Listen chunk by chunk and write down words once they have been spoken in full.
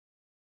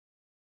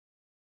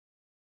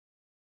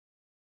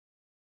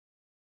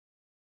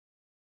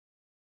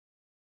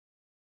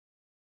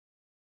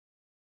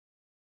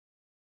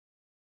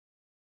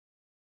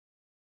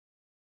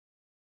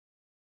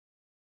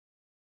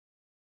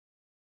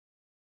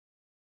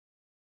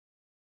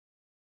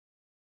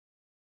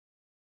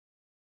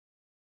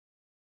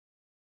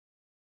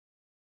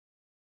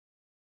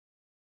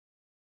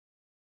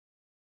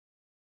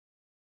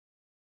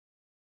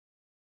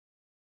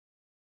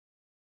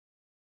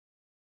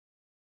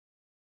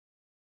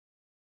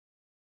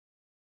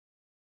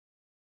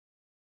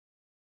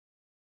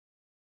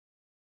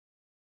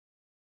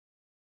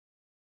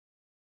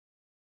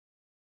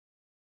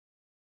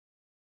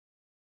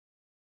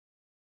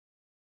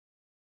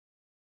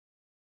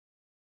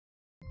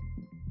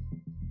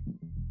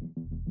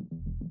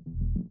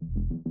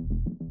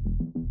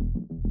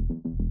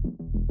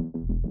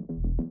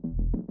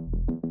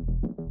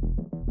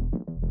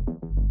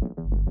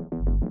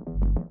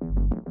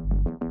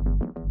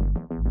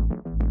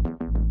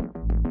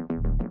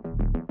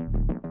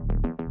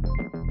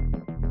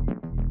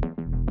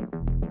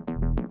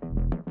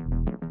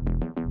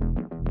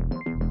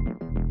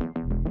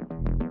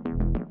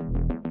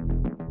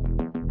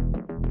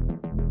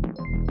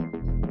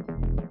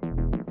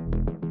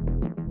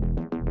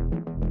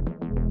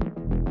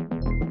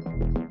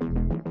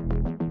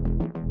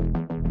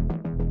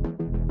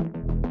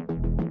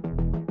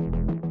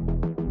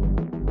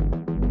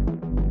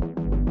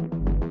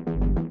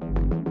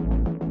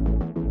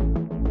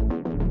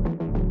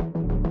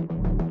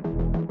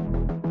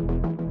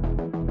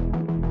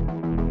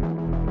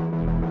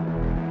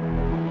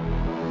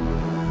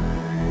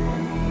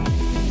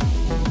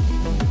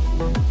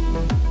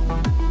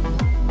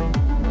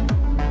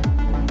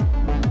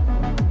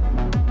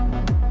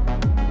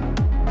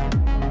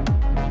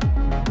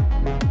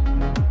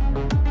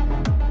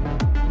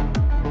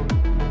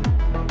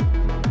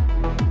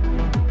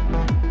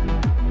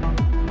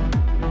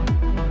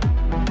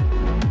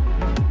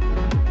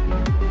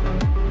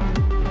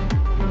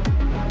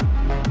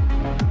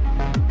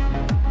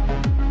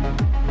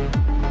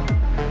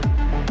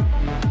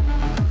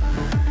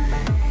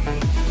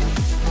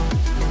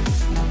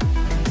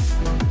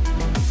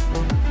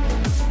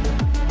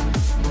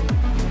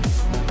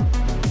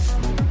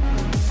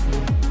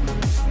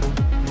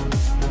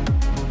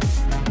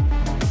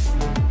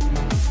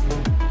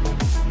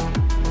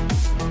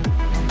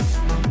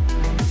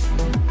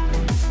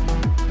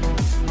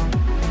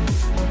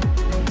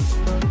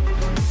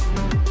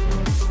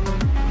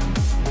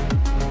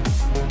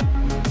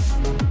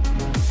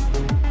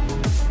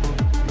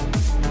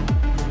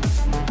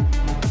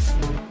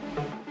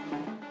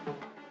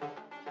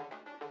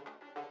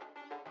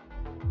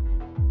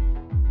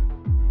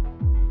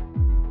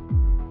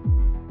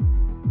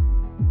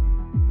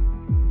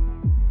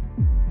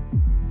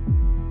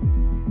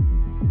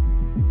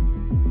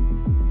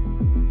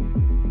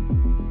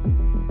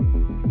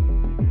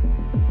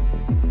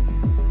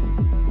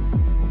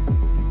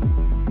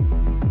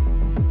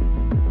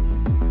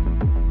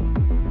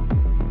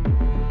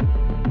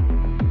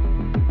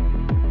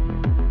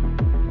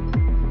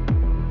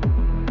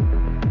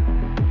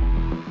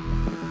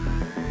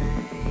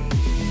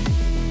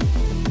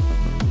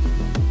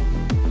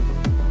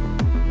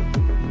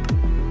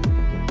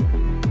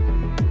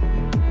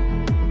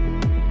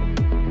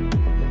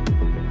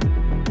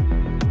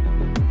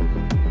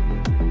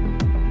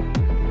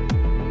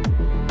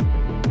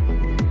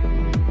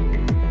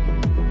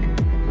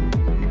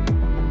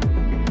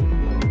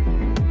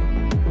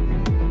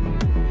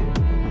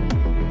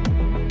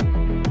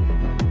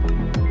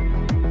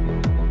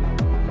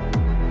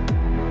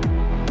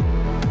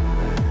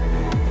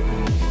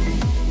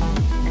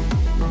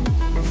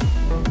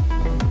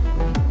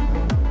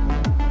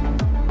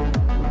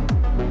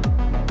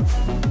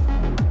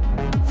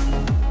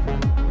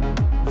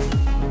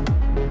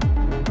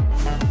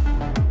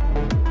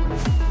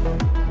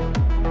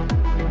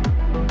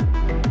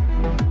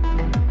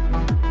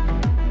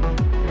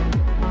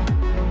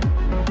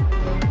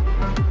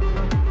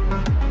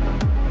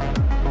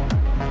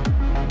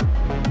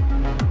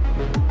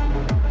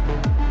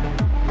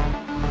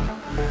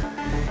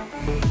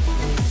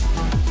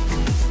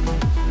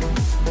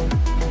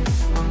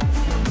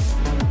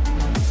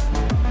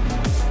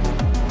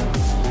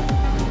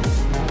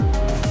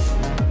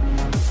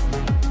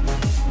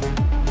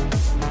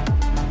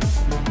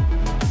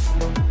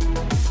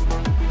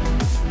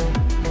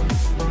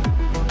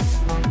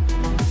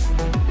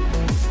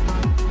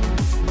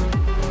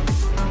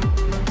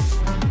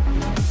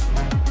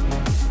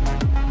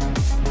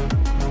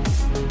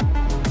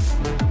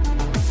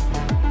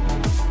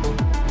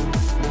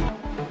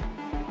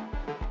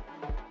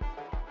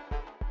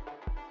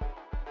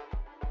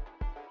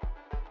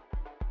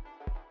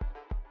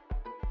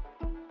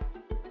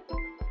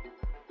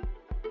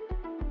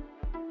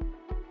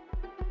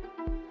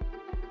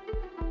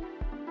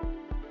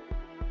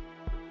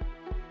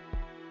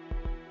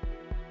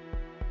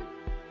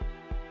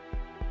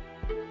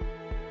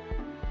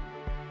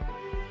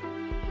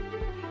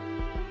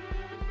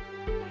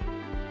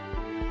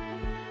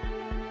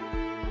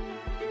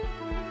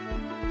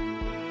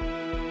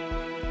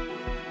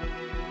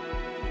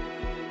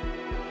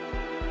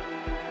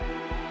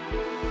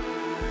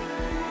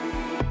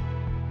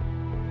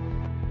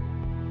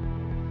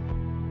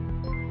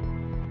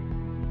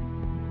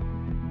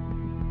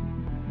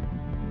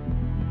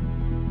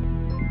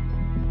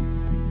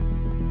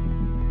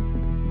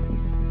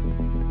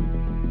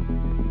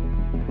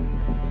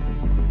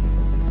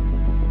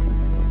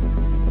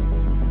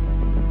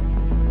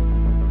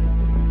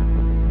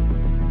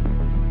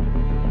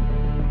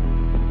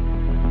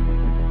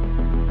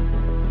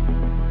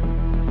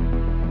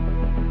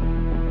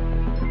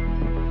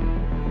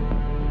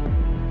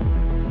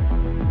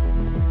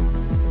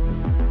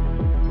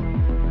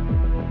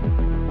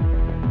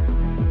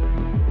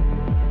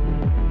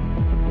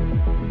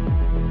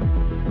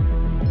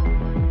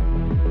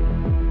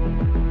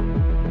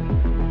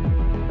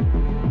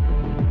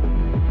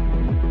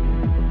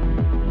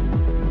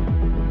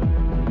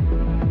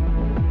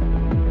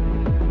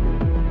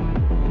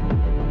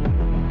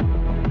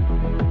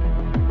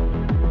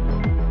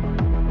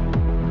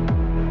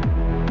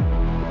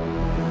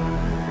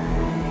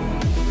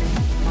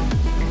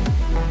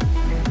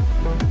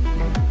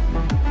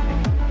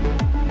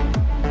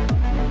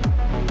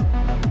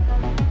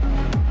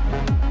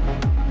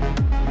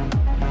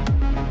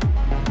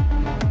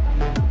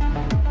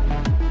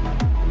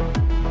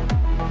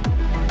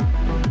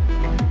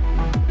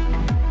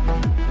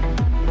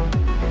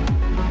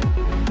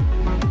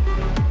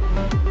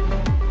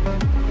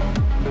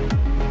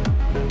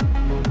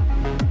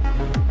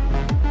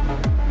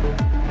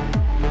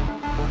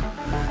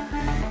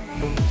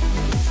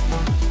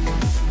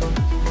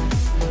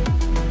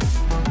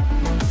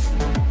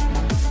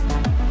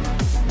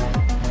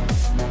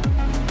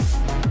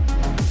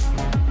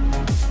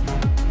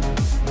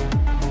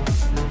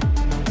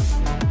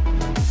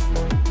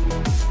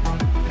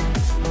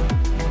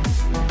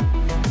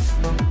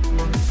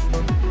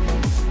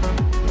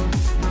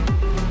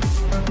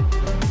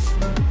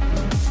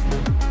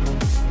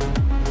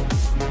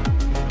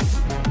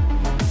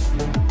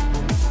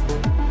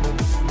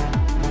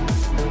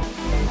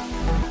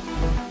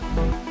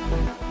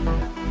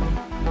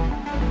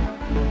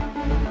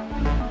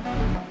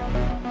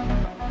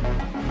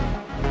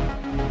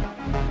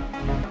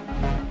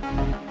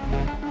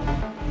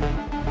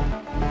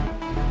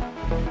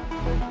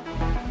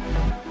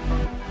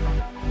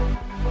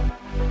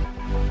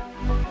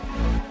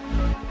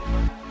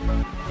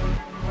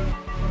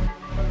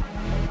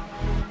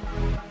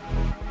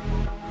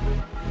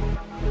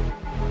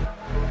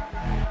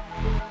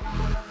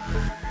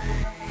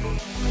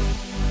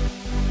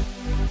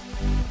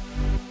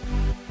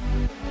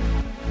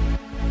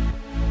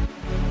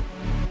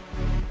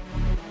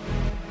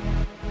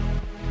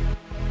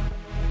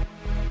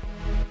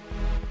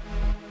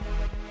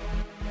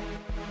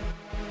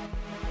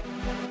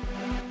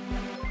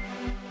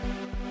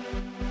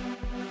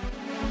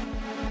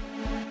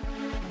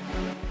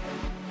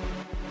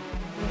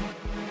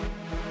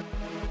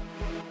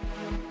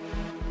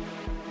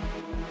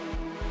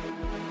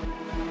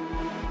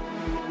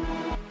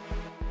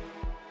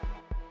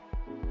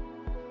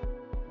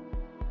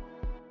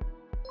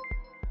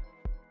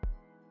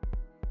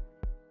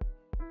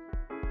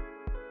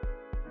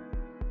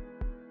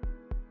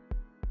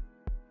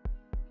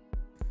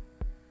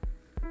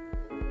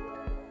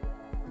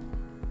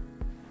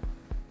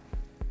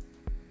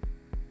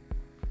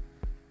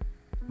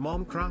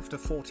Momcraft a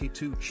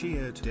 42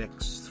 cheered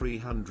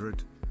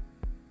X300.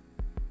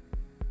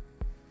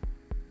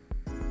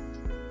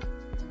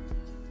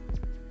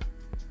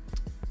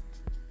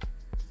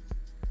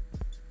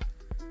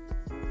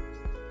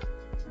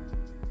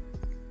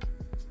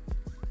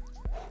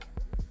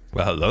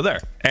 Well, hello there.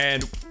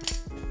 And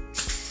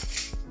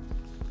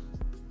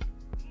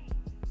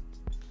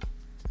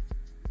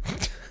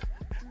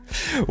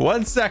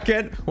one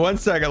second.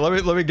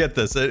 Let me get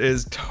this. It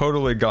is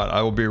totally gone.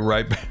 I will be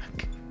right back.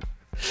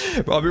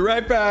 I'll be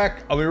right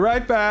back.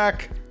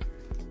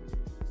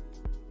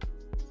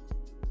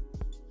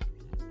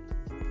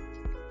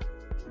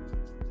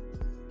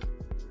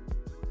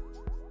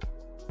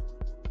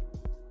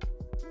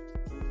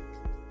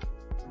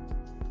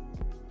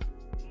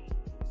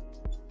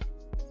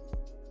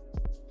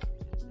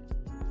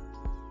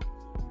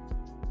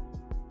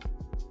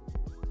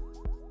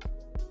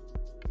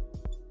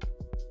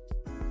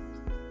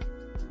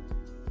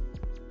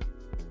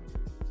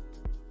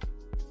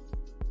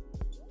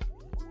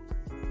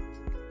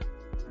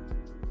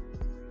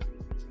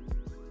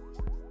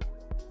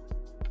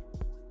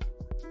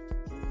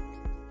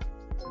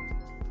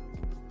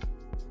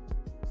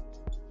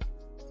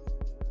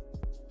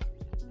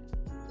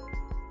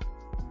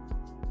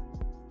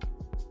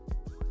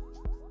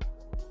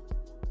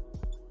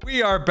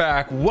 We are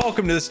back.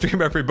 Welcome to the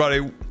stream,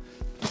 everybody.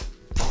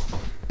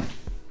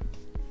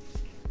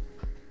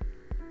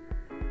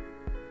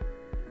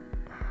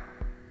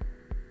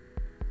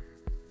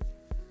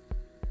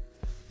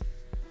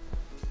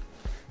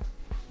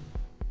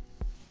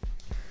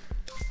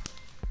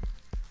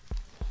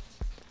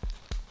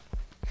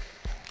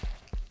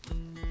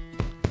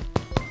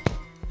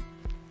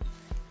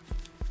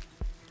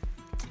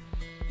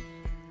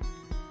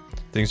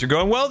 Things are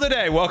going well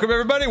today. Welcome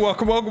everybody.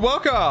 Welcome.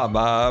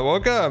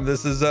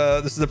 This is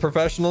a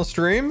professional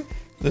stream.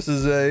 This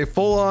is a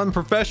full-on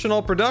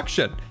professional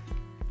production.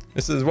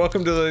 This is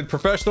welcome to the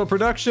professional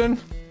production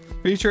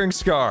featuring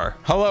Scar.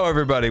 Hello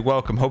everybody.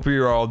 Welcome. Hope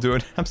you're all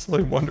doing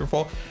absolutely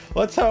wonderful.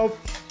 Let's hope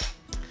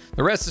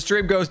the rest of the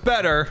stream goes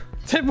better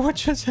than what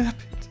just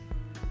happened.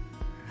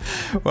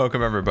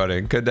 Welcome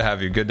everybody. Good to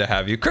have you.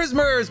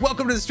 Christmas,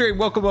 welcome to the stream.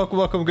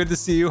 Welcome. Good to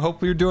see you.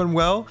 Hope you're doing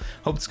well.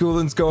 Hope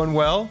schooling's going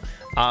well.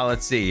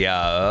 Let's see.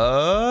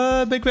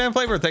 Big Fan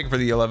Flavor, thank you for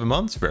the 11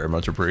 months. Very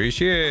much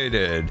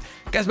appreciated.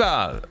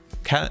 Kezbot,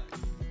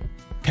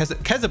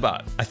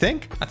 Kezabot, I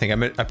think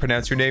I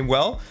pronounced your name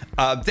well.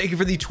 Thank you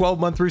for the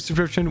 12-month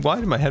resubscription.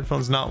 Why do my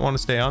headphones not want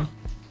to stay on?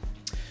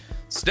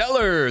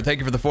 Stellar, thank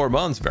you for the 4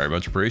 months. Very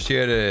much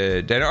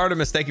appreciated. Dana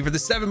Artemis, thank you for the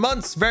 7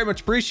 months. Very much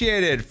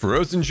appreciated.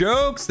 Frozen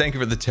Jokes, thank you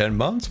for the 10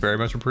 months. Very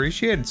much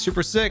appreciated.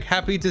 Super sick.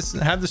 Happy to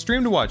have the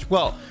stream to watch.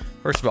 Well,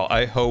 first of all,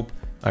 I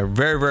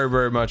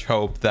very much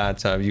hope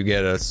that you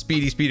get a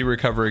speedy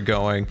recovery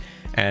going,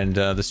 and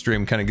the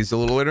stream kind of gives you a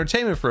little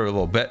entertainment for a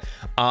little bit.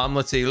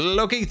 Let's see.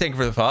 Loki, thank you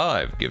for the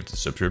 5 gift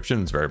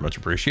subscriptions. Very much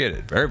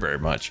appreciated. Very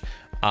much.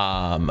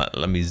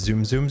 Let me zoom.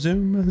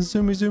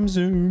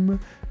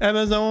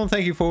 Amazon,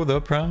 thank you for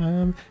the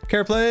Prime.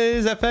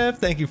 CarePlays FF,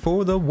 thank you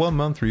for the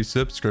 1-month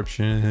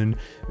resubscription.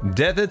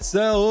 Death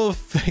Itself,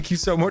 thank you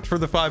so much for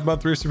the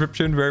 5-month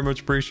resubscription. Very much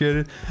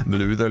appreciated.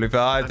 Blue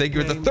 35, thank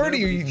you for the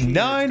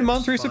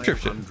 39-month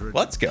resubscription.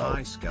 Let's go.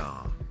 Hi,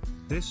 Scar.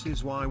 This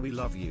is why we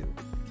love you.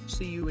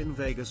 See you in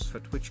Vegas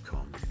for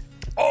TwitchCon.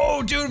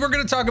 Oh, dude, we're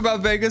gonna talk about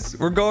Vegas.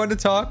 We're gonna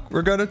talk.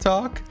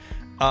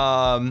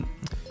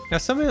 Now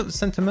somebody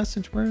sent a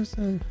message. Where is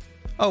it?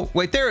 Oh,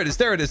 wait, there it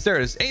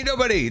is. Ain't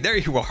nobody. There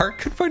you are.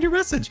 Couldn't find your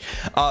message.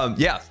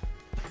 Yeah.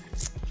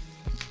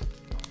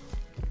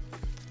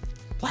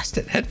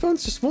 Blasted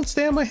headphones just won't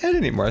stay on my head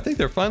anymore. I think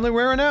they're finally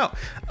wearing out.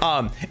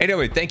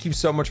 Anyway, thank you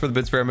so much for the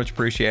bits. Very much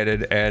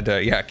appreciated. And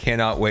yeah,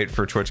 cannot wait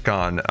for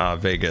TwitchCon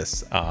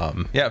Vegas.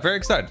 Yeah, very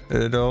excited.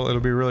 It'll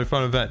be a really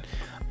fun event.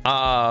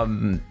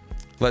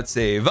 Let's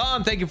see.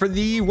 Vaughn, thank you for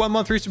the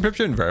 1-month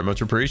resubscription. Very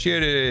much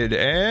appreciated.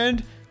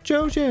 And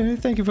Jojo,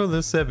 thank you for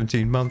the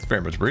 17 months.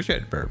 Very much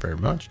appreciated. Very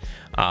much.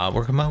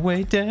 Working my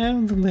way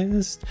down the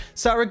list.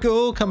 Sorry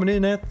Gold coming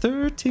in at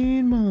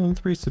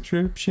 13-month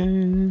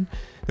resubscription.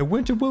 The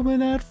Winter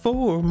Woman at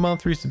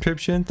 4-month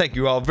resubscription. Thank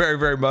you all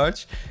very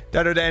much.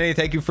 Dado Danny,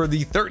 thank you for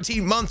the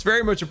 13 months.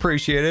 Very much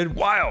appreciated.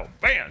 Wild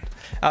band.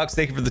 Alex,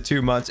 thank you for the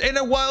 2 months. And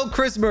a Wild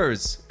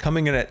Christmas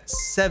coming in at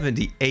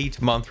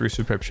 78-month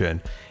resubscription.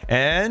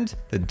 And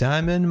the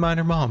Diamond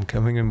Miner Mom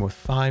coming in with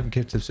 5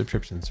 gifted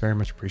subscriptions. Very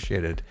much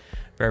appreciated.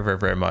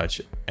 Very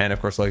much. And of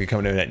course, Lucky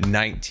coming in at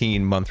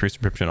 19-month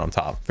resubscription on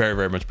top.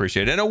 Very much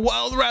appreciated. And a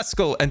Wild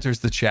Rascal enters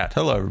the chat.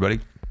 Hello, everybody.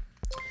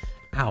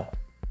 Ow.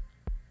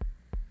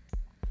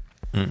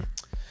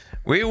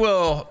 We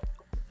will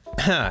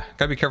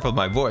gotta be careful with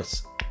my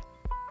voice.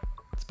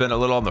 It's been a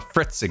little on the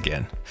fritz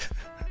again.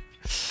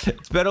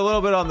 It's been a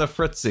little bit on the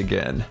fritz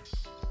again.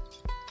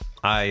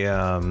 I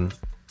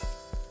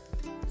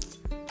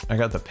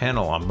got the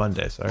panel on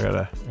Monday, so I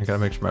gotta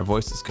make sure my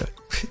voice is good.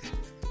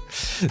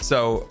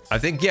 So I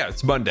think, yeah,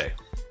 it's Monday.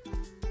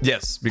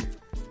 Yes.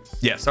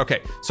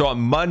 Okay. So on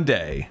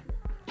Monday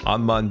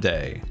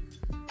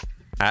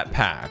at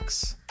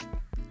PAX,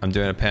 I'm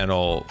doing a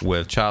panel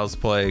with Child's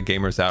Play,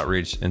 Gamers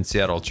Outreach, and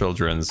Seattle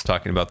Children's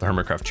talking about the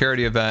Hermitcraft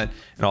charity event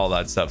and all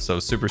that stuff. So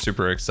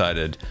super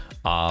excited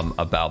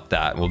about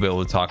that. We'll be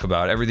able to talk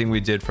about everything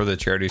we did for the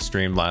charity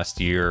stream last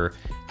year.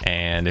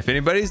 And if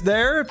anybody's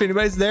there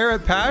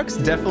at PAX,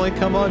 definitely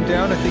come on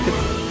down. I think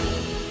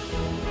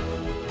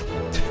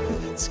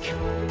it's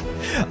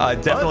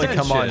definitely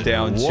come on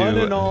down to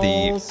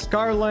the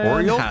SCARLAND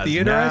Oriole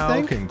Theater. I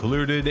think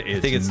concluded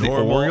its it's the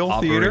normal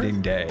Oriole Theater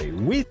operating day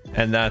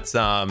and that's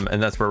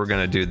where we're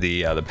gonna do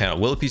the panel.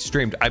 Will it be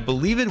streamed? I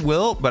believe it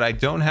will, but I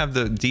don't have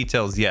the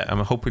details yet. I'm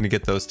hoping to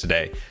get those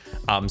today,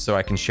 so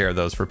I can share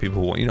those for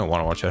people who want to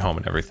watch at home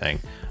and everything.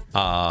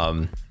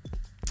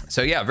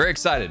 So yeah, very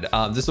excited.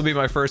 This will be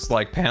my first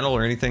like panel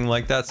or anything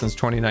like that since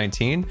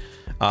 2019.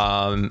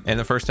 And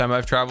the first time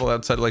I've traveled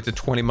outside like the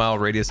 20-mile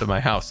radius of my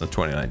house since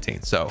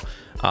 2019. So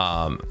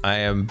I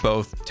am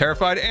both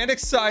terrified and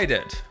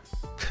excited.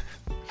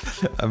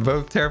 I'm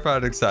both terrified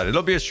and excited.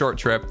 It'll be a short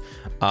trip,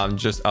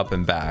 just up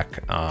and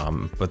back.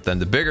 But then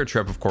the bigger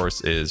trip, of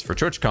course, is for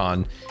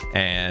TwitchCon.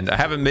 And I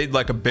haven't made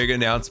like a big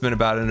announcement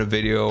about it in a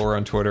video or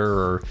on Twitter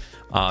or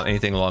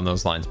anything along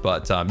those lines.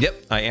 But yep,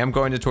 I am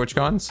going to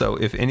TwitchCon. So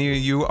if any of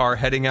you are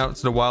heading out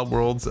to the wild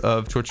worlds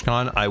of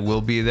TwitchCon, I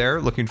will be there.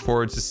 Looking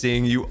forward to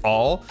seeing you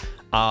all.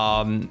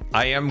 I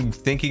am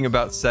thinking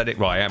about setting,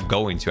 well, I am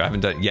going to, I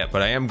haven't done it yet,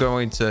 but I am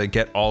going to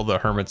get all the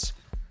hermits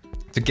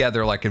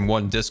together like in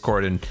one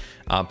Discord and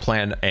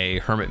plan a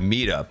hermit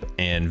meetup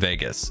in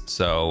Vegas.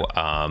 So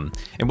and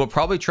we'll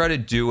probably try to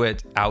do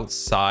it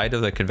outside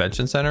of the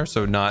convention center.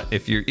 So not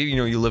if you're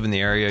you live in the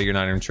area, you're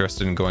not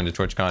interested in going to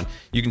TwitchCon,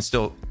 you can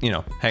still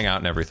hang out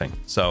and everything.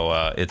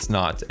 So it's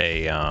not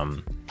a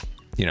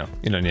you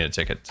don't need a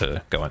ticket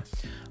to go in.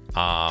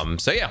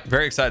 So yeah,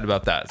 very excited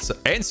about that. So,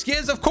 and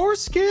Skiz, of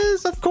course,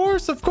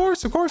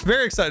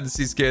 very excited to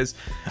see Skiz.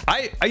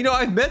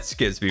 I've met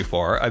Skiz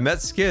before. I met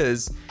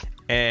Skiz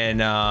and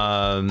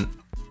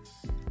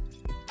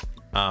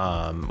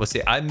let's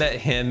see, I met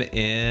him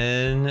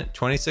in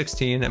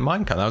 2016 at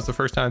Minecon. That was the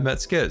first time I met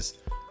Skiz.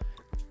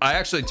 I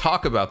actually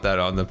talk about that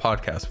on the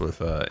podcast with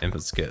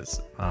Input Skiz,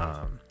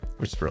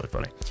 which is really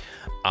funny,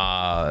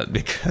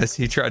 because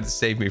he tried to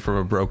save me from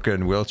a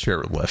broken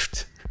wheelchair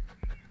lift.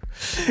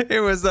 It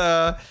was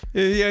yeah,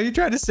 he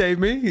tried to save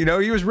me.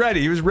 He was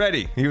ready.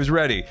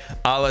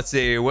 Let's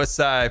see,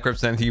 Westside Crips,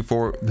 thank you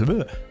for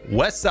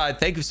Westside,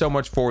 thank you so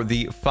much for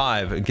the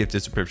 5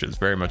 gifted subscriptions,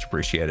 very much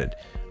appreciated.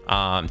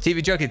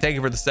 TV Junkie, thank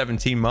you for the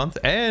 17-month,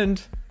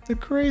 and the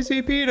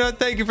Crazy Peanut,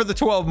 thank you for the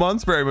 12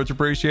 months, very much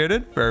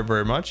appreciated,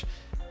 very much.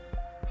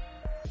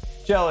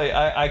 Jelly,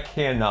 I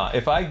cannot.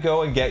 If I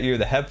go and get you,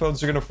 the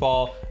headphones are gonna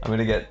fall. I'm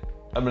gonna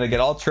get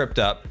all tripped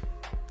up.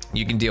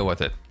 You can deal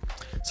with it.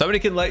 Somebody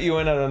can let you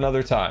in at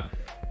another time.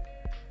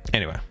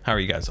 Anyway, how are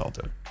you guys all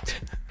doing?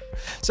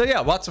 So yeah,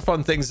 lots of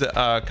fun things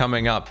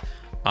coming up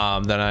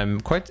that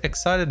I'm quite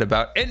excited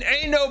about. And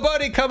ain't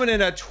nobody coming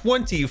in at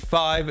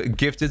 25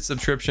 gifted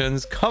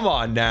subscriptions. Come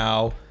on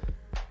now.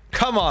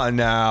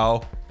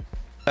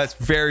 That's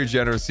very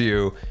generous of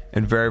you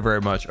and very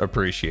much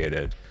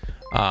appreciated.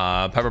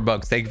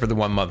 Pepperbugs, thank you for the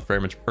 1 month,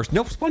 very much. Or,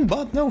 no, 1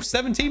 month, no,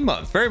 17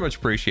 months, very much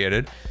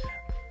appreciated.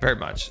 Very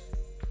much.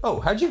 Oh,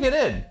 how'd you get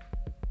in?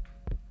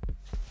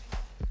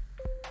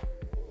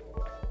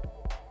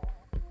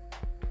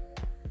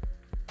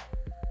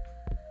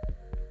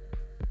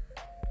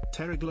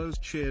 Terraglows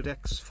cheered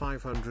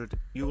X500,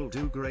 you'll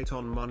do great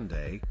on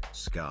Monday,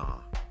 Scar.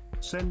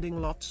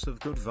 Sending lots of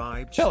good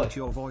vibes that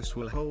your voice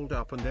will hold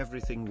up and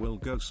everything will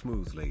go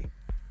smoothly.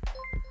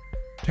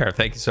 Tara,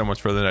 thank you so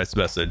much for the nice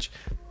message.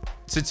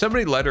 Did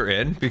somebody let her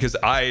in? Because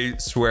I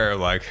swear,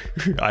 like,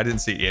 I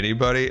didn't see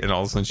anybody, and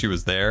all of a sudden she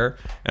was there,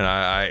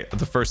 and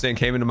the first thing that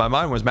came into my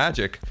mind was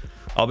magic.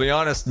 I'll be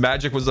honest,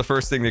 magic was the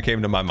first thing that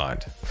came to my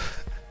mind.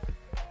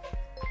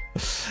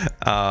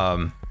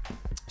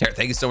 Tara,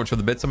 thank you so much for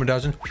the bits, Summer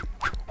Dodgin.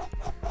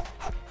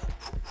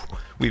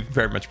 We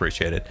very much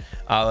appreciate it.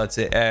 Let's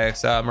say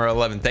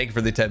X11, thank you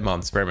for the 10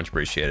 months, very much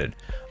appreciated.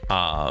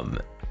 And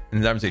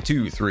then I'm say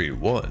 2, 3,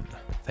 1.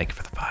 Thank you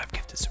for the 5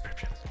 gifted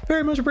subscriptions.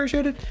 Very much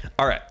appreciated.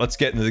 All right, let's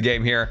get into the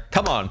game here.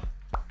 Come on,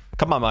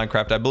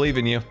 Minecraft. I believe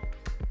in you.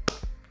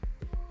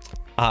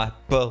 I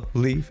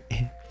believe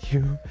in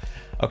you.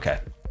 Okay,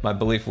 my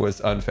belief was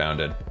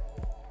unfounded.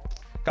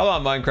 Come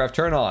on, Minecraft,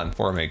 turn on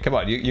for me. Come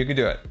on, you can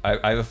do it.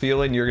 I have a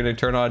feeling you're gonna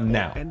turn on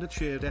now. Ender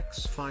cheered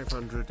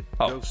X500,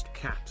 Ghost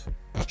Cat.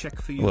 Check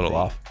for you. A little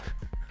off.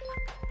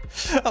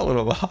 A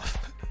little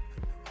off.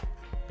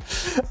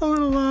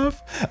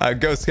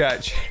 Ghost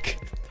Cat, check.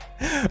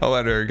 Oh,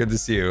 Ender, good to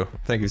see you.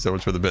 Thank you so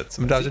much for the bits.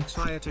 I'm dodging.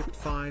 Tire tipped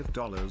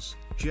 $5.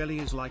 Jelly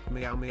is like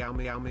meow meow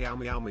meow meow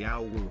meow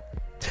meow.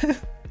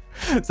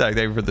 Zach, thank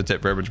you for the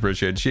tip. Very much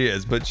appreciated. She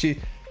is, but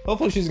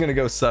hopefully she's gonna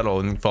go settle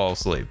and fall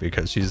asleep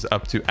because she's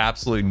up to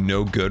absolutely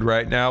no good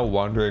right now,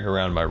 wandering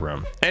around my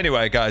room.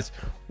 Anyway, guys,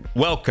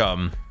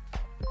 welcome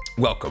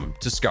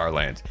to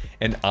SCARLAND.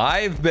 And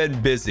I've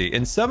been busy,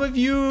 and some of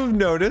you have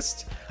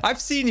noticed. I've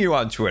seen you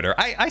on Twitter.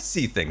 I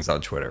see things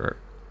on Twitter.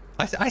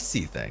 I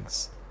see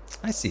things.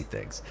 I see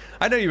things.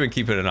 I know you've been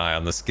keeping an eye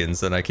on the skins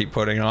that I keep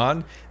putting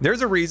on.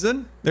 There's a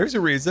reason. There's a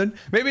reason.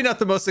 Maybe not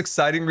the most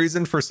exciting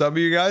reason for some of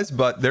you guys,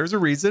 but there's a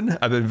reason.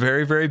 I've been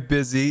very, very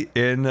busy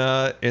in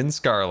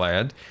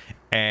SCARLAND,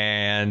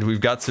 and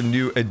we've got some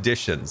new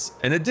additions.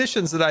 And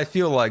additions that I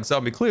feel like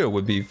Zombie Cleo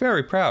would be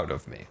very proud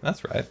of me.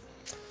 That's right.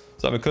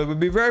 Zombie Cleo would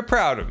be very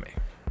proud of me.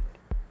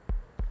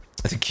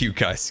 The cute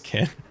guy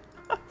skin.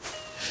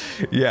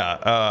 Yeah,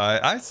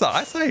 I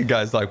saw you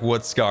guys like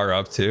what Scar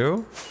up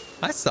to.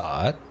 I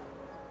saw it.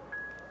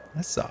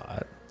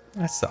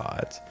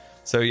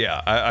 So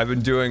yeah, I've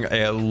been doing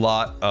a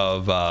lot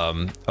of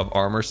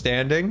armor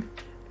standing,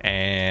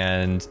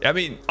 and I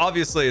mean,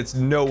 obviously it's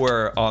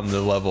nowhere on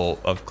the level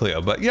of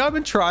Cleo, but yeah, I've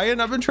been trying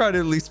to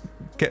at least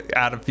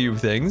add a few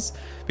things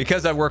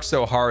because I worked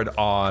so hard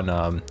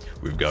on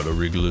we've got a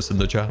Regulus in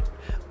the chat.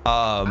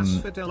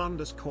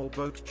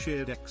 Asphodel_boat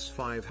cheered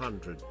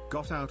X500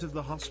 got out of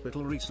the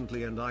hospital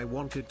recently, and I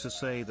wanted to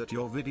say that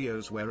your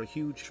videos were a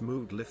huge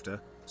mood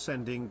lifter,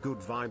 sending good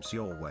vibes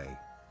your way.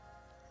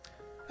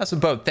 That's a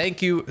boat.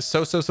 Thank you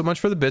so much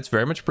for the bits.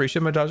 Very much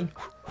appreciate my dodging.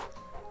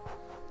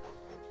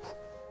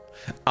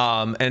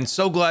 And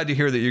so glad to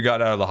hear that you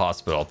got out of the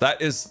hospital.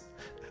 That is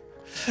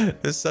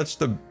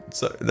such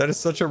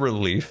a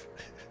relief.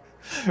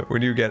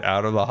 When you get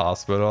out of the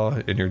hospital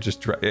and you're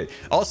just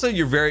also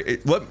you're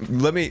very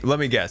let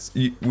me guess,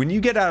 when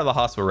you get out of the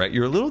hospital, right,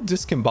 you're a little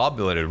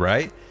discombobulated,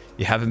 right?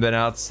 You haven't been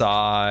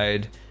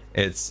outside.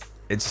 It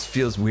just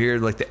feels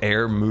weird, like the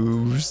air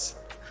moves.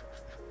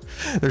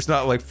 There's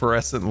not like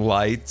fluorescent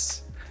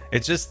lights.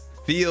 It just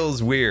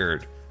feels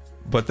weird,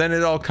 but then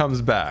it all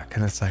comes back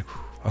and it's like,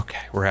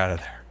 okay, we're out of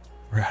there.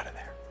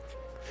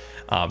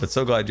 But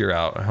so glad you're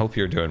out. I hope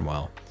you're doing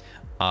well.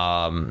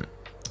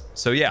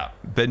 So yeah,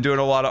 been doing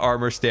a lot of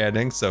armor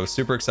standing, so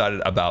super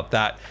excited about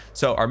that.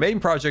 So our main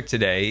project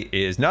today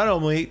is not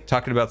only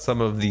talking about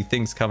some of the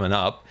things coming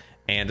up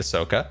and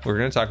Ahsoka. We're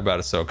going to talk about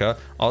Ahsoka.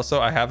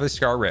 Also, I have a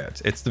Scar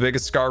rant. It's the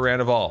biggest Scar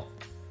rant of all.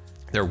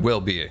 There will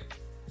be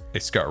a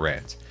Scar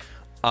rant.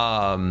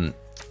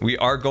 We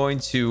are going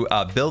to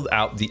build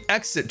out the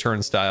exit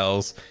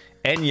turnstiles,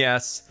 and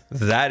yes,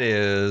 that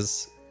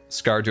is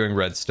Scar doing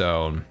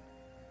redstone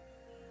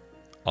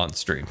on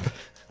stream.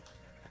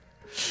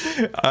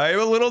 I am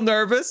a little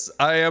nervous.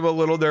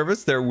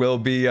 There will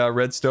be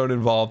redstone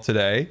involved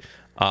today.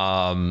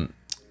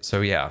 So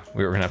yeah,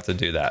 we were gonna have to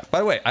do that. By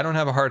the way, I don't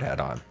have a hard hat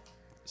on.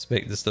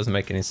 This doesn't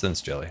make any sense,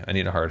 Jelly. I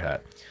need a hard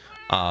hat.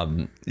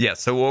 Yeah,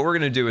 so what we're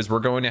gonna do is we're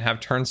going to have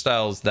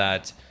turnstiles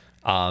that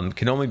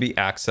can only be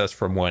accessed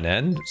from one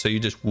end. So you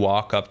just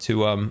walk up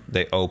to them,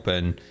 they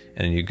open,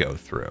 and you go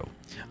through.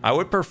 I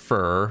would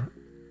prefer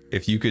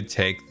if you could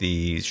take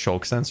the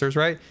shulk sensors,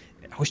 right?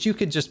 I wish you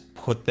could just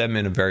put them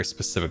in a very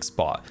specific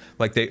spot.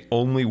 Like they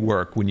only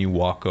work when you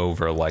walk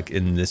over like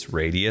in this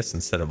radius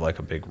instead of like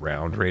a big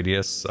round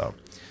radius. So,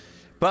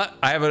 but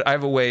I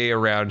have a way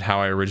around how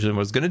I originally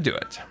was going to do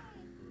it.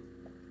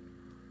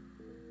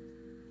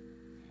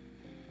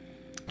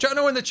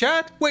 Jono in the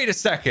chat? Wait a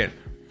second.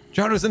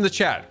 Jono's in the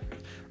chat.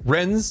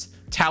 Ren's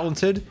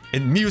talented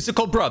and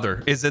musical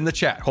brother is in the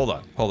chat. Hold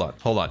on.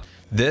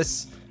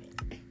 This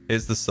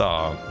is the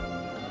song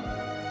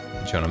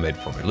Jono made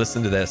for me.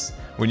 Listen to this.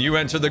 When you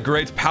enter the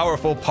great,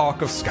 powerful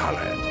park of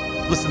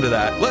SCARLAND. Listen to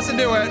that. Listen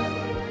to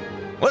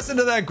it. Listen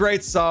to that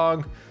great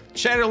song.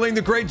 Channeling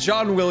the great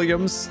John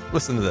Williams.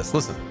 Listen to this.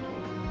 Listen.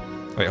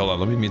 Wait, hold on.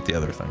 Let me mute the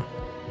other thing.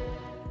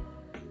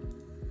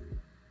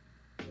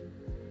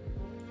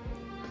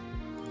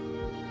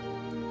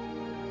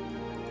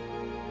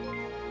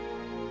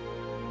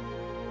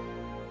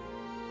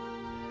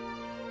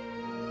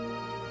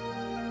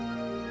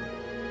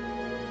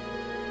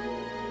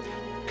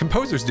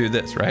 Composers do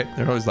this, right?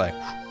 They're always like...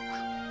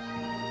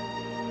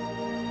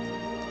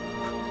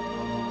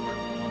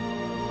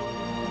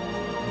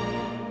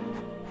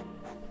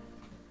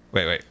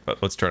 Wait,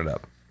 let's turn it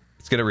up.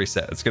 It's gonna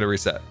reset.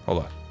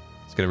 Hold on.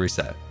 It's gonna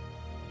reset.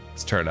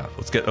 Let's turn it up.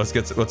 Let's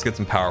get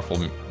some powerful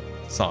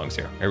songs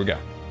here. Here we go.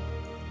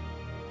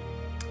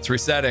 It's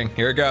resetting.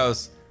 Here it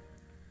goes.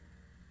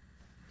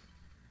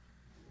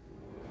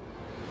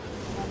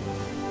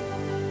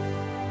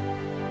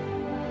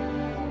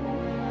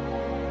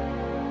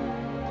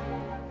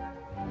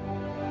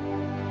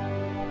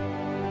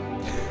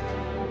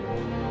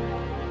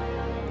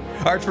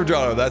 Hearts for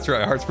Jono. That's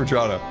right. Hearts for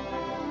Jono.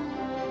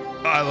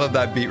 Oh, I love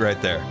that beat right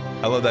there.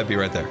 I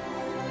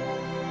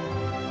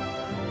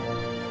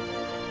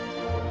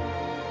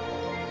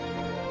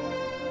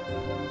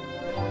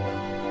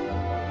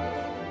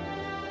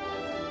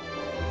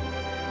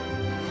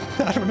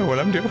don't know what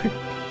I'm doing.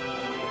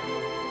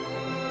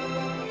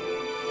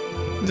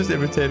 I'm just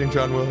imitating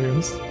John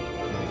Williams.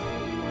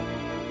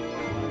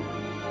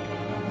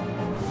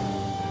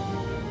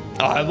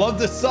 Oh, I love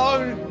this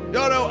song.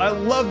 No, I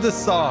love this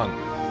song.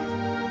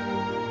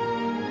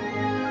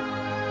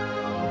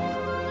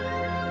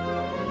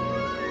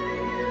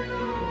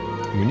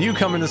 When you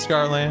come into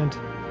SCARLAND,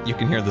 you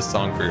can hear this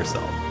song for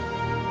yourself.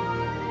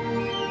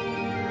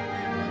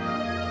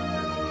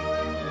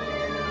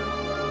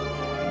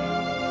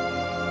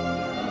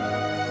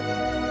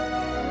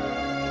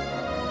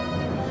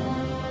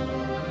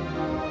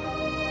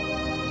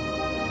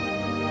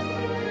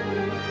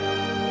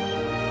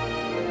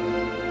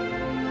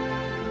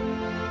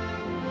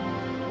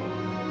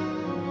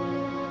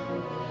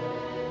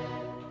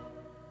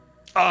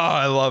 Oh,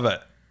 I love it.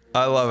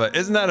 I love it.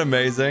 Isn't that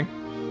amazing?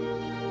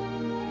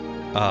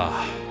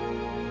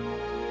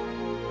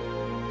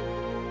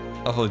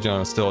 Hopefully John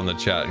was still in the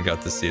chat and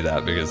got to see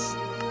that, because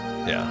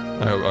yeah,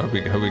 I hope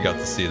we got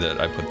to see that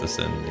I put this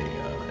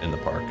in the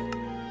park.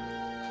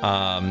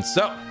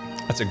 So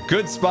that's a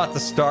good spot to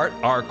start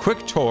our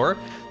quick tour.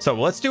 So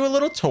let's do a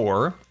little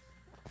tour.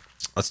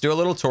 Let's do a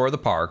little tour of the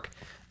park,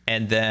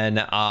 and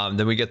then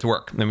we get to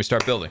work. Then we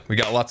start building. We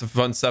got lots of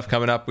fun stuff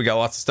coming up. We got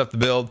lots of stuff to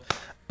build.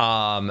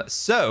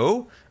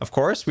 So of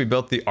course we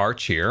built the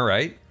arch here,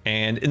 right?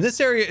 And in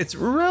this area, it's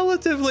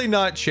relatively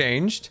not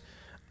changed.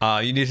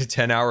 You need a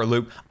 10-hour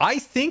loop. I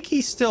think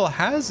he still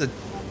has a...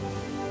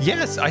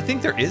 Yes, I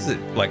think there is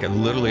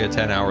literally a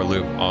 10-hour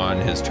loop on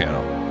his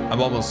channel.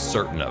 I'm almost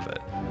certain of it.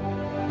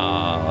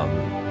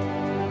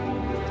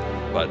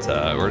 But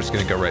we're just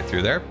gonna go right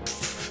through there.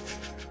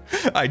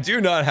 I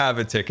do not have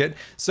a ticket.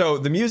 So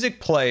the music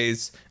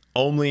plays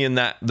only in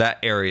that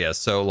area.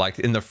 So like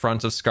in the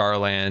front of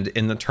SCARLAND,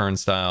 in the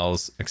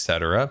turnstiles,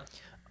 etc.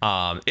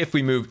 If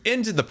we move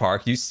into the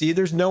park, you see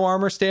there's no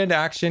armor stand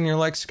action. You're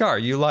like, Scar,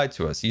 you lied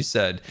to us. You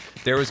said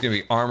there was going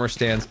to be armor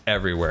stands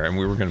everywhere, and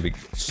we were going to be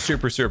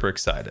super, super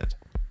excited.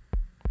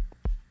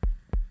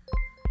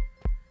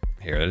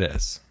 Here it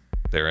is.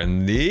 They're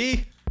in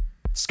the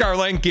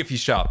SCARLAND Giphy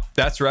shop.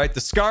 That's right,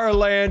 the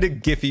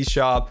SCARLAND Giphy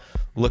shop.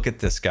 Look at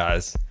this,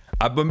 guys.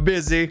 I've been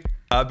busy.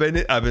 I've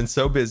been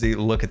so busy.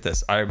 Look at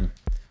this. I'm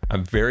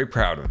very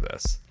proud of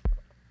this.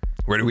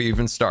 Where do we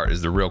even start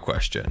is the real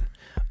question.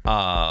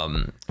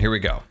 Here we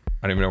go.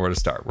 I don't even know where to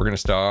start. We're gonna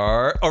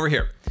start over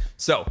here.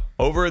 So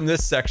over in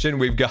this section,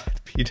 we've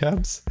got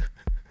P-Dubs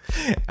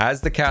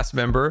as the cast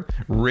member.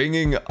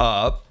 Ringing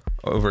up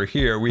over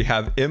here, we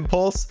have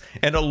Impulse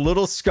and a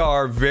little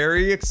Scar,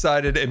 very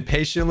excited and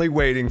patiently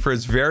waiting for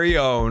his very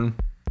own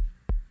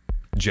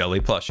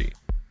jelly plushie.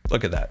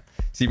 Look at that.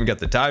 He's even got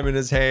the dime in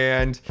his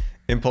hand.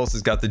 Impulse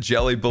has got the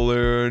jelly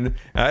balloon.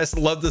 And I just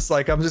love this.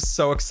 Like, I'm just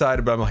so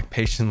excited, but I'm like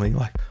patiently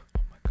like,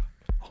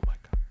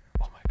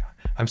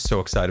 I'm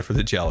so excited for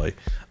the jelly.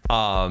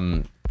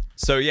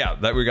 So yeah,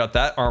 that we got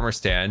that armor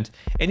stand.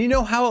 And you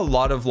know how a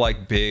lot of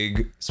like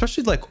big,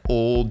 especially like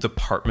old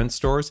department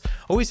stores,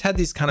 always had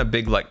these kind of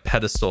big like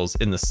pedestals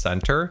in the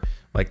center,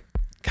 like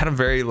kind of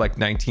very like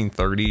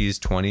 1930s,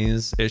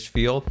 20s-ish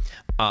feel.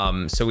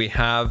 So we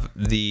have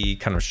the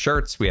kind of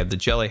shirts, we have the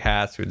jelly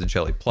hats, we have the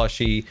jelly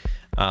plushie.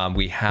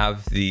 We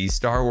have the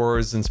Star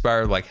Wars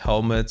inspired like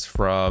helmets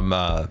from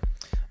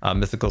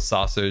Mythical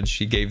Sausage.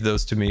 He gave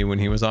those to me when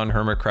he was on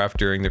Hermitcraft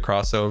during the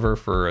crossover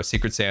for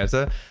Secret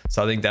Santa.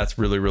 So I think that's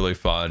really, really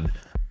fun.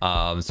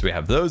 So we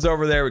have those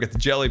over there. We got the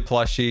jelly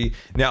plushie.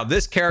 Now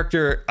this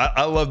character,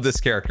 I love this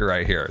character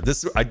right here.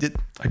 This I did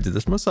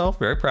this myself,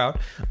 very proud.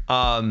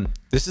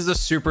 This is a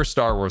super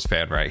Star Wars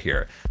fan right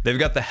here. They've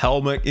got the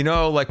helmet, you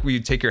know, like when you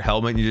take your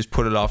helmet and you just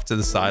put it off to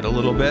the side a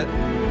little bit.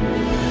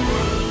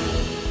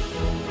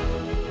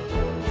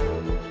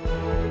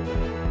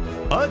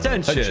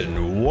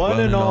 Attention, one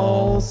and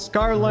all,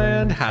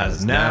 SCARLAND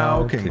has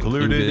now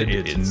concluded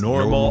its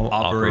normal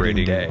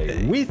operating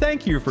day. We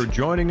thank you for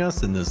joining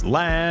us in this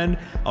land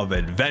of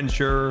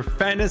adventure,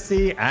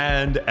 fantasy,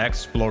 and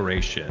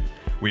exploration.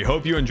 We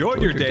hope you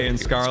enjoyed your day in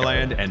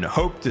SCARLAND and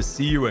hope to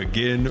see you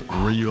again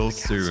real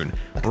soon.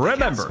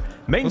 Remember,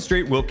 Main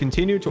Street will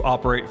continue to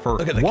operate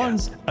for one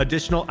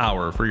additional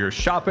hour for your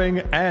shopping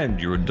and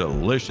your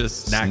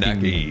delicious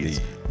snacking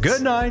needs.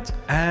 Good night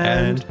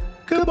and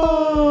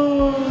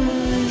goodbye.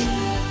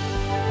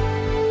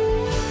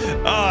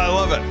 Oh, I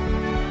love it.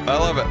 I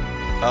love it.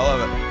 I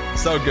love it.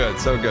 So good,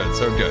 so good,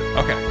 so good.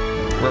 Okay,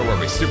 where were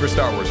we? Super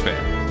Star Wars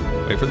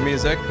fan. Wait for the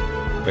music.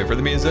 Wait for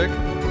the music.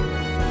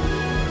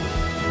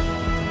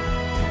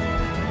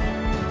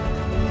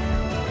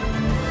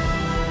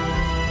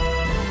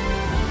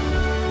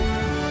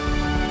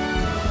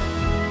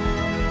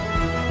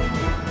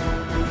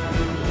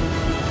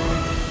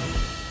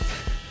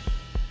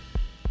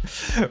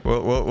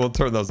 We'll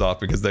turn those off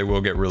because they will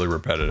get really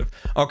repetitive.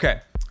 Okay,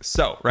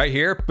 so right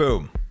here,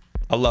 boom.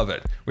 I love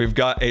it. We've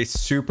got a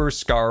super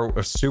star,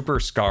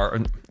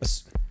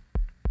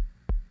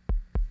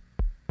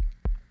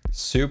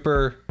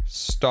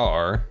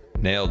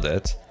 nailed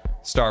it,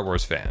 Star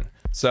Wars fan.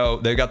 So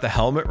they got the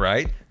helmet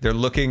right. They're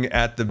looking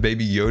at the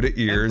Baby Yoda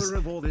ears. Emperor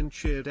of All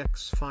cheered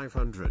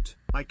X500.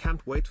 I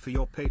can't wait for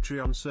your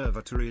Patreon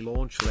server to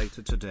relaunch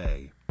later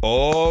today.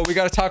 Oh, we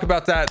got to talk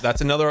about that.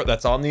 That's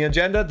on the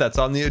agenda. That's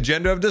on the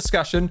agenda of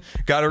discussion.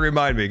 Got to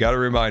remind me.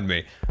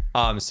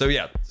 So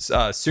yeah,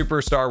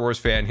 super Star Wars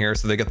fan here.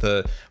 So they got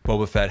the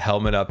Boba Fett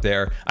helmet up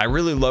there. I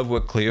really love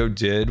what Cleo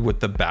did with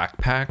the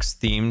backpacks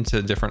themed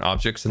to different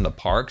objects in the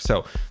park.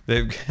 So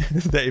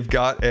they've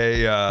got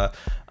a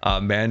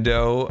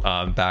Mando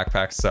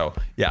backpack. So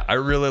yeah, I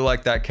really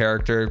like that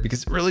character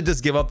because it really does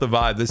give up the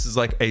vibe. This is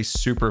like a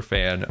super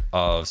fan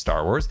of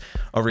Star Wars.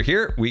 Over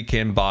here, we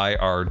can buy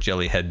our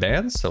jelly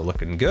headbands. So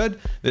looking good.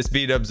 This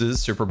B-Dubs is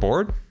super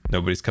bored.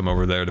 Nobody's come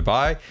over there to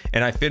buy.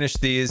 And I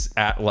finished these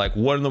at like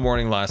 1 in the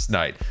morning last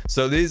night.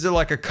 So these are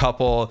like a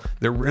couple.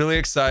 They're really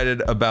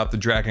excited about the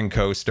dragon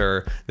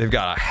coaster. They've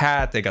got a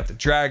hat. They got the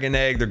dragon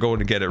egg. They're going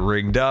to get it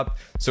rigged up.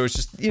 So it's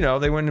just, you know,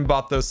 they went and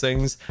bought those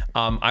things.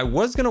 I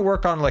was going to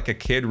work on like a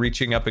kid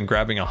reaching up and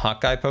grabbing a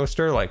Hawkeye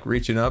poster, like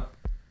reaching up.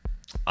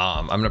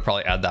 I'm going to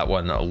probably add that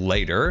one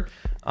later.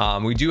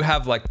 We do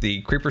have like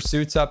the creeper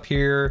suits up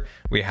here.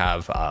 We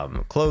have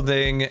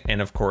clothing. And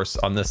of course,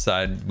 on this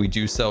side, we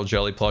do sell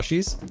jelly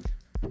plushies.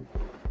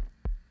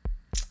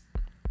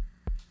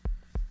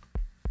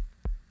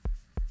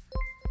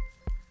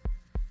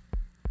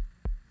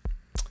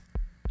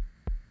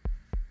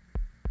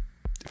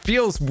 It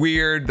feels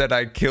weird that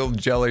I killed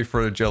Jelly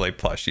for a jelly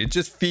plushie. It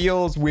just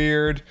feels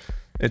weird.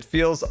 It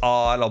feels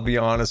odd, I'll be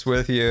honest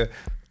with you.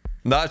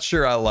 Not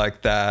sure I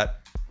like that.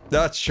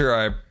 Not sure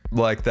I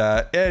like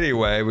that.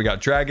 Anyway, we got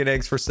dragon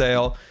eggs for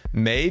sale.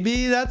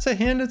 Maybe that's a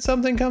hint at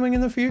something coming in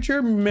the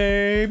future.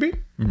 Maybe.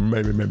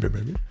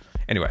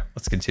 Anyway,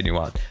 let's continue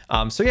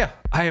on. So yeah,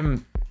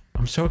 I'm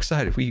so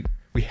excited. We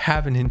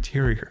have an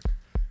interior.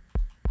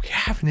 We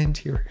have an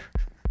interior.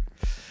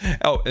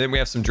 Oh, and then we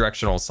have some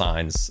directional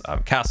signs.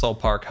 Castle,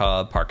 Park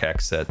Hub, Park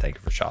Exit. Thank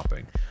you for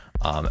shopping.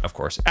 Of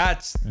course,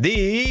 at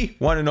the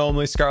one and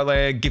only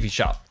SCARLAND Giphy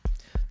Shop.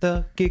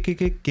 The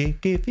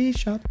Giphy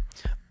Shop.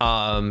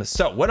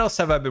 So what else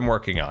have I been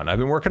working on? I've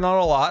been working on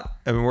a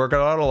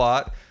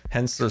lot.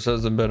 Hence, this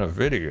hasn't been a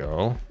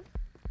video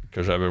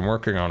because I've been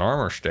working on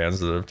armor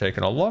stands that have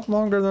taken a lot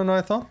longer than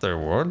I thought they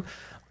would.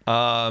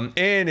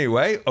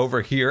 Anyway,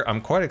 over here, I'm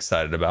quite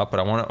excited about,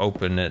 but I want to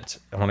open it.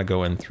 I want to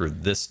go in through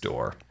this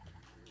door.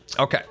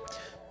 Okay.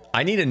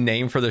 I need a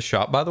name for the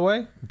shop, by the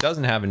way.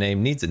 Doesn't have a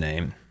name, needs a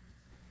name.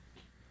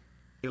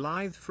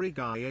 Elithe Free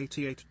Guy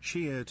 88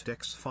 cheered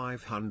Dex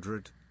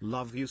 500.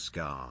 Love you,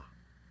 Scar.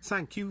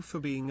 Thank you for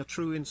being a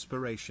true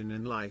inspiration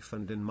in life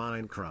and in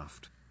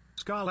Minecraft.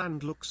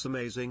 SCARLAND looks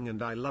amazing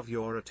and I love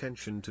your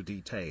attention to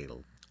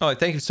detail. Oh,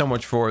 thank you so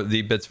much for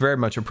the bits. Very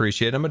much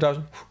appreciated. I'm a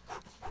dozen.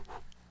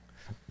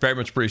 Very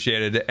much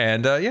appreciated.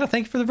 And yeah,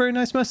 thank you for the very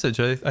nice message.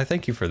 I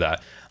thank you for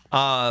that.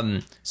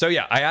 So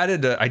yeah,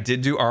 I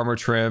did do armor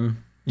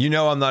trim. You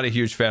know, I'm not a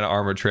huge fan of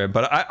armor trim,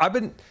 but I've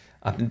been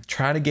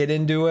trying to get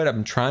into it.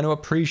 I'm trying to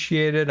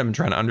appreciate it. I'm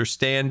trying to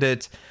understand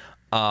it.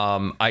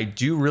 I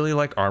do really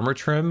like armor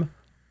trim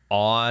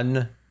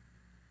on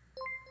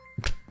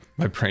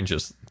my brain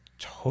just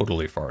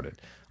totally farted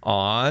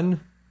on.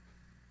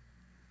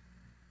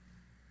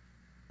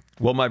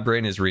 Well, my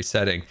brain is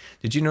resetting.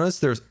 Did you notice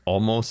there's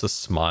almost a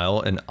smile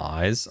and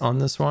eyes on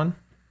this one?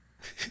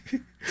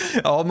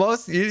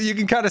 Almost. You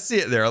can kind of see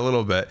it there a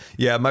little bit.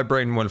 Yeah, my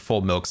brain went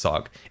full milk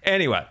sog.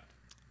 Anyway,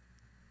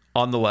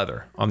 on the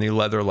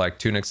leather like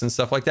tunics and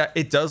stuff like that,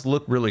 it does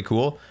look really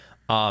cool.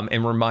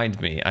 And remind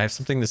me, I have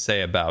something to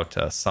say about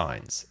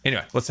signs.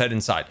 Anyway, let's head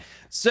inside.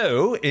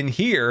 So in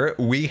here,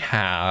 we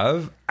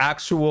have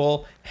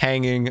actual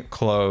hanging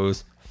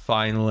clothes.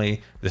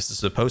 Finally, this is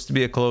supposed to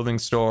be a clothing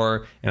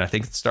store, and I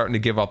think it's starting to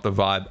give off the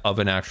vibe of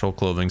an actual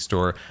clothing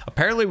store.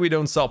 Apparently, we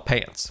don't sell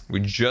pants. We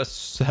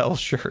just sell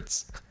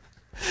shirts.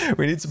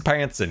 We need some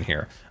pants in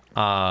here.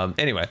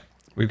 Anyway,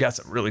 we've got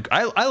some really...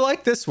 I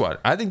like this one.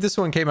 I think this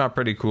one came out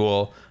pretty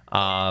cool.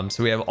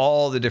 So we have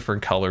all the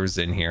different colors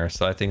in here.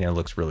 So I think it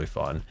looks really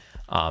fun.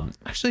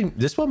 Actually,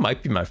 this one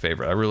might be my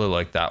favorite. I really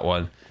like that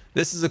one.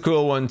 This is a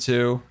cool one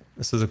too.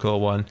 This is a cool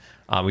one.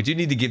 We do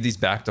need to give these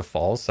back to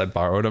Falls. I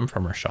borrowed them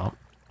from our shop.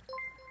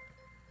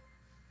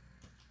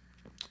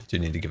 Do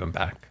need to give them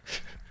back.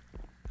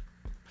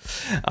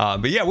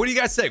 But yeah, what do you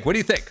guys think? What do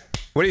you think?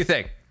 What do you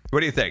think? What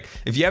do you think?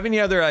 If you have any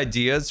other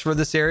ideas for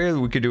this area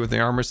we could do with the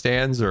armor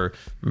stands, or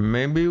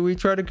maybe we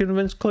try to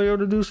convince Cleo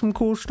to do some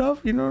cool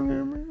stuff, you know what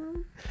I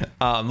mean?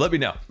 Let me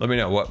know. Let me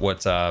know what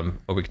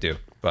we could do.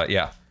 But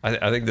yeah,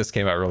 I think this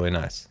came out really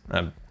nice.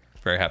 I'm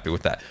very happy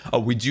with that. Oh,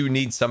 we do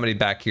need somebody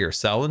back here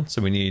selling,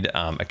 so we need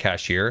a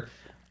cashier.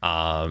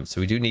 So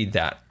we do need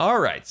that. All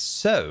right,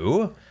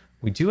 so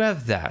we do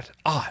have that.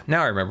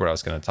 Now I remember what I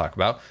was going to talk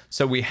about.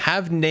 So we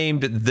have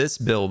named this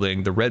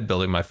building, the red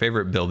building, my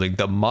favorite building,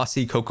 the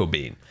Mossy Cocoa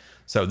Bean.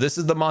 So this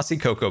is the Mossy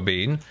Cocoa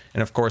Bean.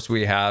 And of course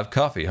we have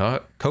coffee,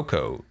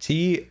 cocoa,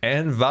 tea,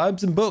 and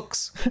vibes and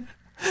books.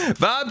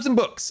 Vibes and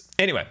books.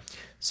 Anyway,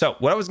 so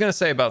what I was going to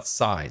say about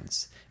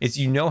signs is,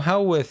 you know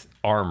how with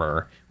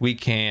armor, we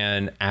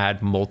can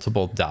add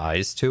multiple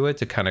dyes to it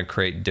to kind of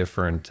create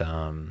different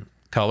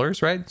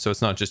colors, right? So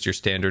it's not just your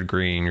standard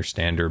green, your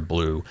standard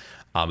blue,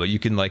 but you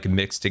can like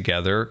mix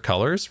together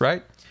colors,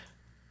 right?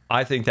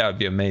 I think that would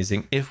be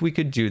amazing if we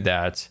could do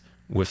that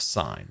with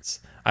signs.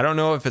 I don't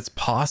know if it's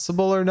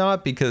possible or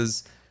not,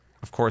 because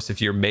of course, if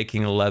you're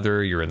making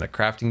leather, you're in the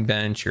crafting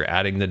bench, you're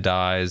adding the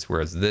dyes,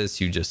 whereas this,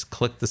 you just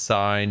click the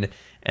sign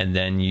and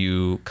then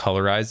you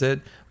colorize it.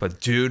 But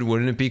dude,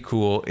 wouldn't it be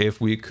cool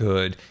if we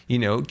could, you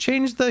know,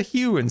 change the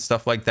hue and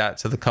stuff like that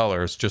to the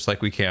colors, just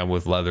like we can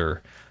with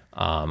leather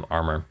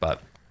armor.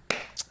 But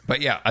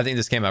yeah, I think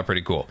this came out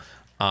pretty cool.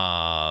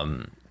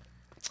 But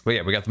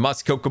yeah, we got the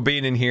Mossy Cocoa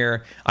Bean in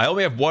here. I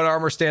only have one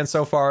armor stand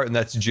so far, and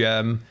that's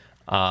Gem.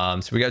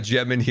 So we got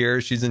Gem in here.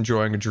 She's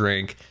enjoying a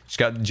drink. She's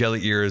got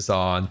jelly ears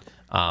on.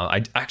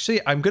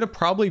 I'm gonna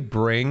probably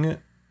bring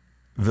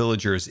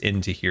villagers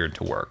into here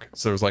to work,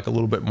 so there's like a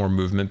little bit more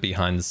movement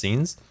behind the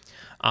scenes.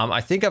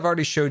 I think I've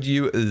already showed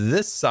you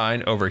this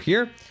sign over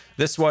here.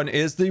 This one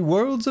is the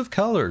Worlds of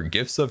Color,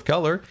 Gifts of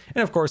Color,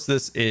 and of course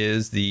this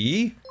is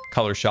the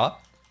color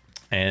shop,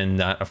 and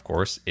that of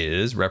course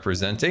is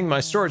representing my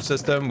storage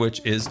system,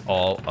 which is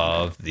all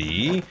of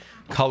the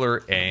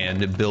color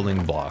and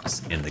building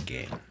blocks in the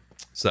game.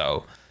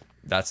 So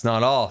that's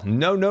not all.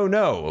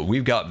 No.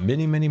 We've got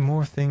many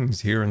more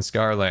things here in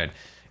SCARLAND.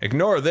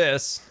 Ignore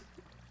this.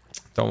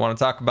 Don't want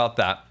to talk about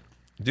that.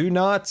 Do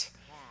not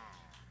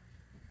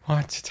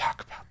want to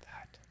talk about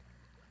that.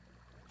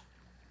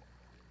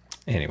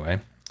 Anyway,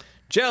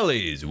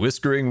 Jelly's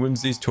Whiskering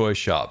Whimsy's Toy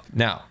Shop.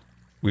 Now,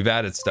 we've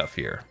added stuff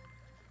here.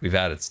 We've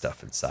added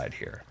stuff inside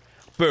here.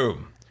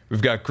 Boom.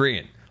 We've got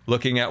green.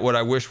 Looking at what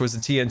I wish was a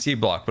TNT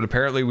block, but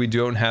apparently we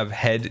don't have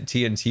head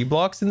TNT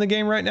blocks in the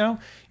game right now,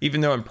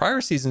 even though in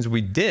prior seasons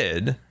we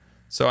did.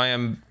 So I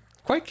am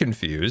quite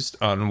confused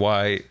on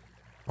why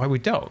we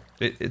don't.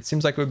 It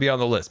seems like it would be on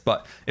the list,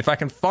 but if I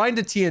can find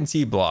a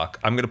TNT block,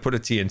 I'm going to put a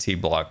TNT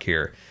block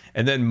here.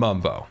 And then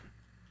Mumbo.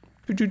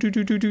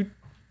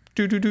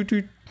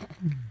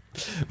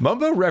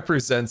 Mumbo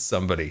represents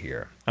somebody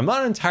here. I'm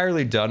not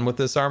entirely done with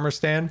this armor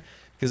stand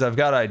because I've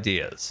got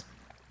ideas.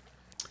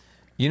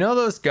 You know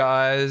those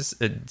guys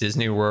at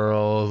Disney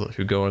World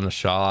who go in the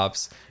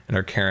shops and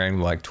are carrying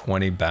like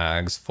 20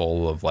 bags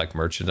full of like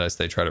merchandise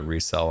they try to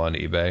resell on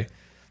eBay?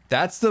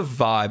 That's the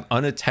vibe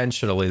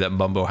unintentionally that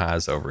Mumbo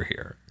has over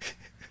here.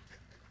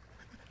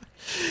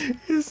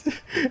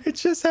 It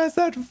just has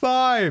that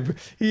vibe.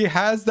 He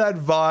has that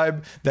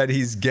vibe that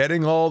he's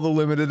getting all the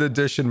limited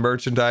edition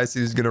merchandise.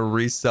 He's going to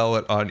resell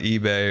it on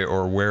eBay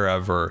or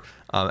wherever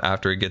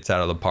after he gets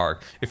out of the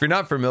park. If you're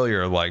not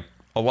familiar, like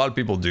a lot of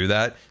people do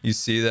that. You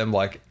see them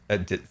like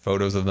at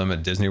photos of them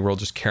at Disney World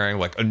just carrying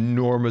like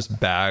enormous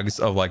bags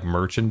of like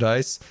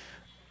merchandise.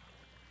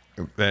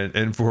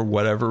 And for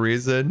whatever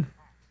reason,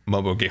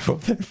 Mumbo gave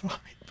up that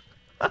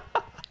vibe.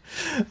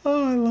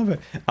 Oh, I love it.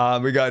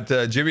 We got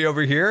Jimmy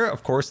over here,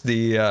 of course,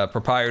 the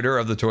proprietor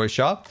of the toy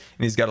shop,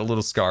 and he's got a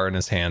little scar in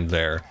his hand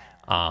there.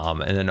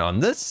 And then on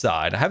this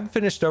side, I haven't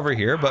finished over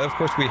here, but of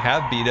course we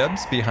have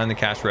B-dubs behind the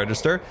cash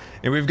register,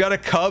 and we've got a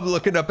cub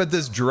looking up at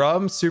this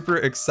drum, super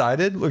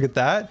excited. Look at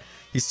that.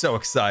 He's so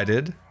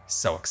excited.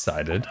 So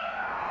excited.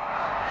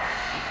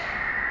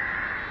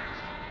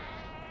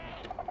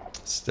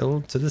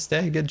 Still to this day,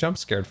 I get jump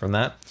scared from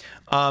that.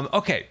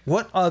 Okay,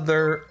 what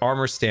other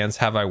armor stands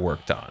have I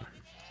worked on?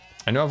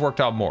 I know I've worked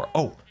on more.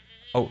 Oh,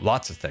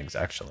 lots of things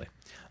actually.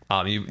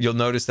 You'll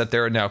notice that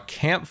there are now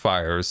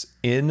campfires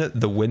in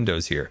the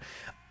windows here.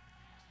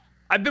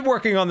 I've been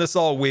working on this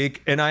all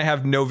week and I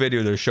have no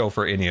video to show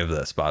for any of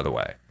this, by the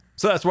way.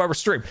 So that's why we're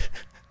streaming.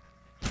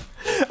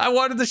 I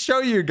wanted to show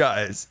you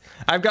guys.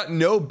 I've got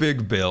no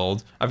big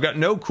build. I've got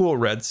no cool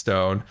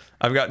redstone.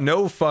 I've got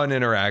no fun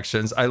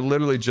interactions. I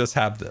literally just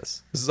have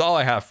this. This is all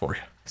I have for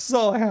you. This is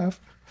all I have.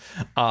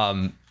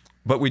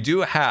 But we do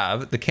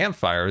have the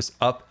campfires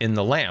up in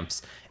the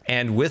lamps.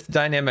 And with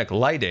dynamic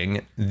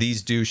lighting,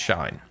 these do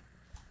shine.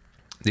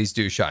 These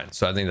do shine.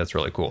 So I think that's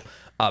really cool.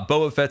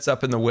 Boba Fett's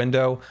up in the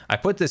window. I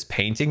put this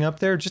painting up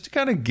there just to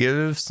kind of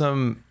give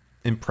some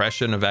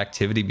impression of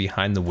activity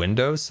behind the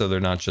windows so they're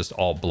not just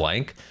all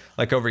blank.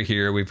 Like over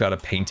here, we've got a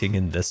painting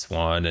in this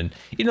one. And,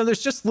 you know,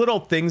 there's just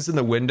little things in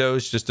the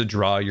windows just to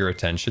draw your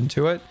attention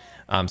to it.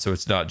 So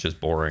it's not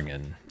just boring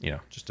and, you know,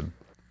 just a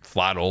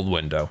flat old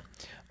window.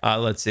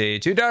 Let's see.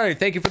 Tudari,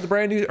 thank you for the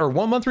brand new or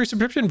 1 month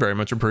resubscription. Very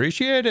much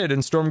appreciated.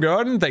 And Storm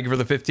Garden, thank you for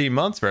the 15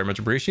 months. Very much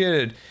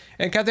appreciated.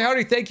 And Kathy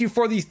Howdy, thank you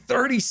for the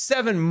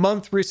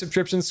 37-month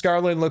resubscription.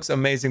 SCARLAND looks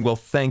amazing. Well,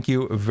 thank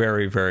you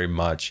very, very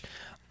much.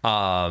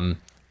 And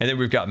then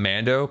we've got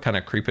Mando kind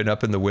of creeping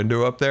up in the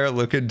window up there,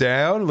 looking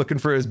down, looking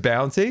for his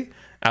bounty.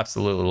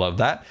 Absolutely love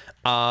that.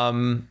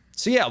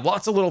 So yeah,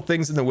 lots of little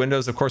things in the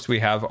windows. Of course, we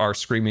have our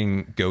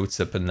screaming goats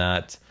up in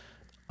that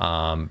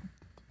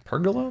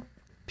pergola?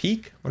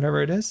 Peak,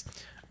 whatever it is.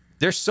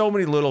 There's so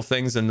many little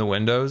things in the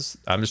windows.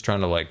 I'm just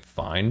trying to like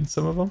find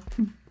some of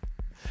them.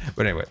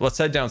 But anyway, let's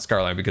head down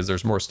SCARLAND because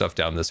there's more stuff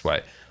down this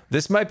way.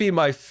 This might be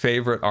my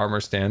favorite armor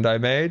stand I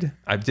made.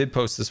 I did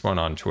post this one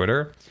on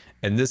Twitter,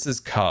 and this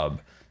is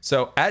Cub.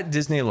 So at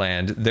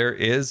Disneyland, there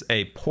is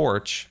a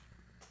porch,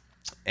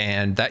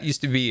 and that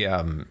used to be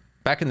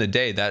back in the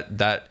day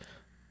that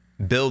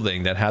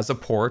building that has a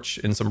porch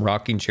and some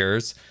rocking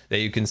chairs that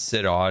you can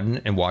sit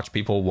on and watch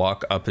people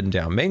walk up and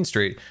down Main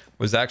Street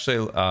was actually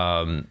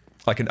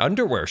like an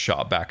underwear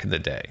shop back in the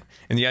day.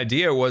 And the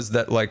idea was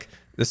that like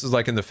this is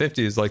like in the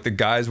 50s, like the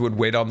guys would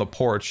wait on the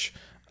porch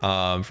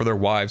for their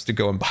wives to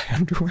go and buy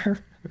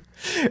underwear.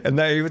 And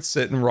they would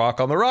sit and rock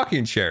on the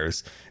rocking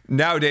chairs.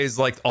 Nowadays,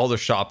 like all the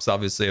shops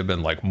obviously have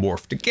been like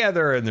morphed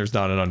together and there's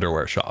not an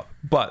underwear shop.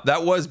 But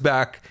that was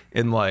back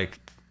in like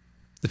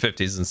the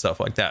 50s and stuff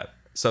like that.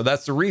 So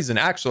that's the reason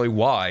actually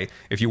why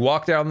if you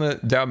walk down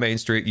Main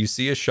Street, you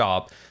see a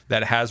shop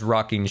that has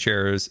rocking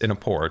chairs in a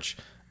porch.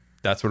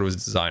 That's what it was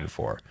designed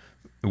for.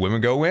 The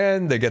women go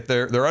in, they get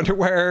their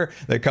underwear,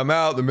 they come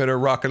out, the men are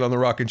rocking on the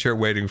rocking chair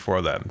waiting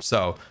for them.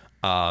 So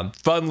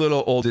fun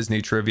little old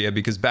Disney trivia,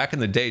 because back in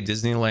the day,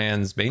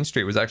 Disneyland's Main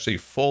Street was actually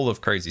full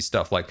of crazy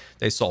stuff. Like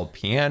they sold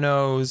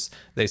pianos,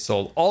 they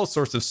sold all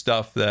sorts of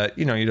stuff that,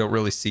 you know, you don't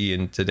really see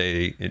in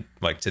today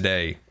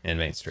in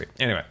Main Street.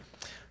 Anyway,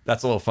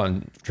 that's a little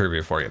fun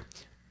trivia for you.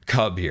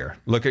 Cub here.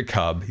 Look at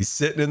Cub. He's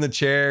sitting in the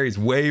chair. He's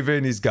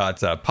waving. He's got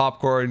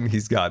popcorn.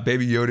 He's got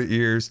Baby Yoda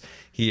ears.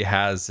 He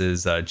has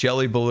his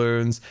jelly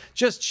balloons.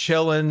 Just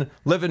chilling,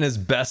 living his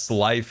best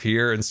life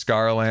here in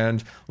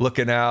SCARLAND.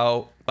 Looking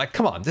out. Like,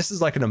 come on. This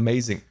is like an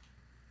amazing...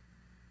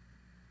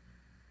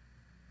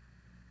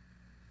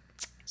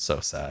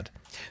 So sad.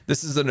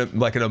 This is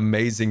like an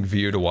amazing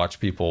view to watch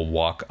people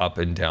walk up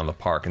and down the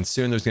park. And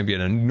soon there's going to be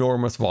an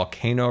enormous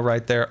volcano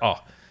right there.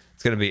 Oh,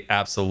 it's going to be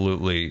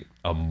absolutely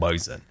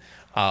amazing.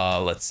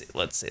 Let's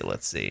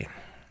see.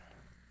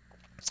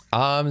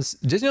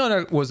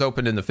 Disneyland was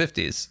opened in the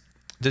 50s.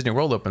 Disney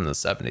World opened in the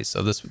 70s,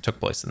 so this took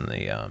place in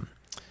the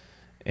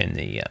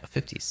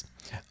 50s.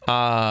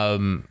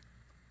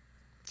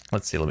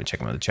 Let's see. Let me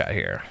check my chat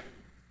here.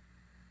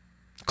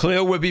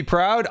 Cleo would be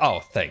proud. Oh,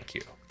 thank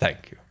you.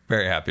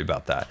 Very happy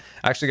about that.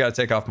 I actually got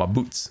to take off my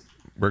boots.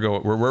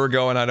 Where we're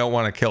going, I don't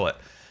want to kill it,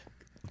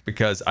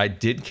 because I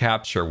did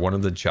capture one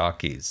of the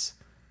jockeys.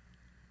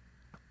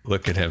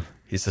 Look at him.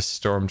 He's a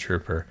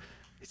stormtrooper.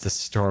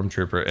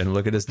 And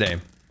look at his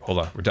name. Hold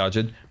on. We're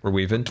dodging. We're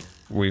weaving.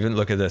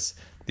 Look at this.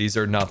 These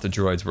are not the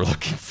droids we're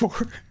looking for.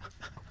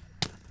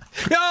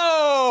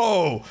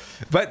 No!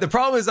 But the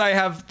problem is I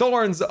have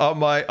thorns on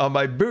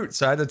my boots,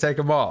 so I had to take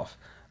them off.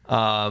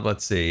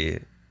 Let's see.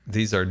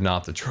 These are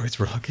not the droids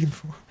we're looking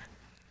for.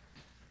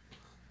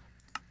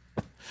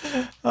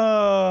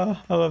 I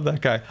love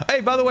that guy.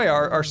 Hey, by the way,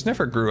 our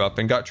sniffer grew up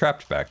and got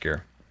trapped back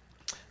here.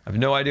 I have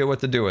no idea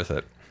what to do with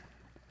it.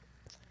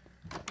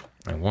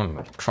 I wanted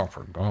a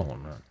tougher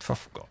golem, a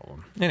tough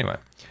golem. Anyway,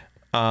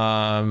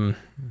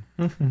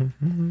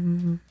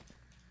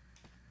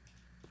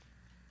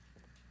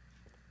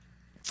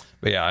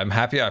 but yeah, I'm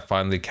happy I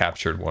finally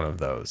captured one of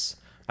those.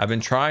 I've been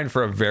trying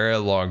for a very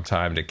long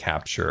time to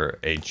capture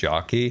a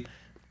jockey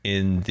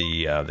in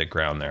the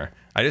ground there.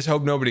 I just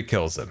hope nobody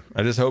kills him.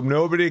 Just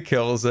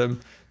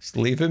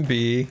leave him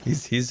be.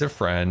 He's a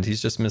friend.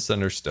 He's just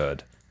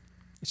misunderstood.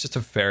 He's just a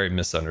very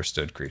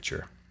misunderstood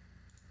creature.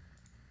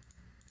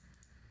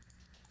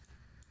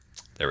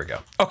 There we go.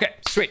 Okay,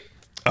 sweet.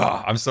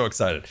 Oh, I'm so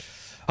excited.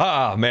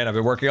 Ah, man, I've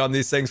been working on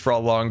these things for a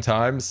long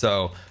time.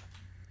 So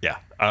yeah,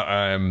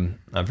 I'm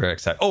very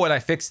excited. Oh, and I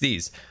fixed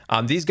these.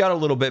 These got a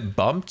little bit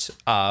bumped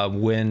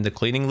when the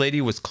cleaning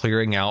lady was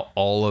clearing out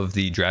all of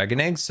the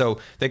dragon eggs. So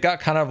they got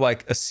kind of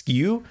like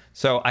askew.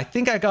 So I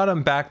think I got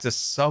them back to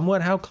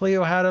somewhat how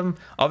Cleo had them.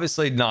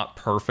 Obviously not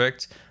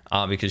perfect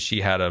because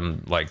she had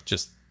them like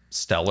just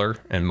stellar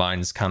and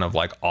mine's kind of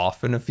like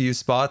off in a few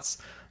spots.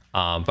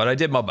 But I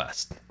did my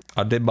best.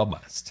 I did my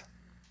best.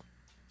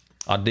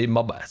 All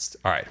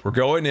right, we're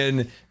going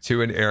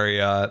into an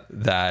area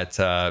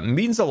that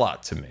means a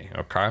lot to me,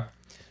 okay?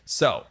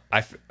 So,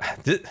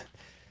 the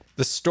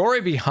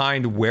story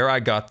behind where I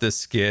got this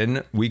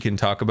skin, we can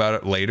talk about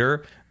it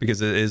later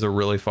because it is a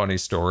really funny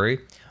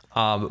story.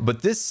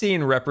 But this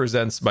scene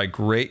represents my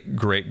great.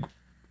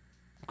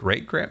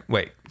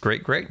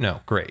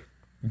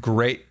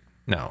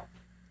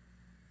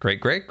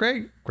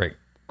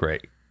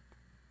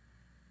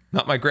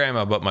 Not my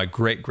grandma, but my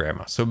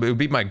great-grandma. So it would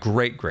be my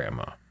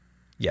great-grandma.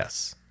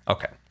 Yes.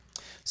 Okay.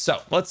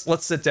 So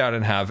let's sit down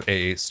and have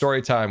a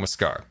story time with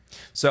Scar.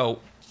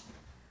 So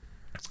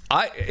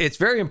it's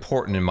very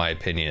important, in my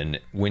opinion,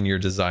 when you're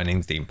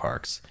designing theme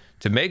parks,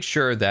 to make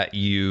sure that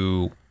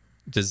you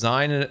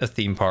design a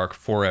theme park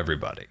for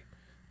everybody,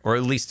 or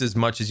at least as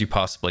much as you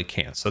possibly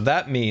can. So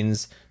that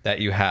means that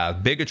you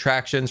have big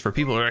attractions for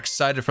people who are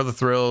excited for the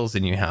thrills,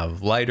 and you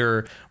have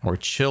lighter, more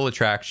chill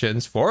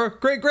attractions for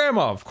great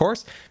grandma, of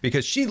course,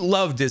 because she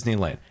loved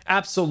Disneyland.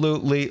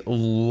 Absolutely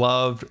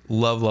loved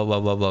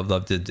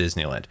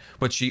Disneyland.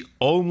 But she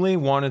only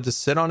wanted to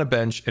sit on a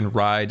bench and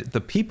ride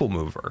the People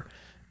Mover.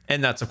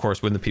 And that's, of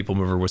course, when the People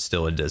Mover was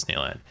still in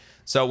Disneyland.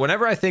 So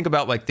whenever I think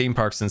about like theme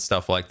parks and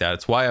stuff like that,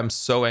 it's why I'm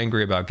so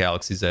angry about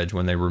Galaxy's Edge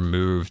when they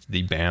removed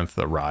the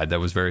Bantha ride that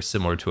was very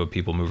similar to a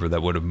People Mover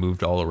that would have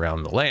moved all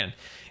around the land.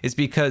 It's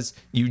because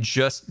you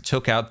just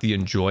took out the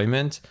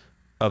enjoyment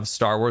of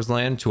Star Wars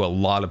Land to a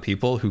lot of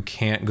people who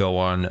can't go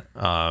on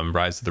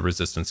Rise of the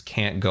Resistance,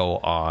 can't go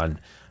on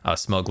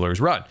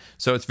Smuggler's Run.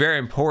 So it's very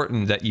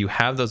important that you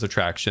have those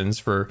attractions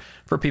for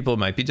people who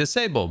might be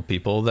disabled,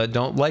 people that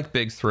don't like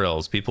big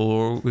thrills,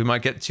 people who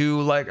might get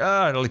too like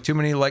too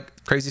many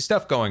like crazy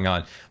stuff going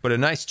on. But a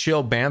nice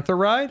chill Bantha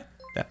ride,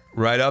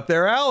 right up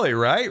their alley,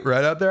 right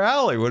up their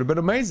alley, would have been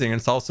amazing. And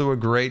it's also a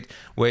great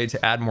way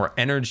to add more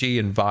energy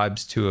and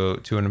vibes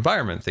to an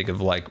environment. Think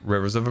of like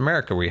Rivers of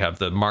America, where you have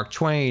the Mark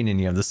Twain and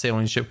you have the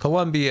sailing ship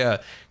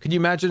Columbia. Could you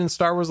imagine in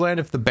Star Wars Land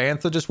if the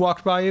Bantha just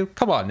walked by you?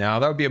 Come on now,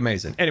 that would be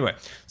amazing. Anyway,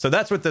 so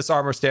that's what this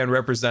armor stand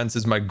represents,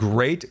 is my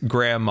great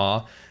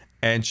grandma,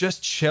 and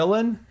just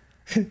chilling.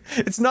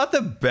 it's not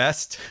the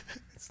best.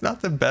 It's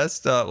not the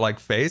best like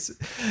face.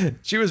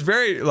 She was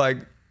very like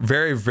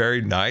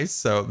very nice.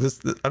 So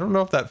this I don't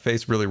know if that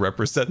face really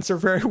represents her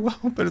very well,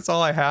 but it's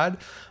all I had.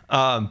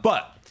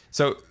 But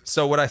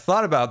so what I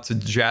thought about to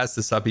jazz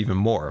this up even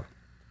more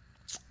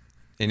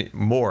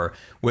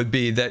would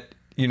be that,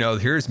 you know,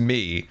 here's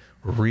me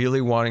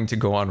really wanting to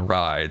go on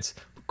rides.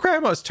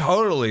 Grandma's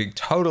totally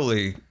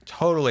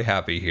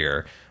happy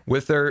here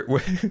with her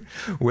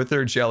with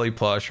her jelly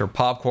plush, her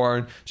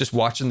popcorn, just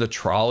watching the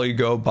trolley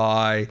go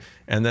by.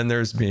 And then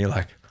there's me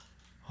like,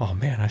 oh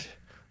man, I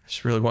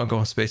just really want to go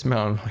on Space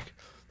Mountain. Like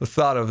the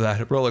thought of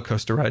that roller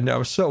coaster ride now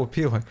is so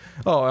appealing.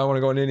 Oh, I want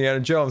to go on Indiana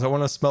Jones. I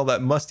want to smell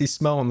that musty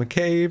smell in the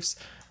caves.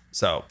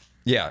 So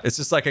yeah, it's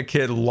just like a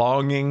kid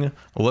longing,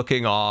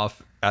 looking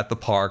off at the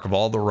park of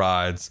all the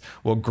rides,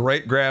 while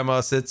great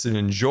grandma sits and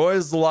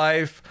enjoys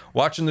life,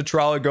 watching the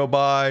trolley go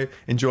by,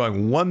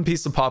 enjoying one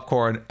piece of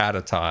popcorn at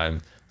a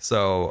time.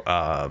 So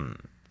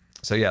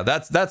so yeah,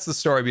 that's the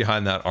story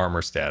behind that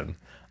armor stand.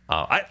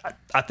 I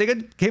think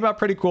it came out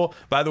pretty cool.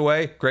 By the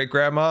way, great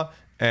grandma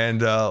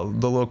and the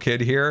little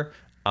kid here,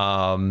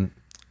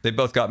 they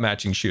both got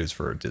matching shoes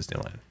for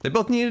Disneyland. They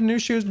both needed new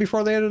shoes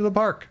before they entered the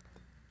park.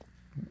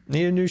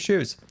 Needed new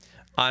shoes.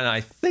 And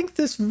I think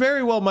this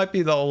very well might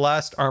be the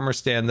last armor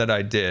stand that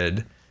I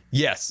did.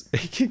 Yes.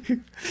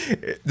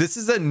 This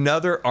is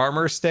another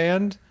armor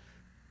stand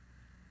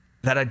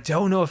that I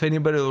don't know if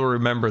anybody will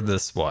remember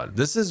this one.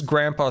 This is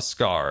Grandpa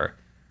Scar.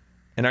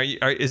 And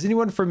is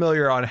anyone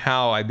familiar on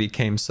how I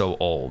became so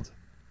old?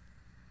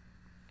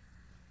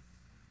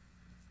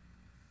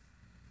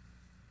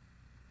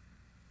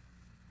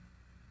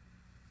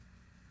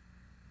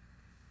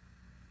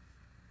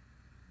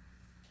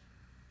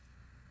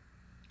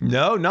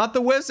 No, not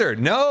the wizard.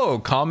 No,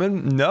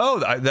 common. No,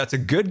 that's a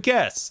good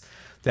guess.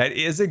 That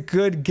is a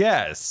good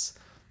guess.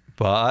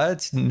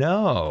 But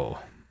no.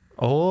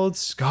 Old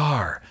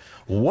Scar.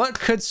 What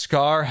could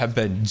Scar have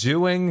been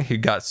doing? He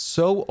got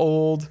so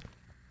old.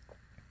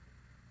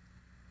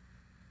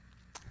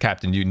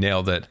 Captain, you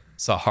nailed it.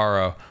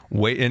 Sahara.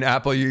 Wait, in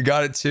Apple, you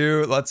got it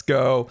too. Let's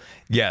go.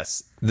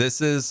 Yes,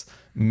 this is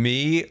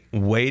me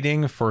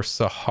waiting for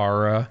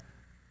Sahara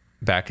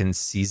back in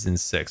season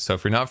 6. So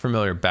if you're not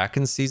familiar, back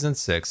in season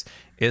 6,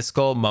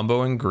 Iskall,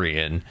 Mumbo, and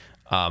Grian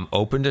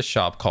opened a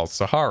shop called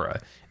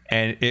Sahara,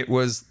 and it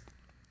was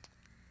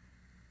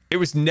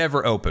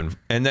never open,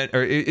 and then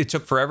it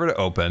took forever to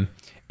open.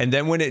 And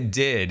then when it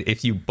did,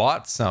 if you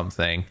bought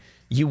something,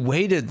 you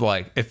waited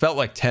like, it felt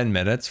like 10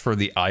 minutes for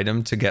the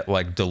item to get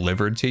like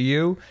delivered to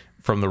you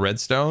from the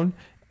Redstone.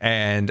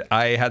 And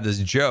I had this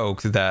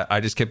joke that I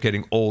just kept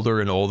getting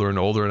older and older and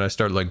older, and I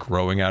started like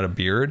growing out a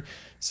beard.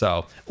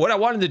 So what I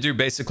wanted to do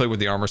basically with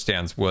the armor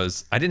stands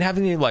was, I didn't have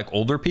any like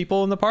older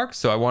people in the park,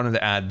 so I wanted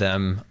to add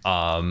them,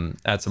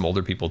 add some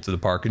older people to the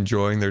park,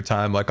 enjoying their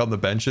time like on the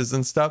benches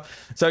and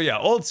stuff. So yeah,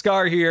 old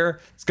Scar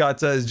here. It's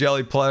got his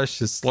jelly plush,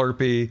 his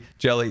Slurpee,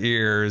 jelly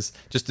ears,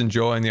 just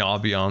enjoying the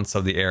ambiance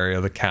of the area,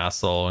 the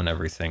castle, and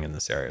everything in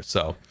this area.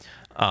 So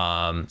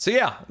so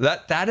yeah,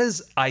 that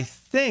is, I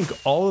think,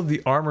 all of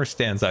the armor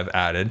stands I've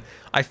added.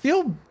 I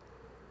feel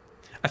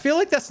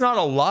like that's not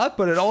a lot,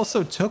 but it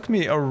also took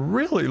me a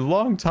really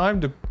long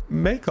time to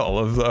make all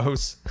of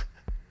those.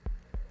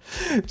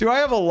 Do I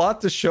have a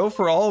lot to show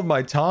for all of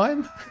my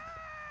time?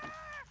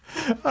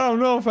 I don't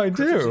know if I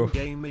do.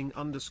 Gaming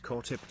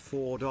 _ tipped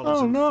 $4.50.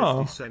 Oh,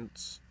 no.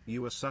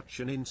 You are such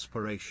an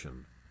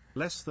inspiration.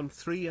 Less than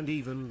 3, and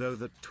even though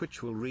that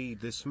Twitch will read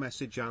this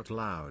message out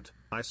loud,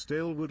 I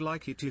still would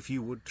like it if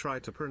you would try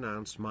to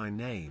pronounce my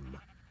name.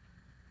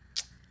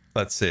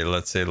 Let's see.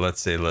 You're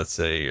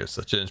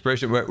such an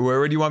inspiration.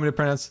 Where do you want me to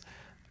pronounce?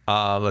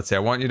 Let's see. I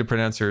want you to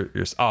pronounce your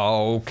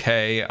oh,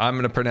 okay. I'm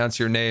going to pronounce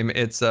your name.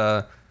 It's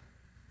Shredison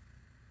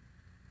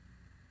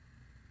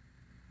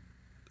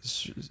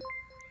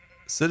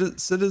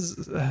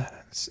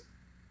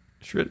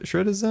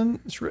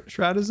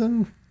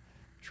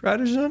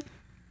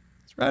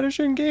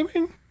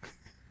Gaming,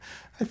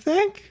 I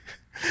think.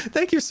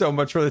 Thank you so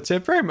much for the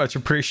tip. Very much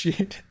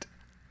appreciated.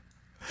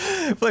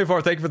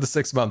 Play4, thank you for the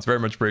 6 months. Very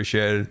much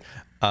appreciated.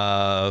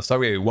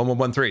 Sorry,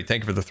 1113,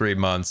 thank you for the 3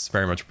 months.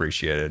 Very much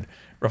appreciated.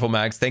 Ruffle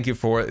Mags, thank you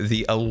for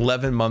the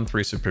 11-month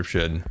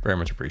resubscription. Very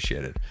much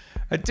appreciated.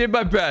 I did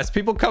my best.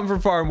 People come from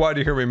far and wide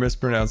to hear me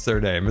mispronounce their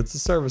name. It's a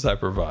service I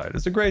provide.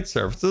 It's a great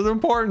service. It's an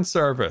important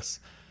service.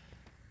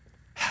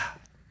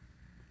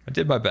 I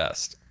did my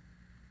best.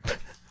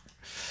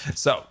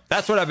 So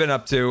that's what I've been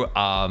up to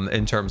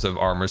in terms of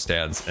armor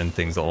stands and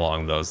things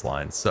along those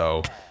lines.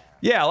 So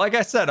yeah, like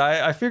I said,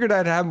 I figured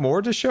I'd have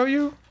more to show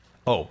you.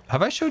 Oh,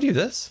 have I showed you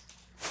this?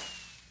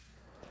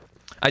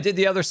 I did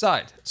the other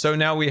side. So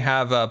now we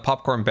have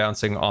popcorn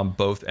bouncing on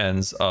both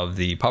ends of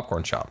the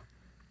popcorn shop.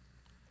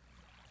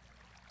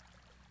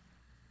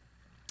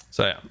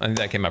 So yeah, I think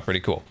that came out pretty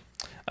cool.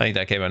 I think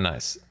that came out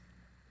nice.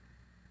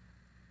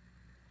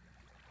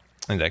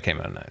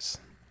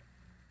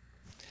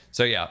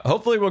 So yeah,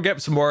 hopefully we'll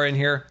get some more in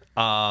here.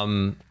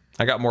 I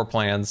got more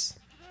plans.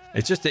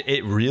 It's just,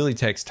 it really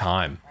takes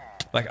time.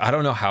 Like, I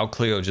don't know how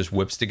Cleo just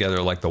whips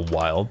together like the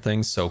wild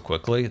things so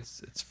quickly.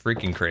 It's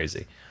freaking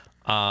crazy.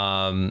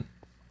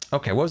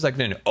 Okay, what was I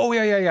gonna do? Oh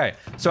yeah.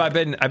 So I've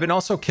been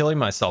also killing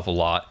myself a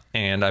lot,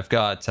 and I've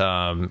got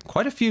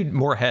quite a few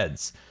more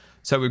heads.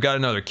 So we've got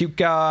another cute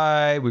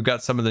guy. We've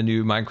got some of the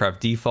new Minecraft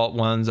default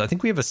ones. I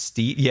think we have a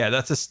Steve. Yeah,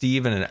 that's a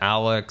Steve and an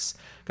Alex.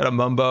 Got a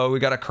Mumbo. We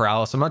got a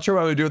Corrales. I'm not sure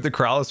what we do with the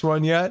Corrales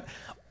one yet.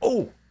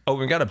 Oh,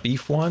 we got a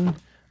beef one.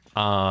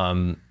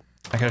 I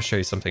gotta show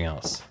you something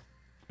else.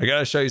 I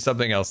gotta show you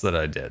something else that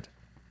I did.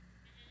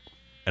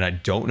 And I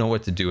don't know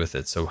what to do with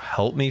it, so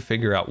help me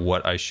figure out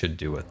what I should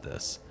do with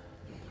this.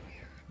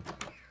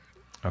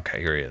 Okay,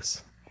 here he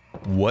is.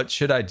 What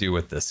should I do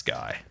with this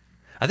guy?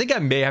 I think I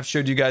may have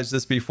showed you guys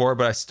this before,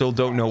 but I still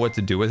don't know what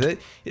to do with it.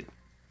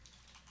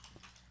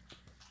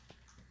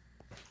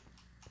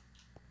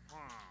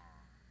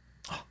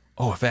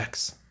 Oh,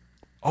 effects.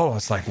 Oh,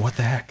 it's like, what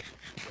the heck?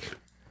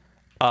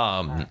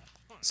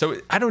 So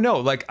I don't know.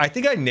 Like, I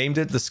think I named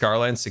it the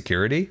SCARLAND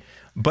security,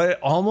 but it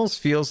almost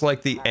feels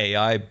like the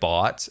AI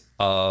bot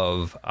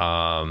of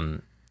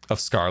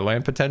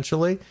SCARLAND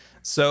potentially.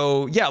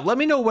 So yeah, let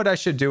me know what I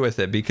should do with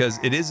it, because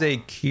it is a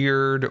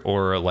cured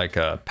or like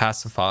a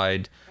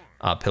pacified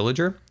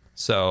pillager.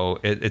 So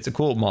it's a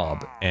cool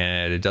mob,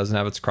 and it doesn't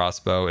have its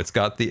crossbow. It's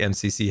got the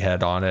MCC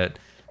head on it.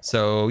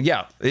 So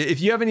yeah,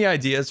 if you have any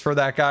ideas for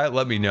that guy,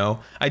 let me know.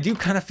 I do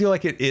kind of feel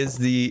like it is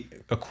the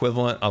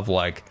equivalent of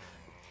like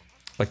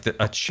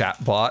a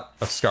chat bot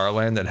of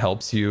SCARLAND that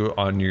helps you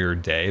on your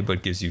day,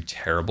 but gives you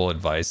terrible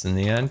advice in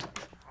the end.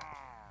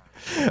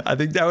 I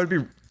think that would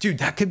be, dude,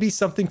 that could be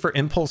something for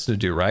Impulse to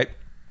do, right?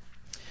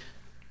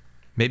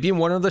 Maybe in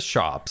one of the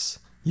shops,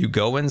 you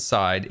go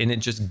inside and it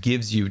just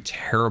gives you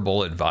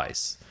terrible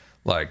advice.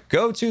 Like,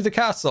 go to the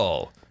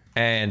castle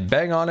and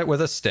bang on it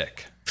with a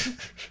stick.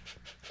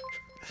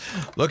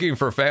 Looking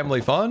for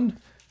family fun?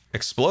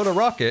 Explode a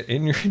rocket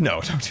in your...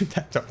 No, don't do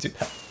that. Don't do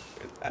that.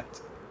 Don't do that.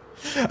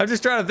 I'm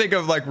just trying to think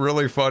of like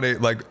really funny,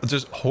 like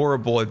just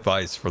horrible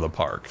advice for the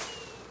park.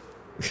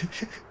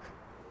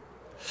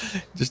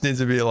 Just needs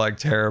to be like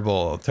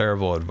terrible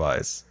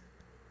advice.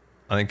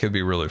 I think could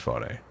be really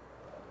funny.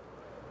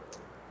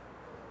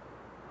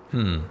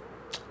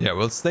 Yeah,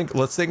 let's think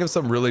of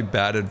some really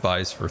bad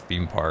advice for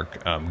theme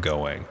park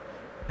going,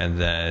 and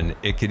then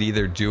it could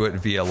either do it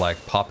via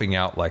like popping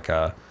out like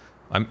a,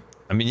 I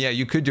mean, yeah,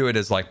 you could do it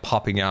as like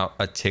popping out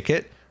a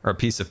ticket or a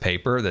piece of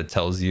paper that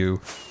tells you,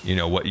 you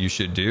know, what you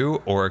should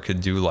do, or it could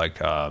do like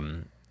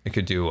it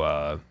could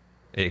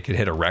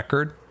hit a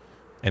record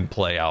and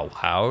play out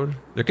loud.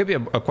 There could be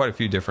quite a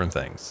few different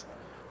things.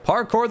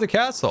 Parkour the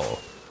castle.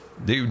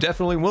 You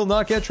definitely will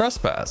not get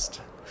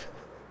trespassed.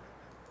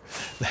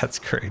 That's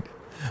great.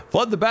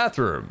 Flood the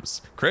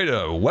bathrooms. Create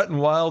a wet and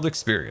wild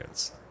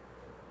experience.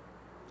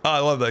 Oh, I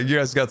love that. You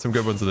guys got some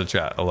good ones in the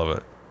chat. I love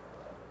it.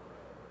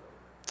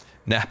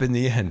 Nap in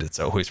the end. It's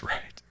always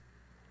right.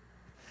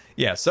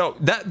 Yeah, so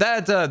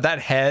that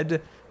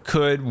head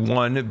could,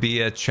 one,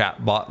 be a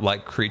chatbot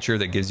like creature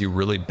that gives you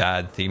really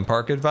bad theme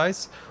park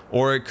advice,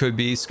 or it could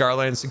be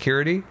SCARLAND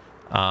security.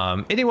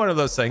 Any one of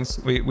those things.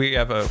 We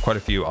have quite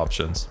a few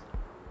options.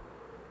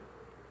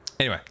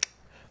 Anyway,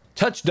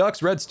 touch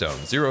ducks redstone,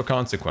 0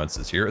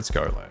 consequences here at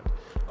SCARLAND.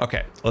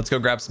 Okay, let's go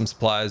grab some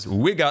supplies.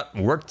 We got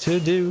work to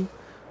do.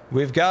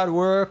 We've got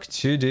work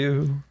to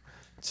do.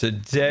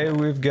 Today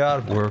we've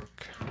got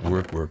work.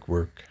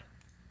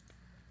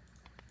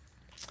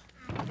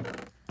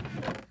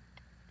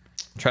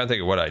 Trying to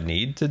think of what I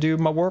need to do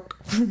my work.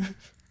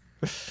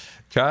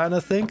 Trying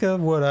to think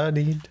of what I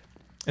need.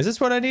 Is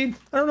this what I need?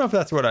 I don't know if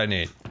that's what I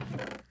need.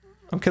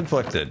 I'm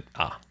conflicted.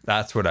 Ah,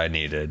 that's what I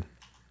needed.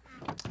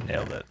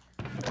 Nailed it.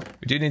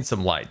 We do need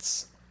some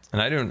lights,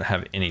 and I don't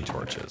have any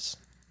torches.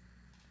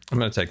 I'm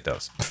gonna take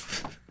those.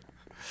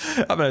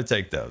 I'm gonna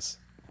take those.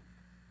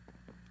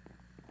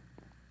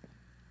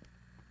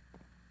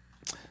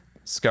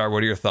 Scar,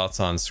 what are your thoughts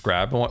on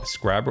Scrabland?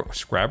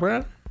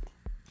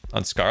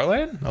 On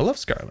SCARLAND? I love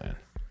SCARLAND.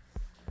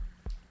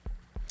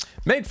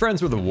 Make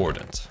friends with a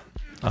warden.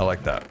 I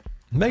like that.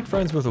 Make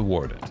friends with a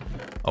warden.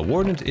 A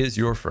warden is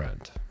your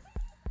friend.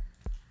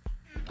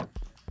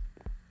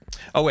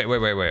 Oh, wait.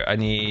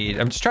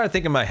 I'm just trying to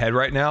think in my head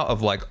right now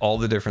of like all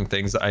the different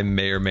things that I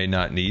may or may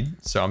not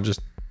need. So I'm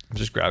just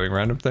grabbing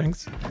random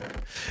things.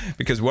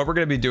 Because what we're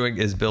going to be doing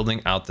is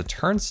building out the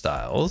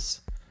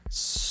turnstiles.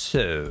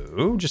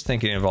 So just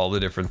thinking of all the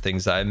different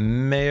things I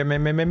may or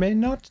may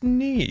not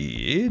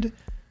need.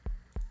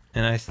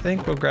 And I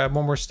think we'll grab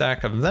one more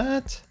stack of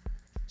that.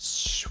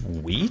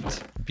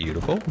 Sweet.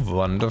 Beautiful.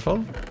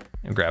 Wonderful.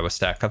 And grab a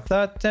stack of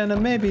that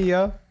and maybe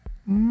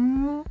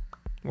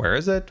where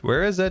is it?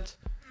 Where is it?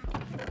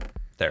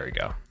 There we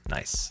go.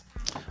 Nice.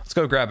 Let's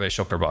go grab a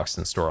shulker box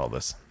and store all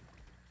this.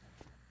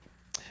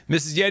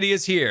 Mrs. Yeti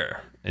is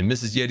here. And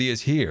Mrs. Yeti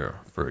is here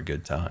for a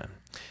good time.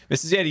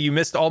 Mrs. Yeti, you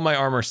missed all my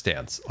armor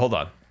stands. Hold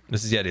on.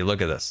 Mrs. Yeti,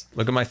 look at this.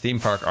 Look at my theme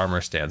park armor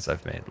stands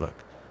I've made. Look.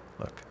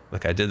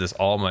 I did this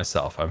all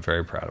myself. I'm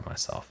very proud of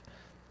myself.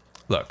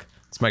 Look,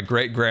 it's my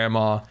great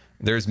grandma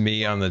There's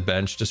me on the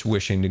bench just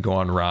wishing to go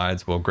on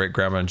rides while great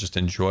grandma just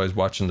enjoys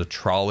watching the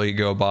trolley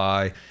go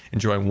by,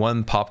 enjoying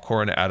one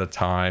popcorn at a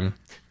time.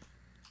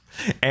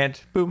 And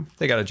boom,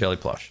 they got a jelly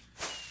plush.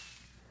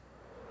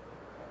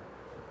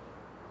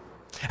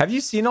 Have you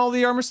seen all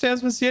the armor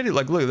stands, Miss Yeti?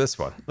 Like, look at this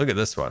one. Look at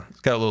this one.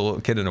 It's got a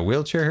little kid in a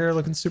wheelchair here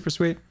looking super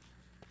sweet.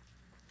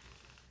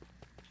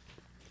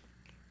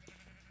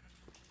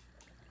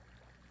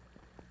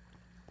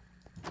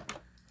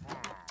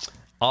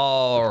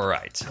 All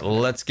right,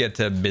 let's get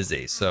to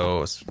busy. So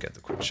let's get the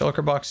quick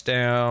shulker box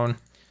down.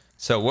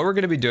 So what we're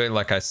going to be doing,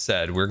 like I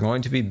said, we're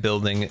going to be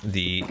building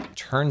the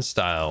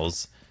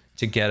turnstiles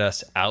to get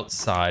us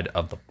outside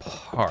of the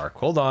park.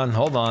 Hold on,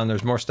 hold on.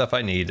 There's more stuff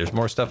I need. There's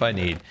more stuff I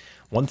need.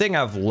 One thing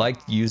I've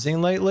liked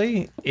using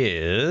lately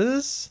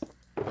is...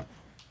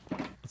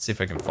 Let's see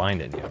if I can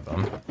find any of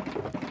them.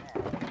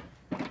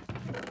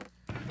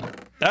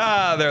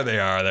 Ah, there they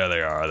are, there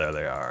they are, there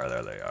they are,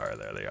 there they are,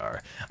 there they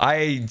are.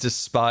 I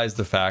despise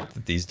the fact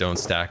that these don't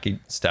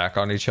stack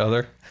on each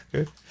other.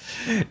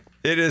 It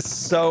is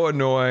so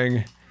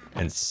annoying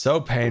and so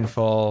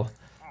painful,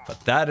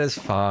 but that is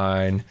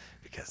fine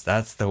because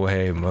that's the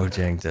way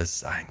Mojang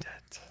designed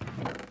it.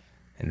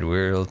 And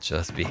we'll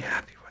just be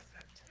happy with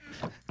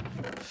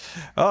it.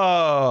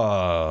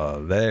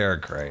 Oh, they are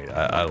great.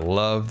 I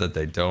love that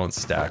they don't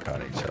stack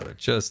on each other.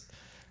 Just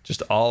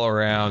all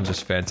around,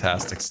 just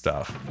fantastic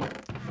stuff.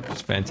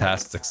 Just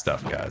fantastic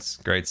stuff, guys.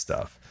 Great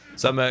stuff.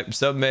 Some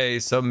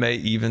may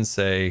even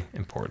say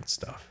important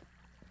stuff.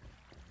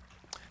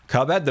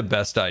 Cub had the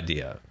best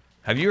idea.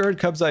 Have you heard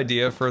Cub's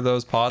idea for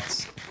those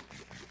pots?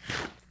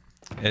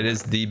 It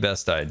is the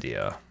best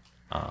idea.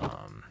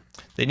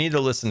 They need to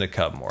listen to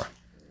Cub more.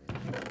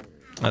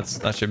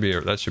 That should be a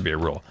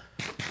rule.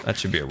 That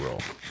should be a rule.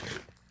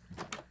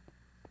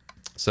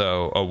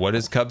 So, what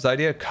is Cub's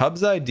idea?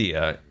 Cub's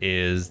idea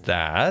is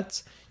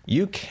that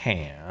you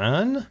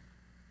can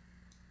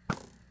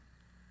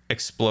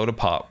explode a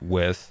pot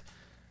with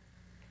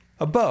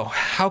a bow.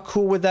 How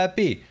cool would that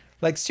be?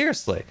 Like,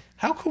 seriously,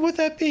 how cool would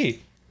that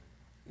be?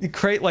 You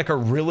create like a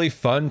really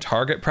fun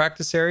target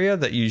practice area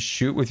that you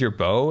shoot with your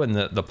bow and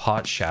the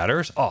pot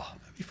shatters. Oh,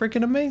 that'd be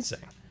freaking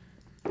amazing.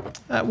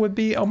 That would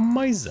be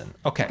amazing.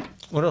 Okay,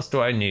 what else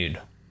do I need?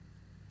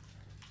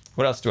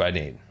 What else do I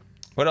need?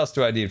 What else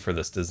do I need for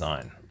this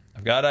design?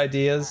 I've got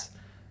ideas.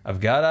 I've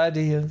got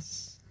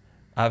ideas.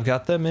 I've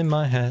got them in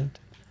my head.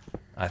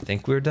 I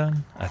think we're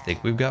done. I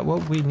think we've got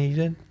what we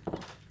needed.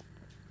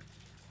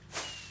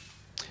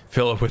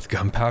 Fill it with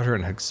gunpowder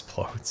and it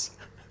explodes.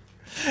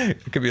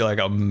 It could be like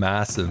a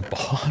massive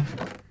bomb.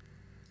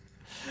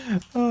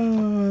 Oh,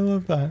 I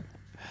love that.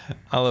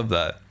 I love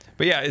that.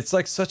 But yeah, it's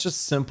like such a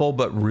simple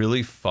but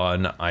really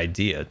fun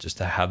idea just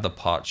to have the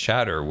pot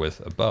shatter with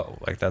a bow.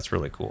 Like, that's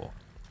really cool.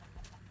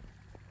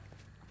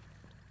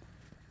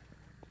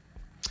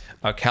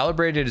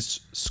 Calibrated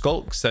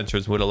sculk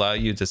sensors would allow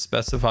you to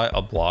specify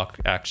a block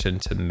action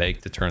to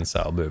make the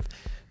turnstile move.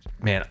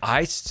 Man,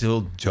 I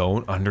still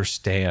don't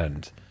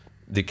understand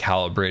the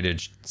calibrated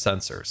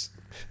sensors.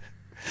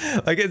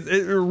 Like,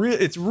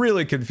 it's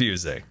really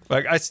confusing.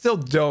 Like, I still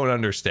don't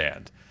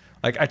understand.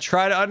 Like, I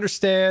try to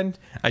understand.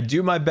 I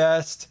do my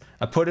best.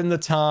 I put in the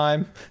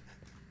time.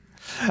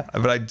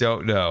 But I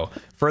don't know.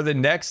 For the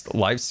next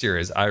live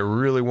series, I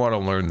really want to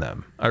learn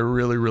them. I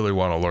really, really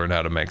want to learn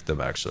how to make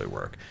them actually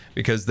work.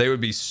 Because they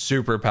would be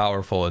super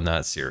powerful in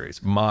that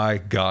series. My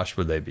gosh,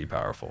 would they be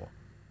powerful.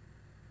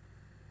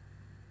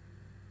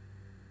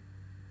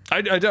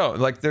 I don't.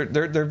 Like,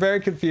 they're very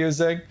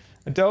confusing.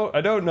 I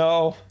don't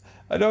know.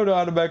 I don't know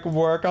how to make them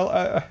work.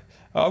 I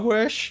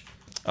wish.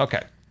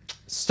 Okay.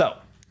 So,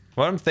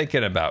 what I'm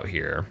thinking about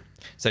here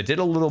is I did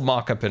a little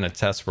mock-up in a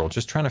test roll,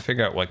 just trying to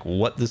figure out like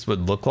what this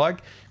would look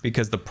like,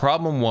 because the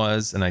problem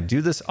was, and I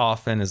do this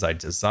often, is I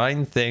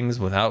design things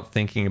without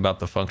thinking about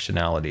the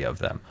functionality of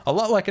them. A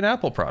lot like an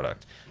Apple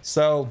product.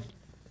 So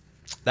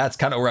that's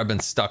kind of where I've been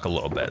stuck a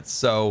little bit.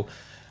 So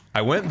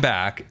I went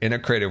back in a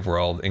creative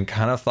world and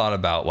kind of thought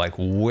about like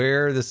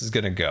where this is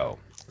going to go.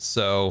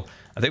 So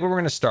I think what we're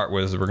going to start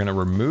with is we're going to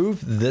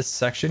remove this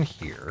section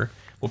here.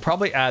 We'll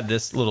probably add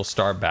this little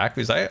star back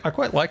because I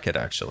quite like it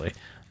actually.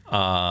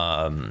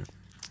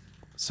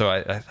 So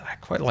I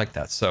quite like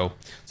that. So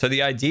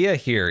the idea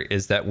here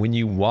is that when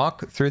you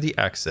walk through the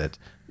exit,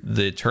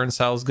 the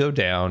turnstiles go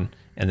down,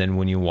 and then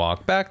when you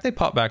walk back, they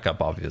pop back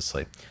up,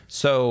 obviously.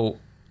 So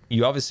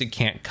you obviously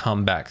can't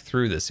come back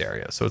through this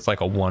area. So it's like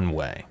a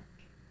one-way.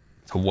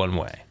 It's a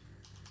one-way.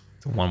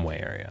 It's a one-way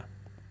area.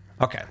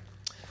 Okay.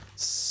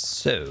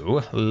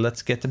 So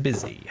let's get to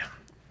busy.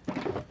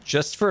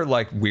 Just for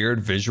like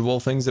weird visual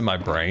things in my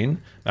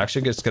brain, I'm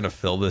actually just going to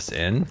fill this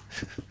in.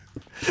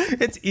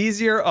 It's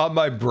easier on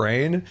my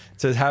brain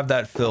to have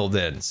that filled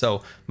in.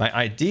 So my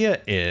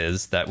idea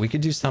is that we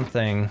could do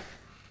something.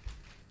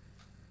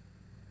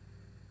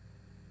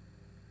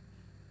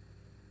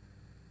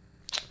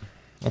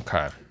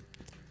 Okay.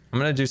 I'm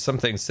going to do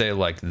something, say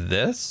like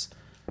this.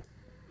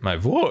 My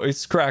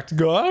voice cracked,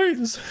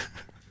 guys.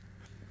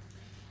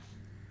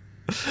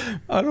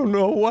 I don't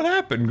know what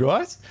happened,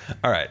 guys.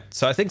 All right,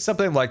 so I think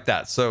something like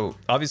that. So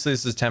obviously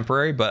this is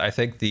temporary, but I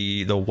think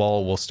the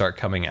wall will start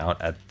coming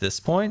out at this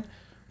point.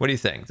 What do you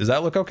think? Does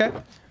that look okay?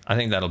 I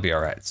think that'll be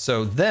all right.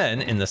 So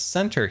then in the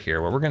center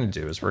here, what we're going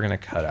to do is we're going to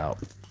cut out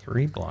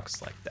 3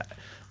 blocks like that.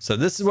 So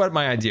this is what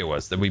my idea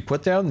was, that we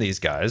put down these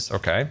guys,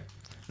 okay?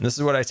 And this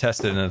is what I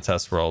tested in a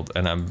test world,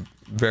 and I'm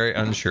very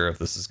unsure if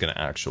this is going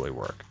to actually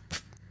work.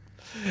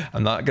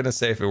 I'm not going to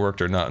say if it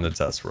worked or not in the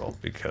test world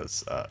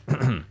because...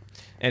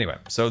 Anyway,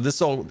 so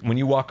this will, when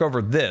you walk over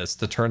this,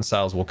 the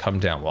turnstiles will come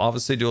down. We'll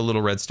obviously do a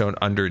little redstone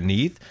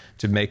underneath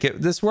to make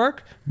this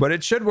work, but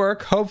it should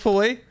work,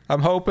 hopefully.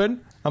 I'm hoping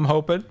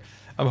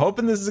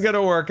this is going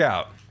to work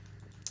out.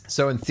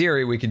 So in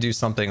theory, we could do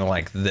something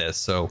like this.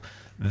 So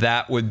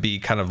that would be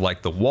kind of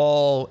like the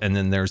wall, and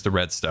then there's the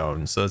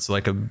redstone. So it's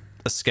like a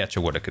sketch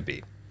of what it could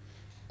be.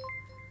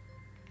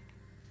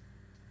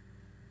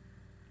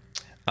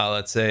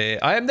 Let's say,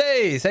 I am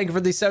they. Thank you for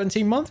the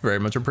 17-month. Very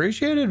much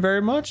appreciated.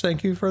 Very much.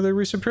 Thank you for the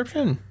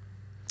resubscription.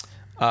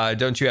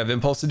 Don't you have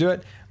impulse to do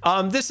it?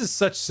 This is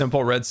such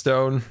simple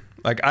redstone.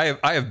 Like I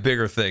have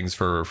bigger things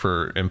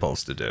for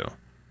impulse to do.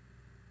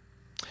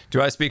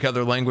 Do I speak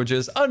other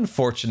languages?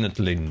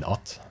 Unfortunately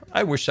not.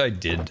 I wish I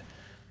did.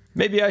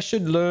 Maybe I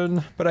should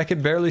learn, but I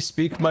can barely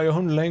speak my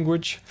own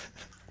language.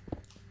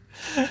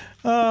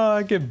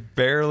 I can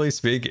barely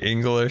speak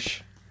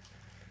English.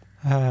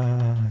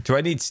 Do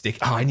I need stick?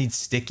 Oh, I need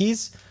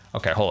stickies?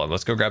 Okay, hold on.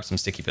 Let's go grab some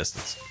sticky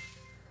pistons.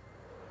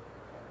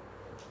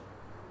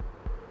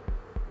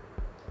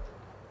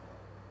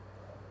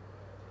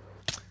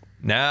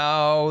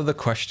 Now the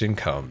question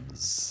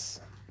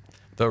comes.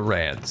 The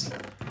rant.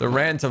 The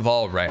rant of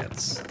all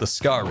rants. The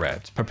Scar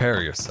rant.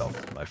 Prepare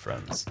yourself, my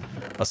friends.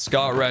 A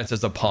Scar rant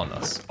is upon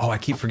us. Oh, I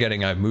keep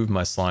forgetting I moved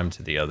my slime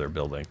to the other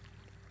building.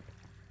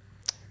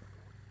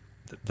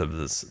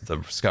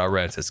 The Scar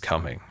rant is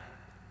coming.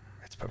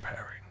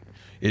 Preparing.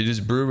 It is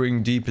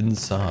brewing deep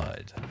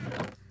inside.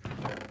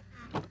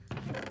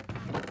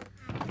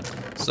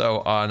 So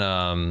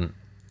on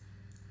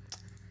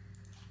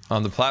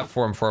the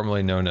platform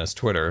formerly known as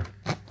Twitter,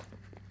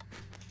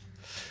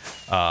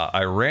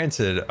 I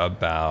ranted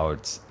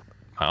about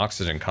my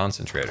oxygen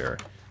concentrator.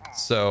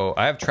 So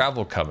I have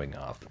travel coming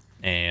up,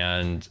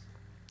 and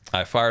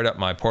I fired up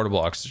my portable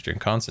oxygen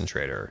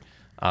concentrator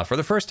for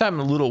the first time in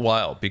a little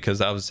while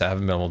because I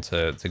haven't been able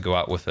to go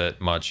out with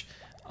it much.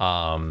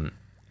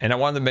 And I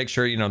wanted to make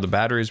sure, you know, the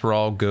batteries were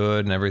all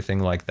good and everything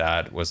like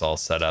that was all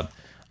set up.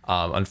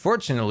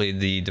 Unfortunately,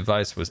 the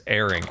device was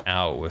airing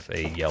out with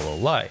a yellow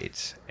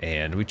light,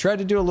 and we tried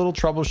to do a little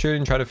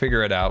troubleshooting, try to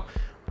figure it out,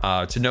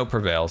 to no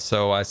prevail.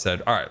 So I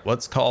said, all right,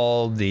 let's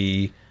call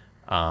the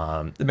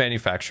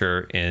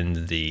manufacturer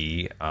in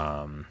the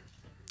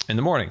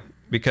morning,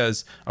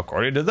 because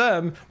according to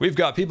them, we've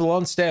got people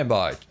on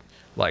standby,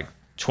 like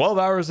 12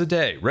 hours a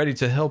day, ready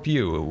to help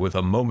you with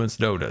a moment's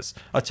notice.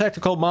 A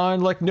technical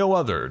mind like no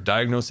other,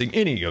 diagnosing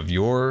any of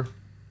your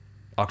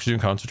oxygen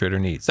concentrator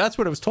needs. That's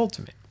what it was told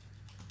to me.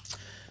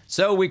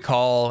 So we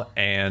call,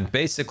 and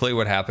basically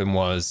what happened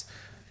was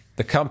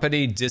the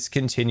company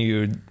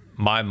discontinued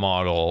my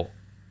model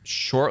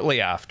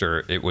shortly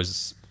after it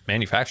was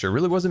manufactured. It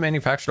really wasn't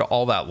manufactured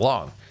all that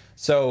long.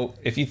 So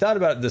if you thought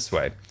about it this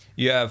way,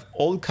 you have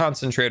old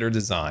concentrator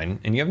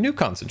design and you have new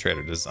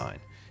concentrator design.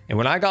 And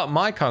when I got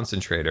my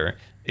concentrator,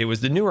 it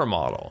was the newer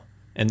model.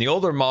 And the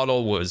older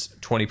model was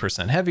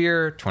 20%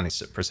 heavier,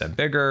 20%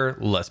 bigger,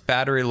 less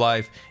battery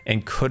life,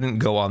 and couldn't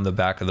go on the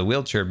back of the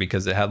wheelchair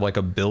because it had like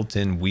a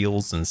built-in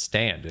wheels and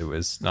stand. It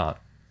was not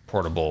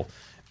portable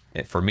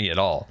for me at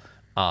all.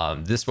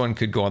 This one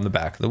could go on the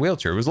back of the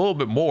wheelchair. It was a little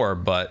bit more,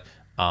 but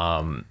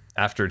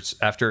after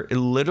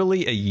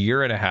literally a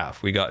year and a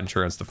half, we got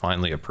insurance to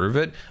finally approve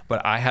it,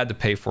 but I had to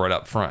pay for it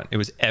up front. It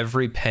was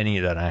every penny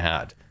that I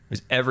had. It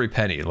was every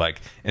penny,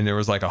 like, and there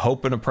was like a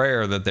hope and a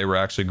prayer that they were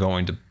actually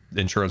going to,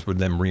 insurance would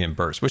then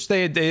reimburse, which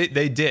they did.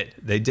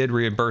 They did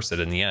reimburse it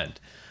in the end.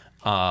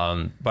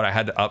 But I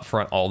had to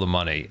upfront all the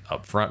money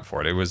up front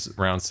for it. It was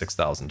around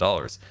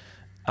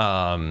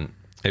 $6,000.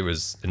 It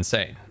was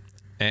insane.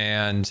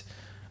 And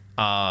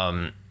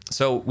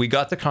so we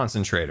got the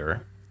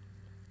concentrator,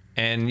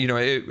 and you know,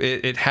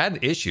 it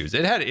had issues.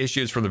 It had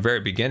issues from the very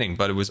beginning,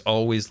 but it was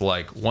always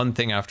like one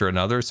thing after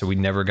another. So we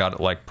never got it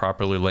like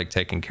properly like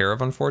taken care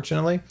of,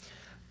 unfortunately.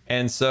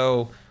 And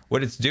so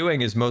what it's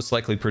doing is most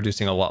likely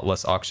producing a lot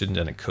less oxygen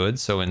than it could.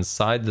 So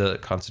inside the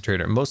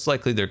concentrator, most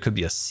likely there could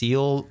be a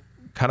seal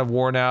kind of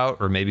worn out,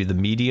 or maybe the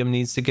medium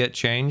needs to get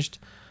changed.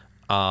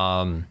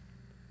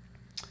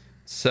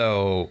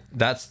 So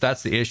that's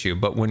the issue.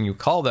 But when you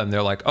call them,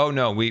 they're like, oh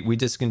no, we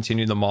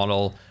discontinued the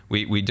model.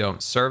 We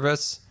don't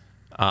service,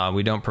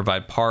 we don't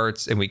provide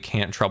parts, and we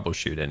can't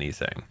troubleshoot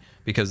anything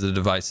because the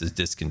device is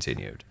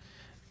discontinued.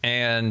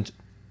 And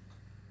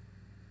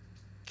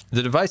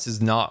the device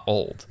is not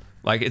old.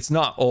 Like, it's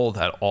not old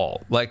at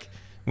all. Like,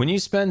 when you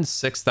spend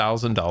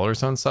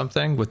 $6,000 on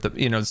something with the,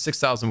 you know,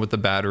 $6,000 with the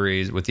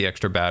batteries, with the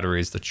extra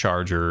batteries, the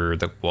charger,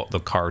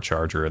 the car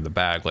charger in the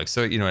bag, like,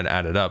 so, you know, it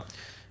added up.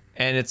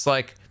 And it's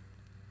like,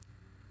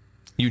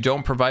 you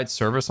don't provide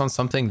service on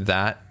something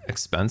that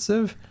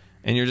expensive,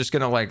 and you're just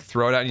gonna like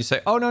throw it out and you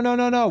say, oh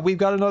no, we've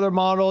got another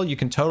model, you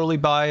can totally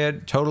buy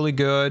it, totally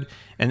good.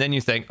 And then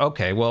you think,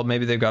 okay, well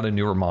maybe they've got a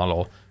newer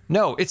model.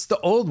 No, it's the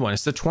old one.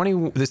 It's the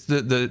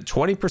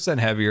 20%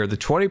 heavier, the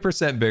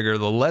 20% bigger,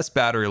 the less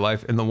battery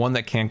life, and the one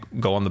that can't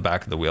go on the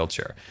back of the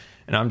wheelchair.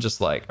 And I'm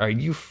just like, are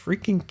you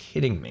freaking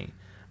kidding me?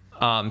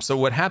 So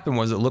what happened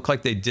was it looked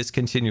like they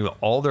discontinued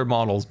all their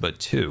models but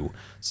 2.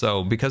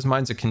 So because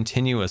mine's a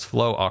continuous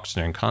flow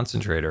oxygen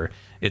concentrator,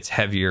 it's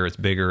heavier, it's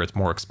bigger, it's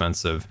more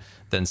expensive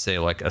than say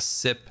like a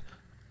sip,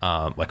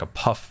 like a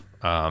puff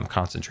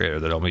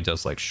concentrator that only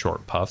does like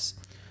short puffs.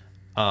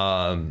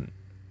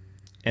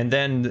 And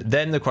then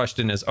the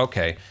question is,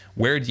 okay,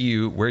 where do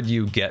you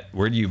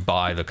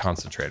buy the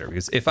concentrator?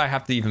 Because if I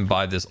have to even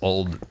buy this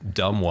old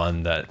dumb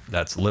one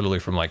that's literally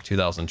from like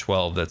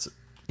 2012, that's,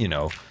 you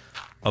know,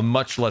 a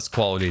much less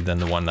quality than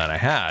the one that I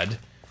had,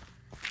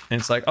 and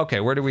it's like, okay,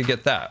 where do we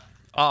get that?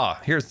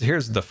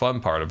 Here's the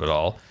fun part of it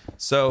all.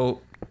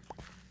 So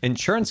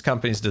insurance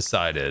companies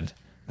decided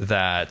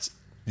that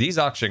these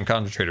oxygen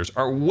concentrators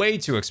are way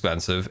too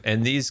expensive,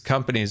 and these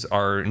companies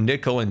are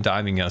nickel and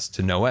diming us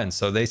to no end.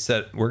 So they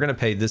said, we're going to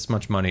pay this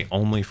much money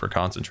only for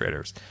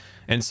concentrators.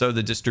 And so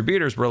the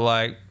distributors were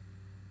like,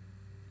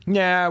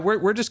 yeah, we're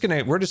not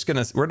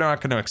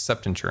going to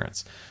accept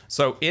insurance.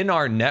 So in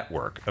our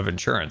network of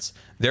insurance,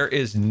 there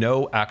is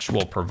no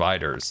actual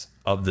providers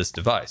of this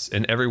device.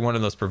 And every one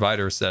of those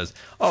providers says,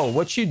 oh,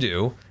 what you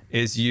do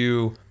is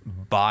you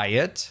buy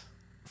it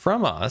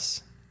from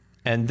us,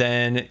 and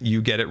then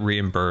you get it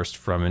reimbursed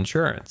from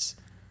insurance.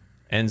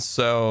 And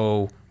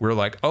so we're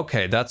like,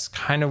 okay, that's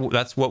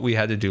what we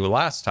had to do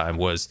last time,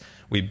 was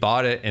we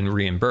bought it and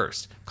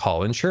reimbursed.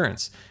 Call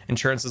insurance.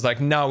 Insurance is like,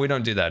 no, we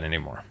don't do that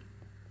anymore.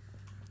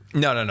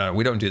 No,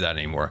 we don't do that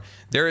anymore.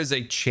 There is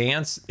a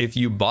chance if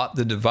you bought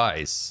the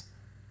device,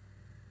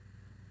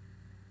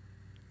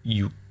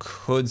 you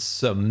could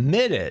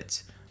submit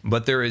it,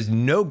 but there is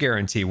no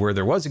guarantee, where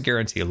there was a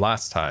guarantee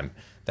last time,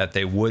 that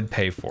they would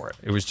pay for it.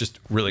 It was just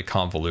really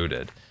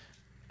convoluted.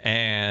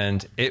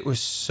 And it was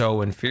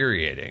so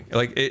infuriating.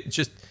 Like, it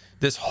just,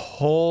 this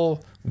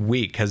whole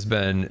week has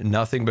been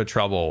nothing but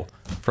trouble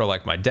for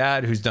like my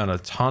dad, who's done a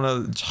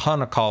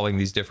ton of calling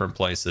these different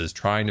places,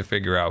 trying to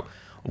figure out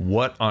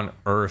what on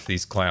earth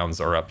these clowns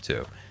are up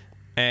to.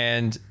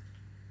 And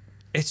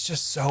it's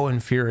just so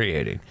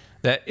infuriating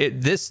that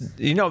this is the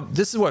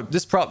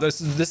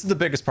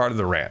biggest part of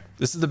the rant.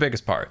 This is the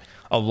biggest part.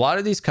 A lot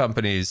of these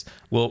companies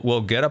will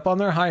get up on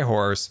their high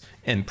horse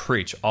and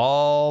preach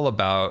all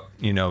about,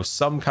 you know,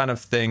 some kind of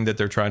thing that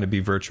they're trying to be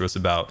virtuous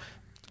about.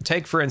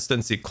 Take, for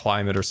instance, the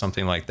climate or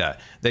something like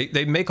that.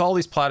 They make all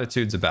these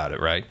platitudes about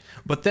it, right?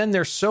 But then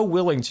they're so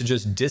willing to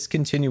just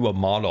discontinue a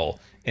model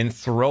and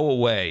throw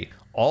away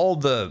all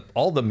the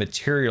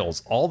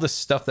materials, all the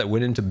stuff that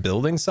went into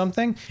building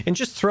something, and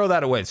just throw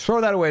that away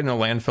in a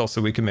landfill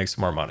so we can make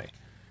some more money.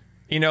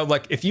 You know,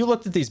 like if you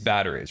looked at these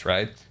batteries,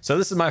 right? So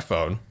this is my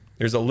phone.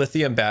 There's a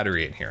lithium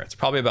battery in here. It's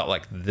probably about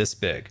like this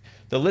big.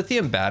 The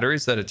lithium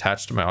batteries that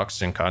attach to my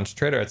oxygen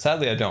concentrator,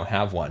 sadly I don't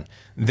have one.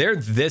 They're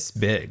this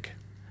big.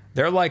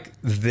 They're like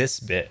this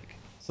big.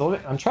 So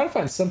I'm trying to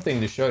find something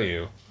to show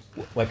you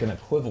like an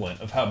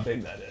equivalent of how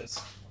big that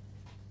is.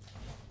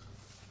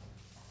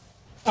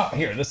 Oh,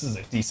 here, this is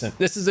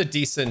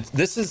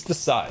the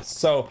size.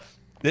 So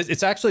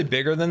it's actually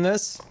bigger than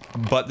this,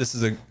 but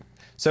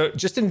so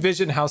just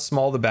envision how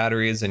small the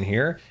battery is in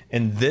here.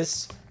 And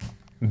this,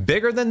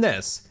 bigger than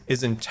this,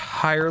 is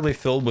entirely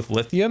filled with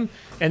lithium.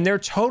 And they're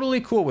totally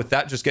cool with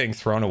that just getting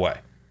thrown away.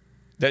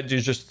 That you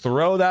just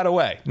throw that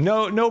away.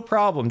 No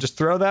problem. Just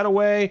throw that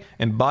away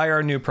and buy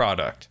our new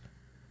product.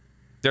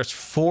 There's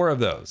 4 of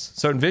those.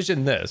 So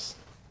envision this.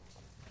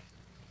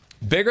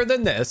 Bigger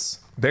than this,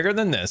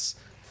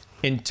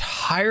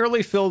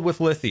 entirely filled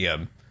with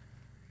lithium,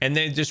 and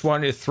they just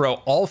wanted to throw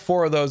all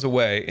 4 of those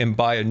away and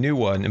buy a new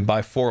one and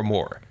buy 4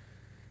 more.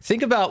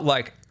 Think about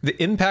like the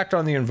impact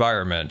on the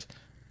environment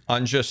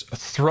on just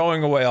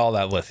throwing away all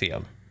that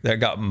lithium that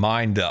got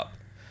mined up.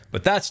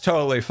 But that's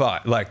totally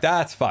fine. Like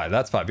that's fine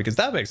because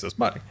that makes us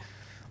money.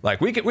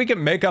 Like we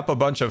can make up a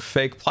bunch of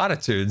fake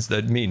platitudes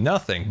that mean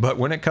nothing, but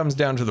when it comes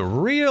down to the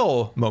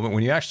real moment,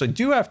 when you actually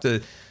do have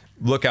to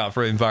look out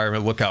for the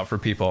environment, look out for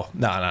people.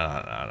 No.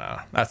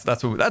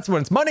 That's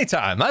when it's money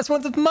time. That's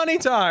when it's money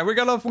time. We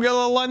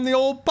gotta line the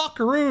old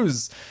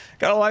buckaroos.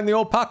 Gotta line the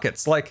old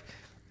pockets. Like,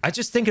 I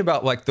just think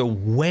about like the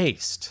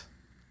waste,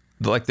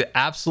 like the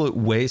absolute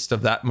waste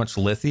of that much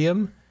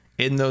lithium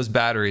in those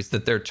batteries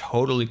that they're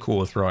totally cool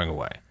with throwing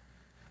away.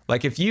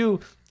 Like if you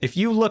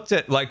looked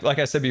at like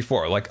I said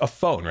before, like a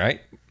phone,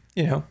 right?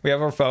 You know, we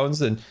have our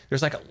phones and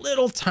there's like a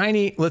little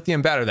tiny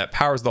lithium battery that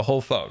powers the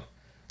whole phone.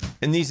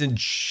 And these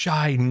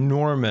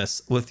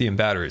ginormous lithium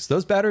batteries.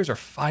 Those batteries are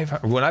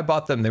 $500. When I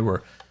bought them,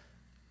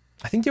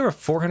 I think they were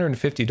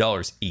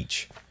 $450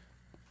 each.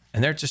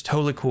 And they're just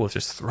totally cool with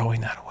just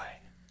throwing that away.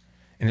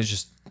 And it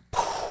just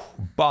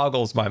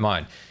boggles my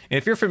mind. And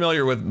if you're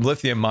familiar with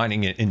lithium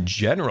mining in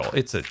general,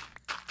 it's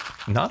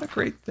not a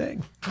great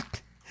thing.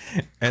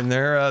 And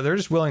they're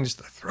just willing just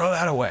to throw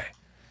that away.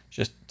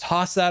 Just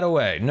toss that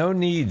away. No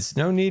needs.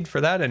 No need for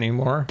that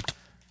anymore.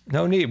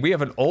 No need. We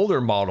have an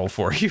older model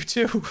for you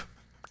too.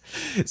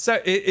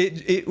 So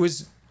it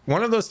was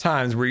one of those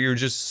times where you're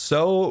just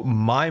so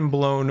mind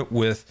blown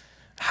with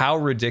how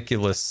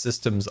ridiculous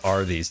systems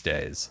are these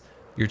days.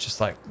 You're just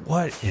like,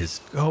 what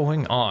is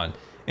going on?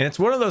 And it's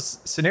one of those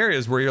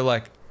scenarios where you're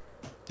like,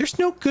 there's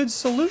no good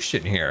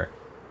solution here.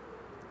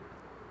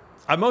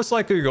 I'm most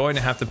likely going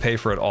to have to pay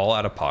for it all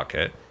out of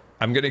pocket.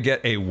 I'm going to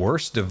get a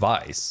worse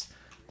device.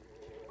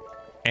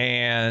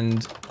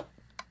 And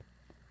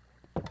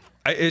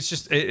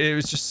it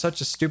was just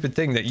such a stupid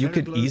thing that you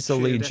could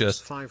easily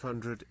just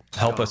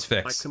help us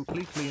fix. I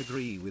completely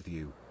agree with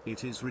you.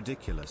 It is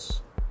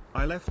ridiculous.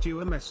 I left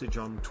you a message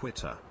on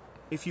Twitter.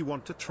 If you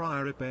want to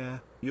try a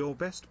repair, your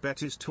best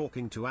bet is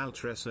talking to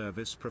Ultra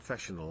Service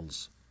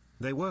professionals.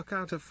 They work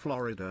out of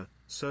Florida,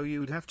 so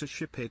you'd have to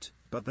ship it,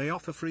 but they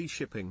offer free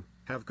shipping,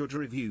 have good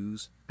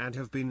reviews, and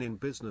have been in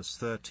business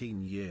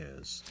 13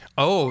 years.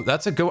 Oh,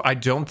 that's a go. I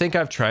don't think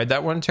I've tried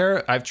that one,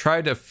 Tara. I've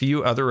tried a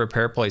few other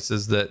repair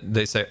places that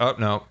they say, oh,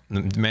 no,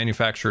 the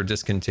manufacturer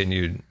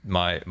discontinued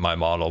my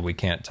model. We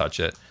can't touch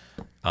it.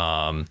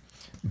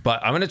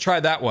 But I'm going to try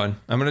that one.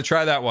 I'm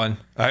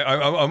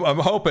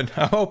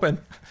hoping.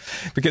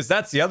 Because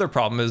that's the other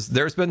problem is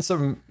there's been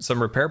some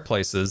repair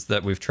places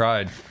that we've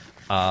tried,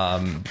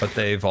 but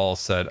they've all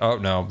said, oh,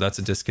 no, that's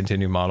a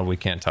discontinued model. We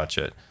can't touch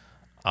it.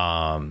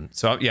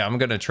 So yeah,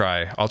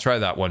 I'll try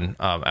that one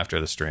after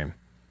the stream.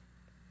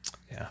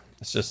 Yeah,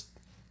 it's just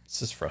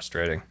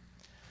frustrating.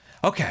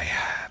 Okay,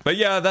 but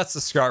yeah, that's the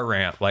Scar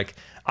rant. Like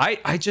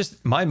I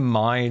just, my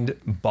mind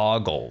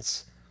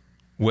boggles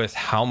with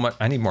how much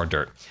I need more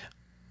dirt.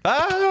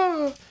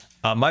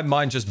 My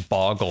mind just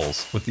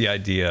boggles with the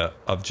idea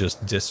of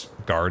just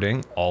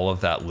discarding all of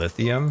that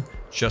lithium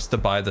just to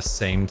buy the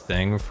same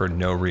thing for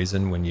no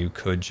reason when you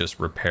could just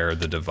repair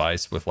the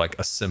device with like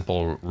a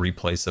simple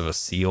replace of a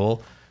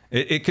seal.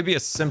 It could be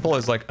as simple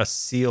as like a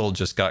seal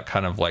just got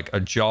kind of like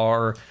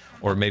ajar,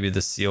 or maybe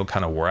the seal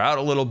kind of wore out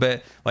a little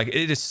bit. Like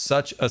it is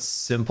such a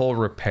simple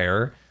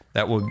repair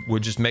that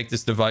would just make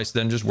this device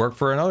then just work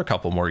for another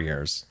couple more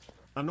years.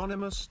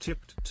 Anonymous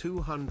tipped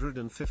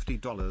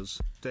 $250.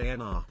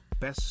 DNR.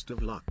 Best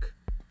of luck.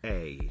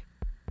 A.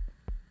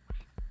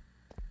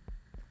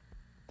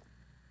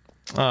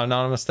 Oh,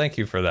 Anonymous, thank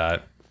you for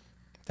that.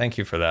 Thank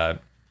you for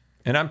that.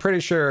 And I'm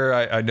pretty sure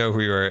I know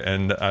who you are,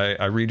 and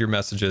I read your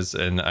messages,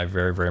 and I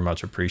very, very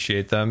much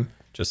appreciate them,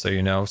 just so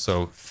you know.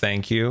 So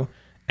thank you.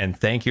 And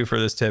thank you for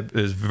this tip. It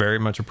is very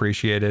much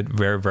appreciated.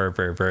 Very, very,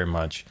 very, very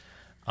much.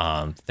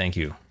 Thank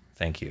you.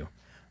 Thank you.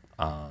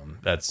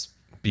 That's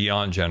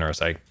beyond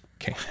generous. I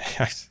can't.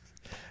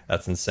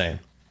 That's insane.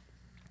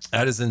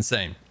 That is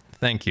insane.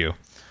 Thank you.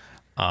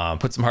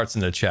 Put some hearts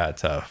in the chat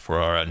for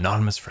our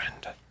anonymous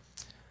friend.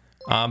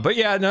 But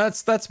yeah, no,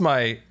 that's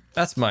my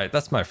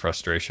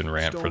frustration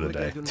rant for the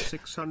day.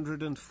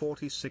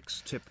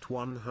 646 tipped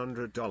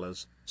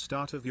 $100.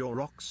 Start of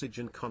your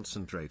oxygen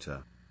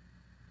concentrator.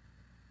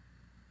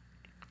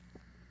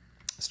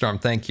 Storm,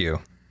 thank you.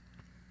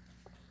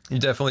 You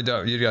definitely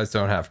don't. You guys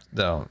don't have.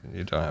 No,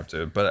 you don't have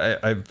to.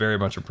 But I very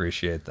much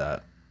appreciate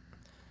that.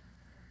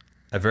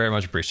 I very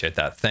much appreciate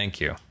that. Thank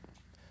you.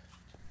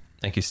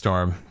 Thank you,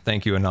 Storm.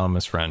 Thank you,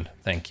 anonymous friend.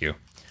 Thank you.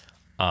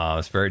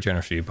 It's very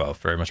generous for you both.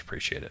 Very much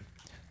appreciated.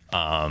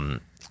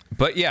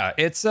 But yeah,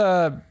 it's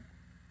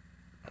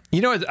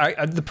you know,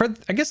 I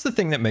guess the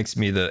thing that makes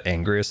me the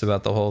angriest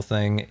about the whole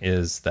thing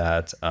is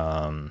that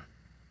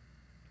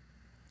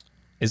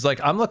is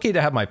like I'm lucky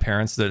to have my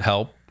parents that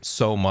help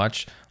so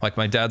much. Like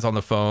my dad's on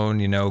the phone,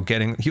 you know,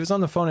 he was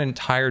on the phone an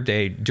entire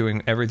day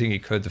doing everything he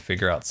could to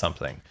figure out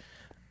something.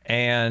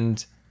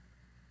 And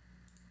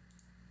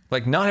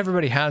like not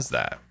everybody has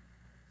that.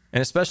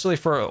 And especially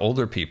for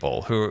older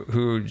people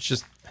who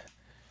just,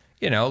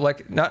 you know,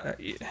 like not,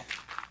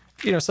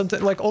 you know,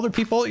 something like older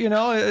people, you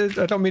know,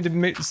 I don't mean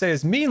to say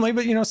as meanly,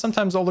 but, you know,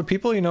 sometimes older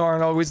people, you know,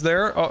 aren't always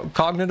there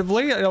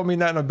cognitively. I don't mean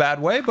that in a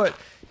bad way, but,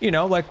 you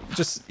know, like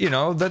just, you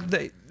know, that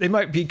they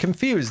might be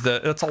confused.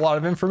 That's a lot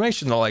of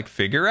information to like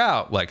figure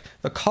out, like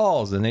the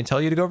calls, and they tell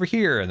you to go over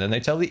here, and then they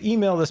tell the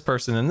email this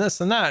person and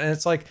this and that. And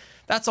it's like,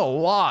 that's a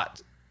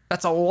lot.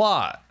 That's a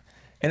lot.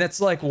 And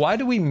it's like, why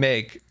do we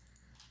make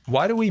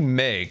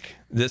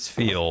this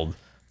field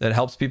that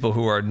helps people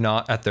who are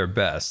not at their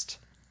best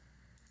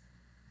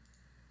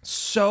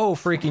so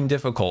freaking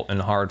difficult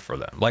and hard for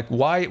them? Like,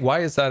 why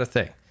is that a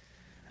thing?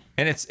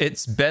 And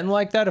it's been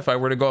like that. If I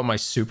were to go on my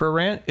super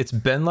rant, it's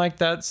been like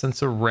that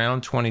since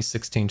around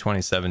 2016,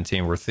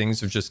 2017, where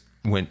things have just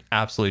went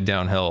absolutely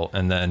downhill.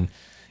 And then,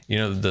 you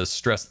know, the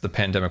stress the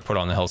pandemic put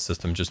on the health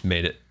system just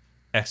made it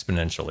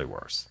exponentially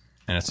worse.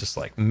 And it's just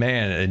like,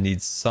 man,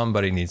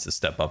 somebody needs to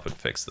step up and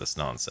fix this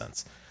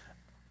nonsense.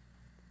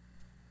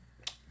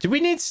 Do we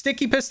need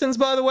sticky pistons,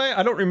 by the way?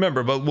 I don't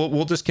remember, but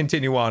we'll just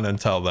continue on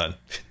until then.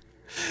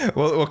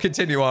 we'll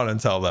continue on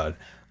until then.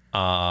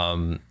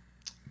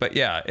 But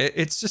yeah,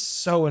 it's just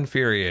so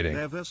infuriating.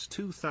 Nevers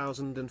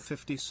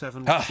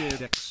 2057 Sheared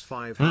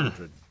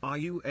X500. Are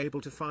you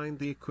able to find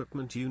the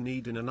equipment you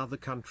need in another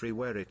country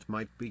where it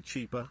might be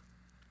cheaper?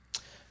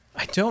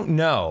 I don't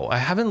know. I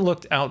haven't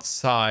looked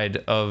outside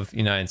of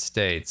United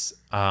States.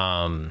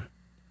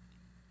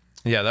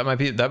 Yeah, that might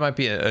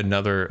be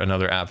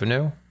another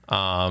avenue.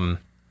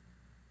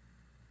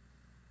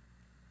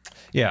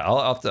 Yeah,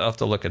 I'll have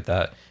to look at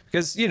that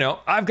because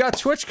I've got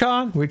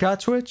TwitchCon. We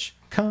got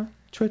TwitchCon,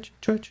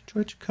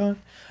 TwitchCon.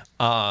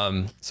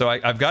 So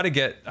I've got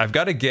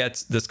to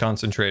get this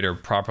concentrator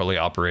properly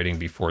operating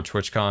before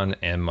TwitchCon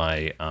and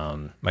my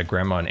my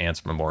grandma and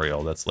aunt's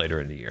memorial that's later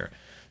in the year.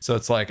 So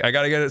it's like I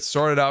got to get it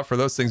sorted out for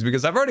those things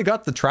because I've already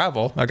got the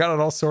travel. I got it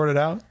all sorted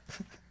out.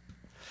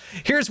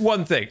 Here's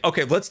one thing.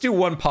 Okay, let's do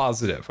one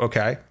positive.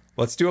 Okay,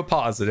 let's do a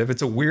positive.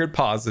 It's a weird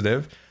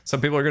positive.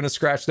 Some people are going to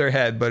scratch their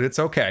head, but it's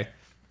okay.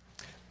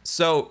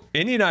 So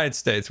in the United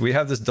States, we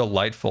have this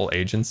delightful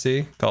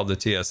agency called the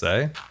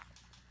TSA.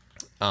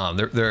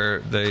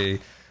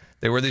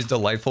 They wear these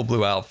delightful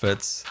blue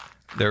outfits.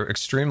 They're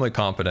extremely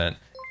competent.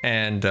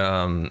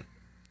 And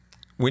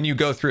when you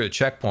go through a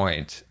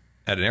checkpoint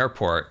at an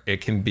airport, it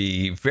can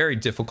be very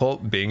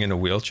difficult being in a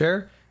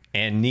wheelchair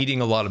and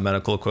needing a lot of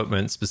medical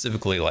equipment,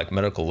 specifically like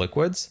medical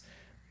liquids.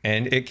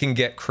 And it can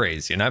get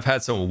crazy. And I've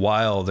had some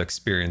wild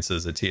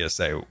experiences at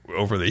TSA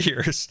over the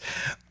years.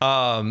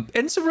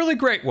 And some really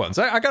great ones.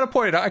 I got to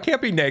point it out. I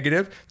can't be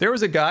negative. There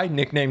was a guy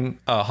nicknamed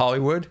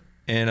Hollywood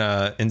in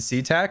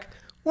SeaTac.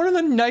 One of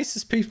the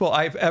nicest people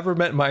I've ever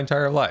met in my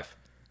entire life.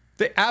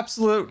 The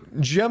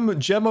absolute gem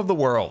of the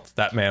world,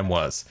 that man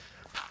was.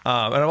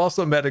 And I've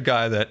also met a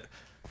guy that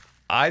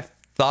I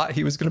thought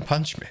he was going to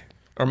punch me.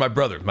 Or my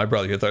brother. I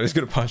thought he was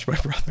going to punch my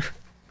brother.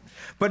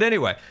 But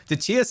anyway, the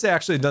TSA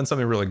actually done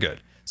something really good.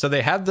 So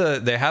they have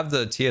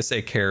the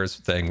TSA Cares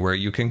thing where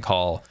you can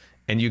call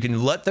and you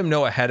can let them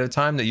know ahead of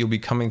time that you'll be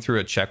coming through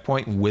a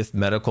checkpoint with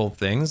medical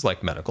things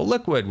like medical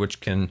liquid, which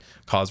can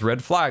cause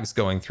red flags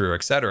going through,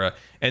 etc.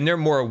 And they're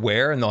more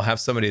aware, and they'll have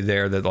somebody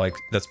there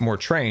that's more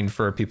trained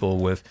for people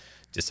with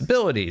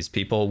disabilities,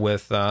 people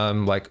with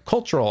like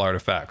cultural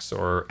artifacts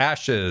or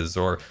ashes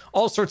or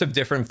all sorts of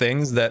different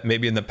things that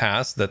maybe in the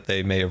past that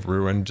they may have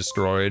ruined,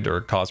 destroyed, or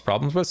caused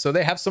problems with. So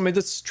they have somebody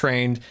that's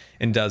trained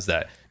and does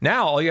that.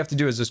 Now all you have to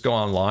do is just go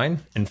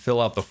online and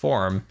fill out the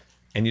form,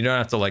 and you don't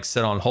have to like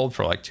sit on hold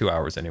for like 2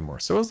 hours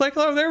anymore. So it's like,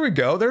 oh, there we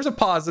go. There's a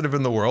positive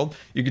in the world.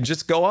 You can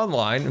just go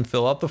online and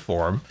fill out the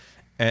form,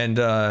 and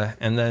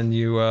then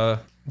you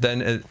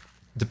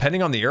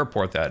depending on the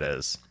airport,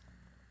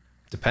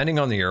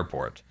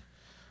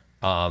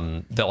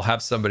 they'll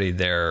have somebody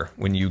there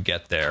when you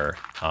get there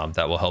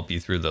that will help you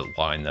through the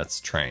line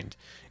that's trained.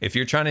 If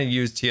you're trying to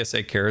use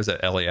TSA Cares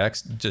at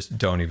LAX, just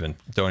don't even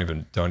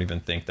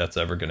think that's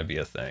ever going to be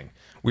a thing.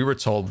 We were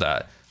told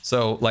that.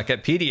 So like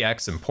at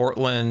PDX in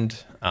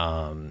Portland,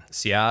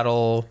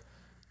 Seattle,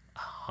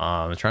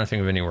 I'm trying to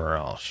think of anywhere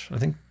else. I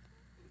think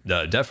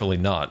definitely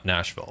not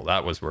Nashville.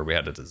 That was where we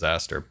had a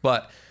disaster.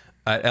 But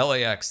at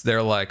LAX,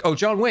 they're like, oh,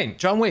 John Wayne.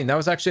 That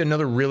was actually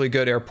another really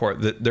good airport.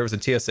 There was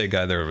a TSA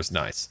guy there who was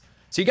nice.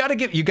 So you got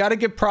to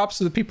give props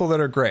to the people that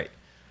are great.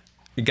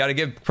 You got to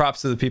give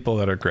props to the people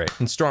that are great.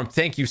 And Storm,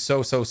 thank you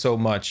so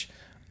much.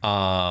 Hey,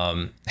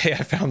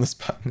 I found this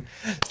button.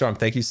 Storm,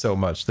 thank you so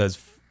much. That's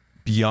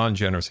beyond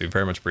generous. We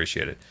very much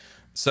appreciate it.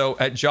 So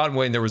at John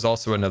Wayne, there was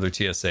also another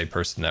TSA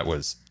person that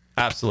was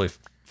absolutely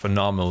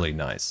phenomenally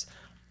nice.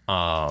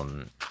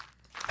 Have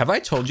I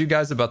told you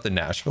guys about the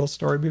Nashville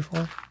story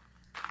before?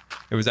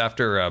 It was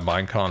after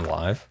Minecon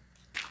Live.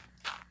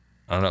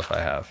 I don't know if I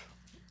have.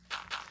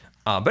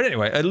 But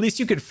anyway, at least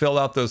you could fill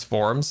out those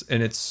forms,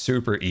 and it's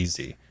super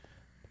easy.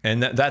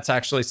 And that's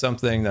actually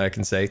something that I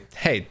can say,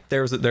 hey,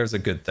 there's a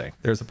good thing.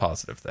 There's a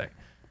positive thing.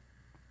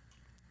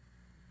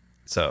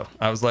 So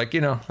I was like,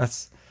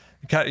 that's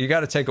you got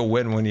to take a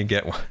win when you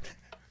get one.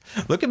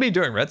 Look at me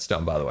doing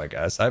redstone, by the way,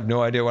 guys. I have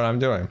no idea what I'm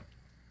doing.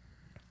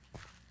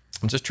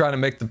 I'm just trying to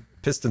make the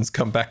pistons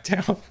come back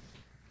down.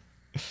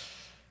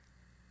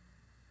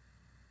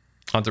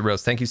 Onto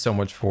Rose, thank you so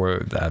much for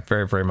that.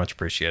 Very, very much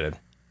appreciated.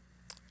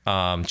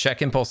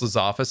 Check Impulse's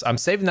office. I'm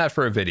saving that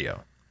for a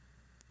video.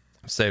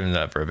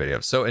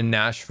 So in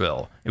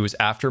Nashville, it was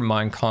after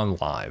Minecon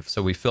Live.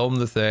 So we filmed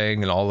the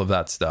thing and all of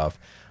that stuff.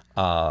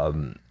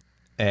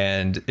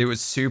 And it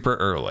was super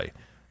early.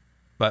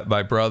 But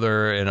my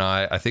brother and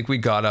I think we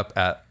got up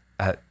at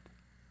I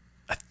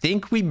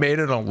think we made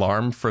an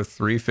alarm for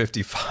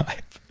 3:55.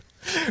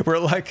 We're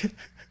like,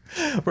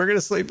 we're going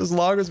to sleep as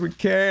long as we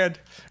can.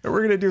 And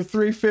we're going to do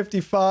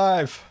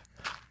 3:55.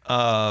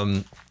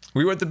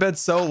 We went to bed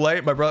so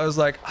late. My brother was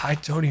like, I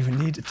don't even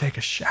need to take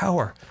a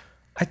shower.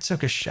 I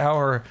took a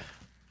shower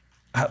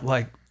at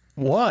like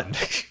 1.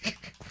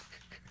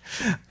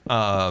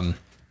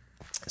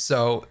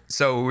 So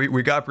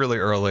we got up really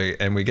early,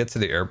 and we get to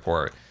the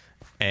airport,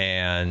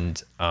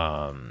 and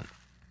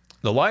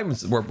the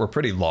lines were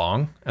pretty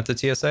long at the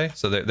TSA.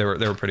 So they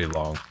were pretty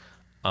long.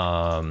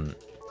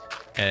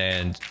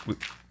 And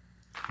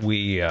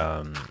we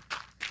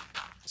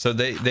so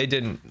they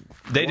didn't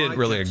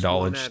really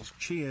acknowledge.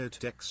 Cheered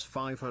Dex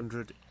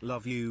 500.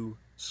 Love you,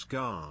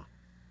 Scar.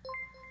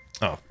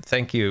 Oh,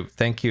 thank you.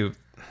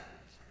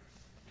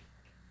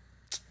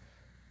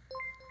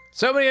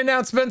 So many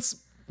announcements.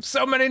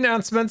 So many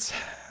announcements.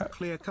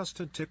 Clear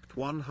Custard tipped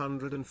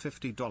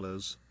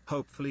 $150.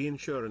 Hopefully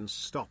insurance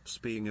stops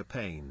being a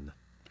pain.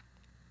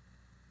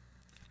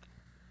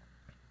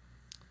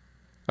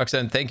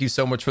 Roxanne, thank you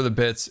so much for the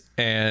bits.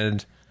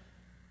 And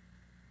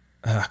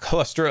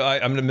cholesterol, I'm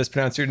going to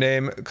mispronounce your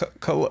name.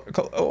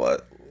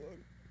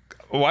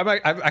 Why am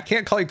I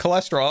can't call you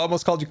cholesterol. I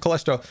almost called you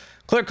cholesterol.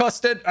 Clear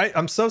Custard,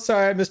 I'm so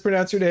sorry I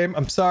mispronounced your name.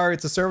 I'm sorry.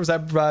 It's a service I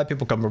provide.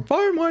 People come from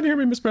far and wide to hear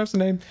me mispronounce the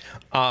name.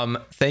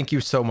 Thank you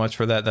so much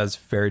for that. That's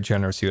very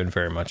generous of you and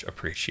very much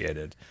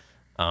appreciated.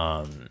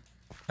 And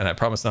I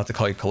promise not to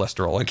call you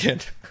cholesterol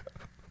again.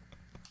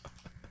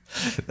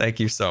 Thank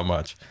you so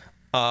much.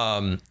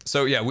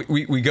 So yeah,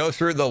 we go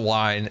through the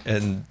line,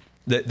 and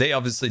they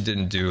obviously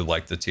didn't do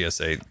like the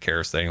TSA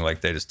cares thing.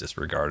 Like they just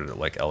disregarded it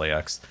like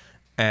LAX.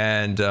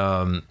 And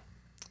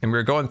we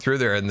were going through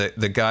there, and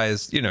the guy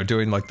is, you know,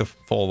 doing like the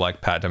full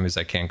like pat down. He's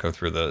like, can't go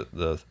through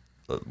the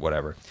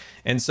whatever.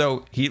 And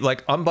so he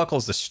like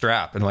unbuckles the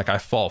strap, and like I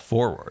fall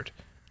forward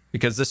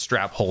because this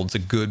strap holds a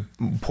good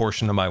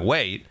portion of my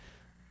weight.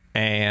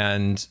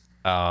 And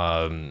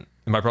my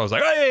brother's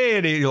like, hey,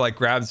 and he like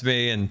grabs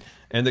me, and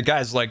the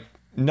guy's like,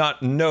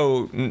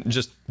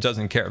 just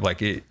doesn't care.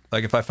 Like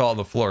if I fell on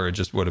the floor, it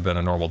just would have been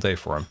a normal day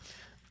for him.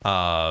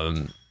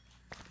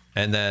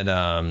 And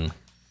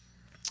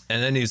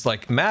then he's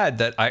like mad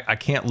that I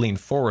can't lean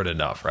forward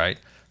enough, right?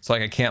 So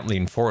like I can't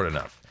lean forward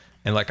enough,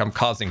 and like I'm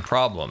causing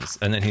problems.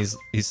 And then he's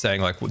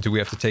saying like, well, do we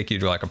have to take you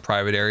to like a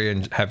private area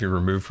and have you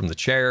removed from the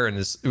chair? And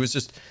it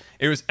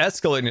was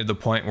escalating to the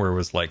point where it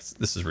was like,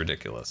 this is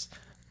ridiculous.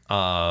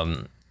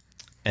 And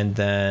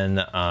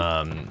then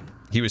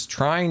he was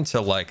trying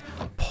to like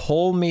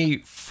pull me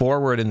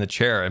forward in the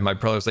chair, and my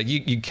brother was like,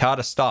 you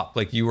gotta stop.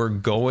 Like you are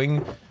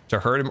going to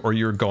hurt him, or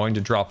you're going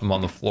to drop him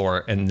on the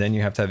floor, and then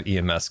you have to have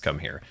EMS come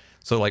here.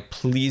 So like,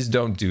 please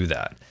don't do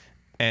that.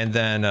 And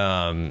then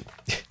and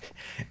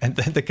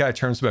then the guy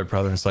turns to my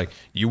brother and is like,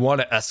 you want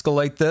to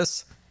escalate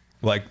this?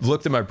 Like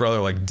looked at my brother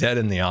like dead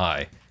in the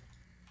eye.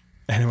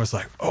 And it was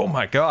like, oh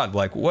my God,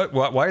 like what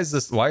why is he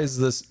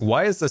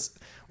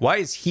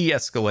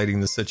escalating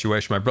the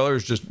situation? My brother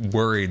is just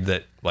worried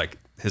that like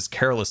his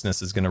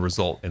carelessness is going to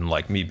result in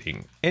like me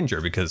being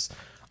injured, because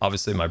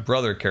obviously my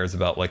brother cares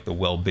about like the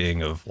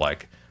well-being of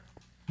like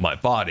my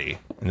body,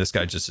 and this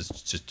guy just is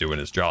just doing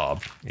his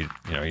job. He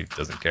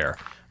doesn't care.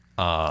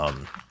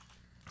 And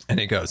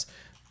he goes,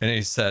 and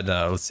he said,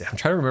 let's see, I'm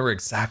trying to remember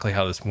exactly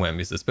how this went,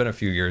 because it's been a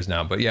few years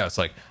now, but yeah, it's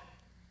like,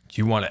 do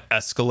you want to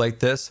escalate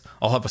this?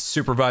 I'll have a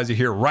supervisor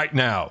here right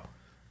now.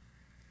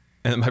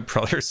 And my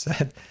brother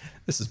said,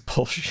 this is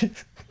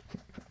bullshit.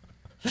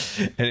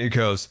 And he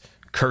goes,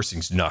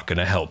 cursing's not going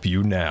to help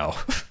you now.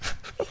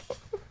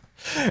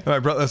 And my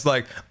brother's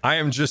like, I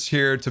am just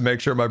here to make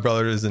sure my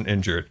brother isn't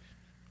injured.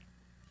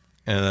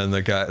 And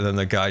then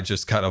the guy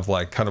just kind of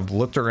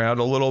looked around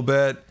a little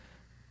bit,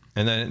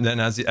 and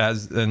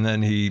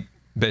then he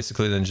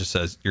basically then just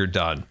says, you're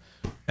done.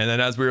 And then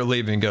as we were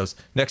leaving, he goes,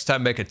 next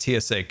time make a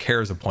TSA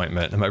cares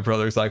appointment. And my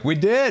brother's like, we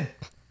did.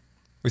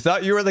 We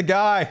thought you were the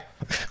guy.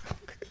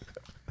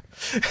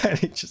 And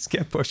he just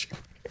kept pushing.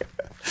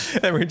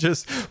 And we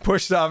just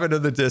pushed off into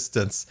the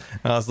distance.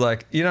 And I was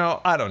like,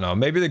 I don't know.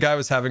 Maybe the guy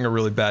was having a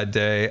really bad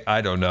day.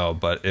 I don't know.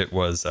 But it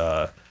was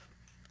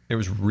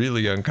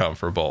really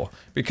uncomfortable,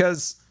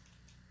 because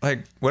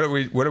like, what are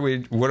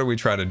we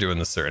trying to do in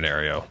this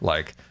scenario?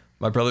 Like,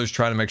 my brother's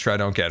trying to make sure I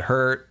don't get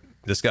hurt.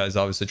 This guy's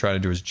obviously trying to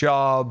do his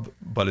job,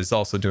 but he's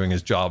also doing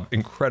his job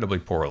incredibly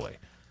poorly.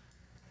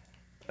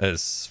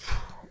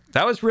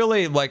 That was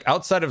really like,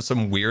 outside of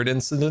some weird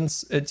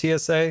incidents at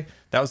TSA,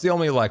 that was the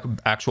only like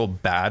actual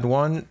bad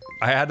one.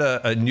 I had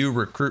a new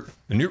recruit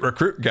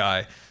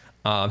guy.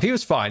 He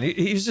was fine.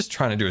 He was just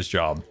trying to do his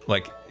job.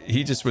 Like,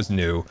 he just was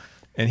new,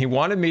 and he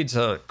wanted me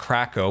to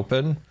crack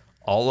open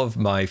all of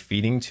my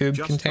feeding tube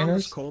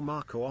containers. Just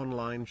Marco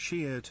online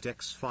sheared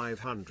Dex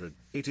 500.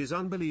 It is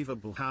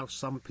unbelievable how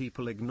some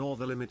people ignore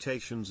the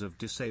limitations of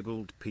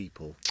disabled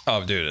people.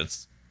 Oh, dude,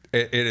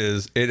 it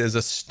is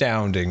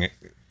astounding,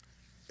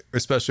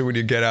 especially when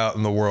you get out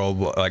in the world.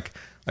 Like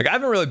I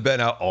haven't really been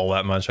out all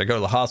that much. I go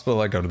to the hospital,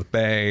 I go to the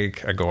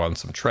bank, I go on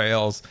some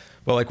trails.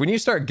 But like, when you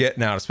start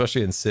getting out,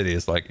 especially in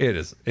cities, like it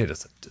is a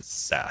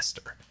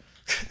disaster.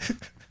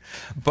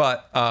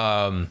 But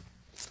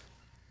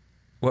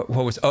what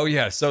was, oh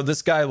yeah, so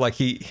this guy, like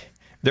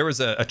there was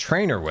a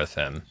trainer with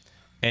him,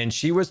 and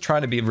she was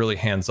trying to be really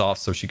hands off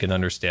so she can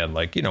understand,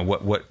 like,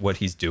 what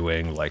he's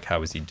doing, like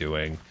how is he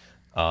doing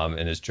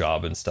in his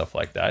job and stuff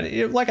like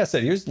that. Like I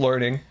said, he was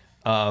learning,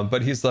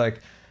 but he's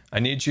like, I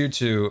need you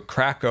to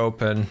crack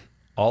open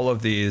all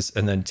of these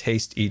and then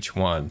taste each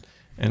one.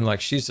 And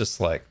like, she's just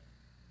like,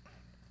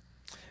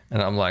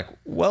 and I'm like,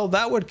 well,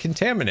 that would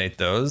contaminate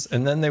those,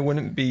 and then they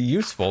wouldn't be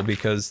useful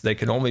because they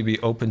can only be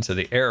open to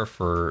the air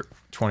for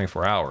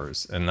 24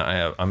 hours, and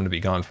I'm going to be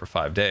gone for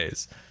 5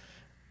 days.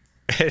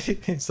 And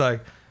he's like,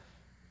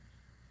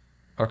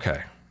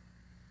 okay.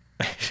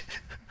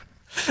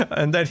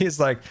 And then he's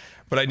like,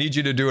 but I need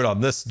you to do it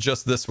on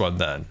just this one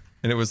then.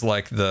 And it was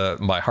like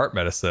my heart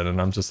medicine,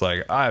 and I'm just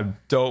like, I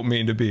don't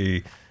mean to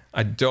be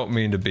I don't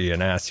mean to be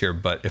an ass here,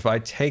 but if I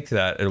take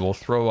that, it will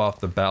throw off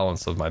the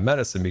balance of my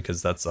medicine,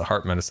 because that's a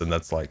heart medicine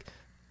that's like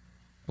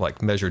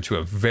measured to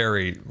a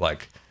very,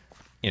 like,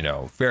 you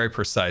know, very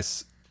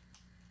precise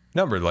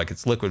number. Like,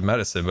 it's liquid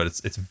medicine, but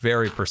it's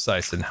very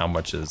precise in how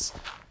much is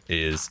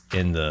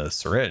in the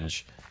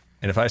syringe.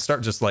 And if I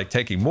start just like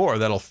taking more,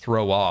 that'll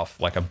throw off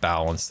like a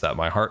balance that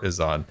my heart is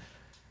on.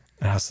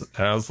 And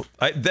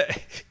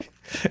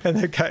and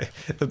the guy,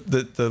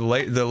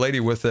 the lady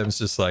with him is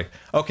just like,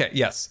 okay,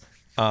 yes,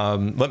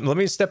 let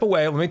me step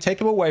away, let me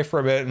take him away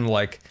from it. And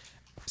like,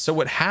 so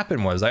what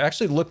happened was, I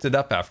actually looked it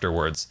up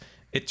afterwards.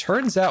 It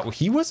turns out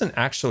he wasn't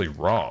actually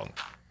wrong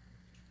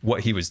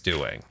what he was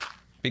doing,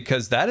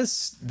 because that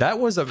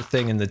was a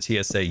thing in the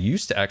TSA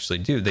used to actually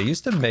do. They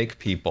used to make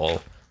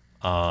people,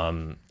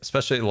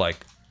 especially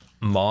like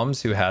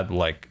moms who had,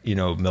 like, you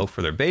know, milk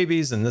for their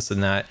babies and this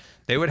and that,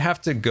 they would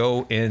have to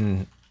go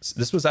in.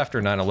 This was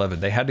after 9/11.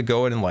 They had to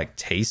go in and like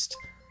taste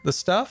the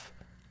stuff.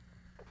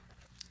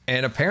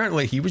 And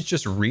apparently he was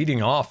just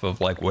reading off of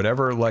like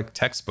whatever like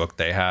textbook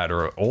they had,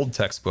 or an old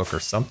textbook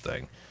or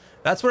something.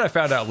 That's what I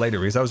found out later,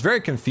 because I was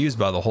very confused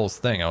by the whole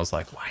thing. I was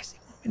like, why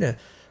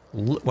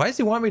does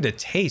he want me to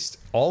taste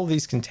all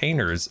these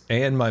containers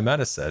and my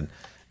medicine?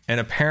 And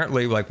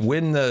apparently, like,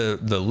 when the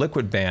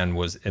liquid ban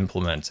was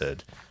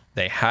implemented,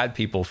 they had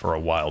people for a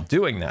while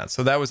doing that.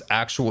 So that was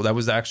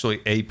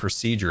actually a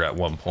procedure at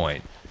one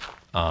point.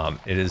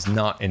 It is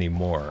not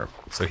anymore.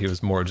 So he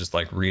was more just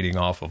like reading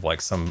off of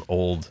like some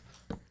old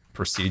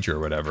procedure or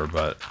whatever.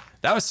 But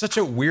that was such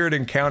a weird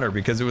encounter,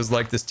 because it was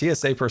like this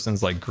TSA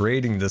person's like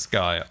grading this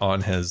guy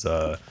on his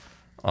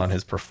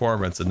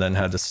performance, and then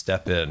had to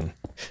step in.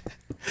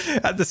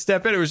 Had to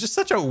step in. It was just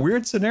such a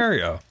weird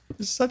scenario.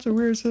 It's such a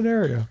weird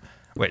scenario.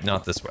 Wait,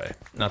 not this way.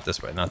 Not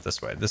this way. Not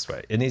this way. This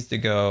way. It needs to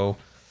go.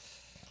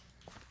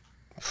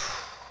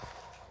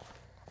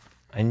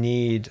 I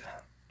need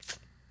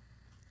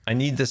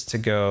this to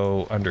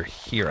go under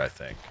here, I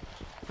think.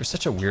 There's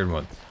such a weird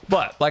one.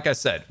 But like I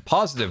said,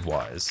 positive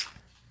wise,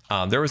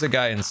 there was a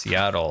guy in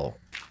Seattle.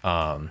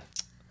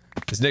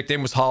 His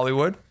nickname was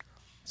Hollywood.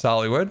 It's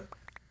Hollywood.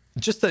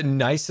 Just the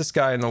nicest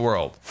guy in the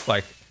world.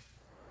 Like,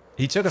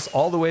 he took us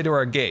all the way to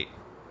our gate.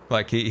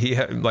 Like, he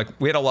had, like,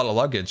 we had a lot of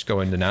luggage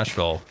going to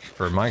Nashville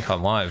for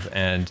Minecon Live,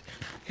 and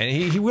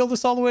he wheeled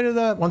us all the way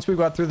to once we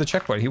got through the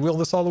checkpoint, he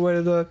wheeled us all the way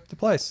to the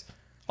place,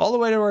 all the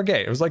way to our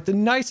gate. It was like the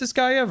nicest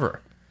guy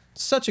ever.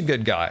 Such a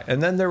good guy.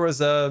 And then there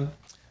was a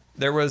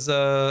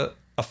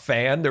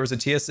fan. There was a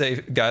TSA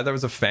guy that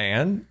was a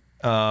fan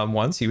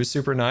once. He was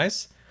super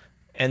nice.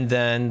 And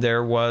then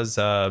there was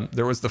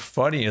the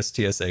funniest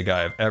TSA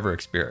guy I've ever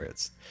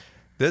experienced.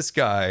 This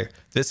guy,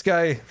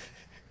 it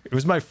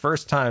was my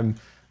first time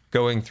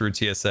going through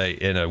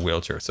TSA in a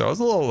wheelchair. So I was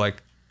a little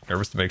like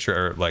nervous to make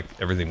sure like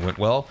everything went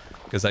well,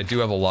 because I do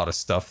have a lot of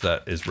stuff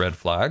that is red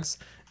flags.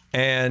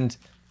 And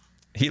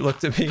he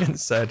looked at me and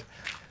said,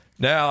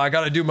 "Now I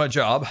got to do my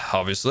job.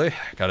 Obviously,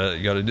 you got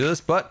to do this,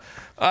 but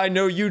I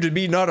know you to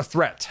be not a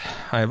threat.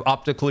 I have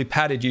optically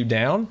patted you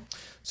down,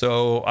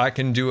 so I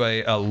can do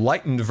a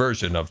lightened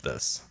version of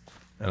this."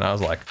 And I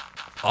was like,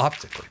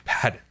 optically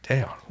patted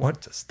down?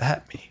 What does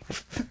that mean?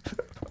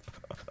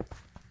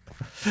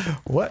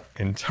 What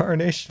in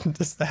tarnation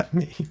does that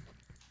mean?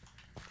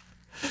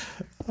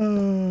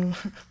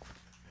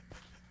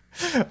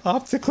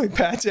 Optically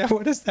pat down?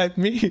 What does that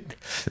mean?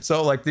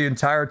 So like the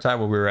entire time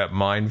when we were at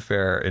Mind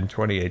Fair in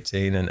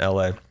 2018 in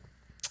LA,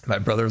 my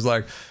brother's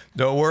like,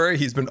 "Don't worry,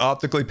 he's been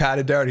optically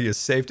patted down. He is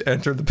safe to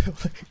enter the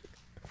building."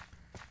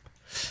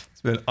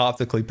 It's been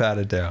optically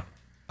patted down.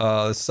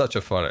 It's such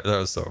a funny. That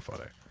was so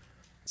funny.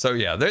 So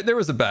yeah, there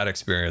was a bad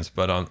experience,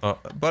 but on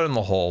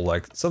the whole,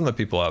 like, some of the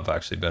people have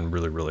actually been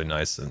really, really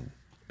nice and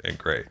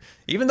great.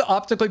 Even the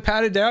optically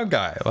patted down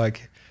guy,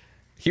 like,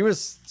 he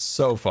was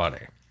so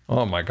funny.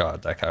 Oh my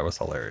God, that guy was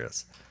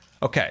hilarious.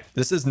 Okay,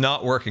 this is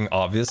not working,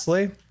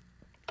 obviously.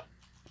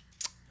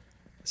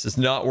 This is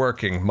not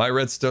working. My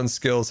redstone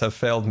skills have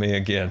failed me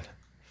again.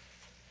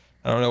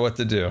 I don't know what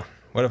to do.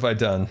 What have I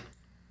done?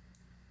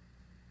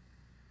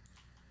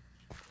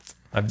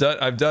 I've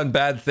done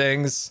bad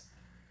things.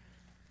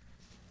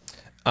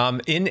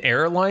 In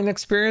airline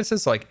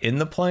experiences, like in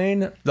the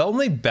plane, the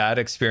only bad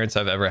experience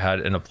I've ever had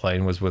in a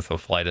plane was with a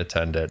flight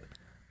attendant.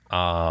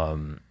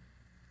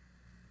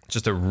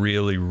 Just a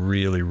really,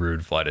 really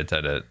rude flight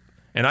attendant.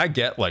 And I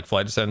get, like,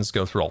 flight attendants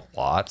go through a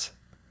lot.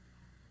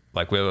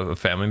 Like, we have a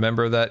family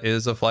member that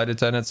is a flight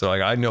attendant, so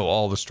like I know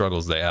all the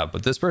struggles they have.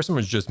 But this person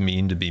was just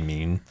mean to be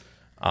mean.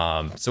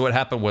 So what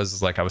happened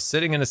was, like, I was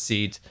sitting in a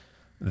seat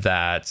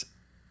that,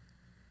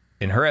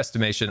 in her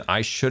estimation,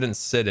 I shouldn't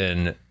sit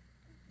in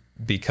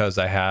because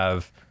I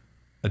have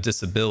a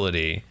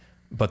disability.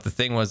 But the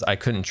thing was, I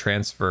couldn't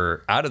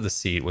transfer out of the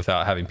seat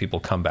without having people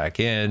come back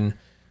in.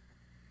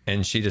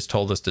 And she just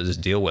told us to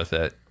just deal with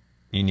it.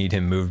 You need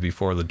him moved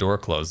before the door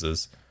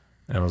closes.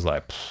 And I was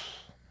like,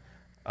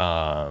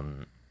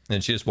 and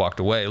she just walked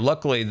away.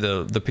 Luckily,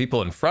 the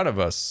people in front of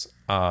us,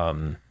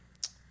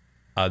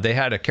 they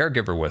had a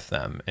caregiver with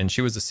them, and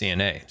she was a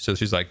CNA. So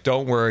she's like,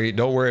 don't worry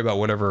about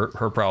whatever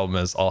her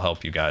problem is. I'll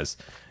help you guys.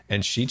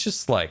 and she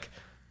just like,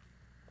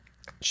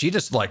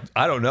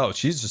 I don't know,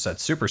 she's just had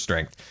super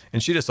strength,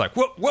 and she just like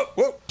whoop whoop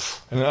whoop,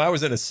 and I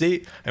was in a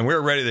seat and we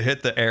were ready to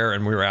hit the air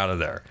and we were out of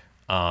there.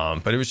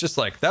 But it was just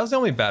like, that was the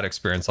only bad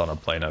experience on a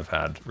plane I've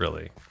had,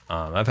 really.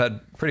 I've had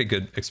pretty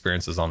good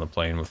experiences on the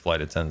plane with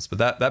flight attendants,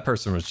 but that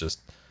person was just,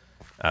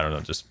 I don't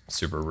know, just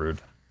super rude.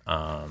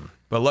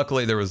 But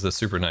luckily there was a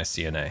super nice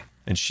CNA,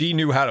 and she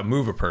knew how to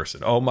move a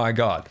person. Oh my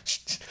God.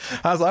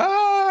 I was like,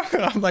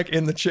 ah, I'm like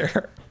in the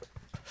chair.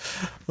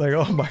 Like,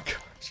 oh my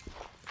gosh.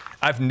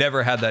 I've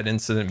never had that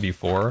incident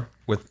before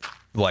with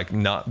like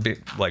not be,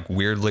 like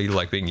weirdly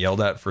like being yelled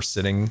at for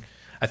sitting.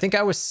 I think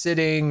I was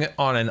sitting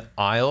on an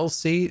aisle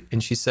seat,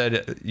 and she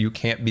said you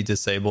can't be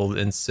disabled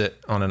and sit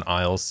on an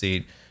aisle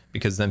seat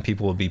because then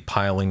people will be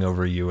piling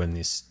over you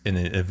in an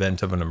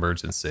event of an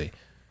emergency.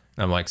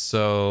 And I'm like,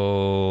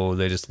 so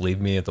they just leave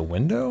me at the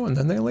window and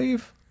then they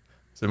leave?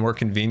 Is it more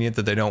convenient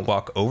that they don't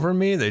walk over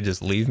me? They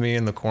just leave me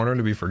in the corner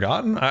to be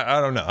forgotten?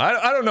 I don't know.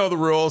 I don't know the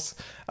rules.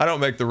 I don't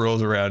make the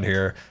rules around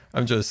here.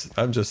 I'm just.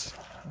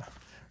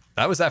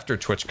 That was after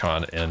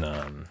TwitchCon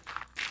in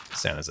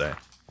San Jose.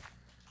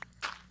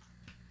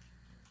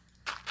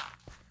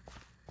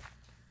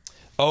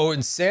 Oh,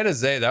 in San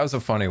Jose, that was a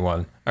funny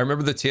one. I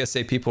remember the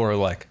TSA people were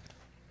like,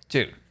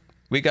 dude,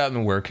 we got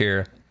in work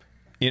here.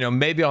 You know,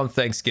 maybe on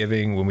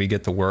Thanksgiving when we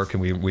get to work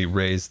and we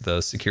raise the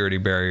security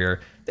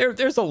barrier,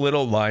 there's a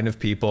little line of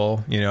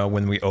people, you know,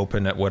 when we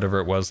open at whatever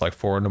it was, like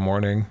 4 in the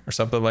morning or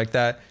something like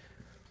that.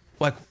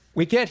 Like,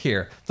 we get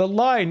here, the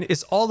line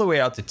is all the way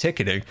out to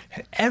ticketing.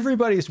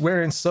 Everybody's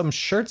wearing some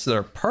shirts that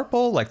are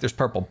purple, like there's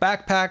purple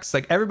backpacks,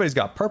 like everybody's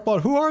got purple.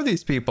 Who are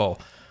these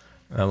people?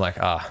 And I'm like,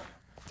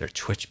 they're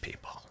Twitch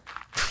people.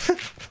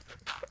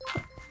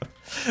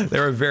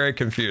 They were very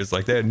confused.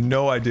 Like, they had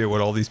no idea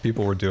what all these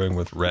people were doing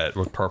with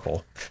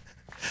purple.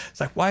 It's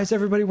like, why is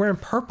everybody wearing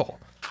purple?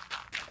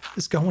 What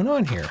is going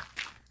on here?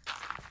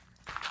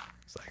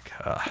 It's like,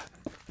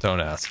 don't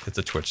ask. It's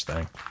a Twitch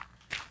thing.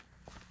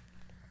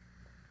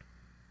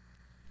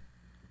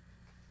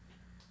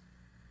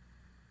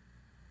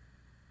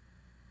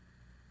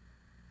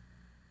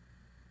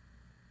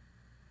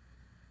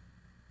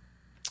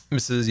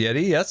 Mrs.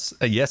 Yeti, yes.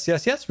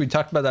 Yes. We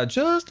talked about that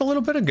just a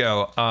little bit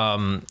ago.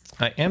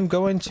 I am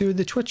going to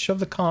the Twitch of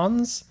the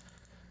cons.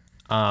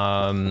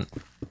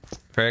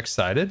 Very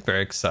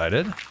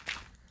excited.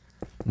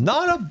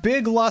 Not a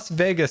big Las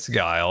Vegas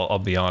guy, I'll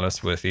be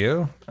honest with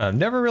you. I've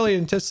never really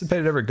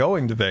anticipated ever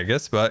going to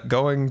Vegas, but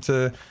going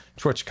to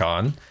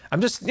TwitchCon. I'm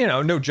just, you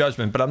know, no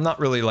judgment, but I'm not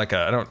really like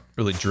I don't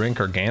really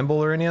drink or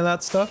gamble or any of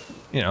that stuff.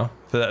 You know,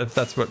 if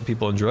that's what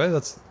people enjoy,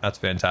 that's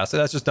fantastic.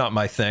 That's just not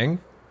my thing.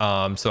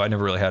 So I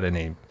never really had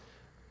any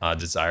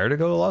desire to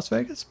go to Las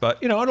Vegas,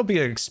 but you know, it'll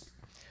be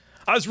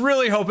I was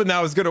really hoping that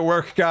was going to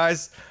work,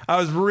 guys. I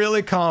was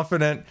really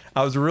confident.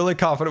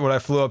 When I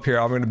flew up here,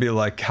 I'm going to be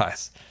like,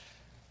 guys,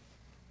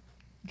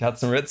 got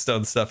some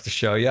Redstone stuff to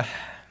show you.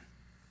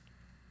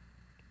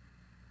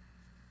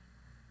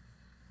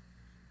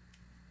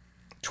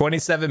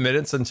 "27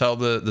 minutes until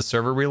the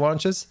server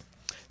relaunches.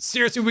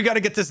 Seriously, we got to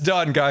get this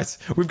done, guys.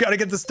 We've got to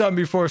get this done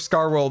before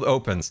Scar World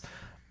opens.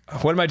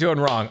 What am I doing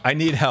wrong? I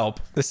need help.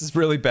 This is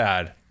really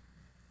bad.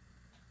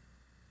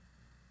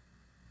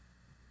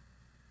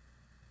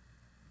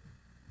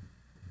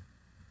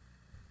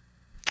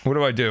 What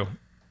do I do?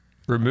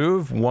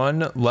 Remove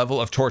 1 level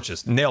of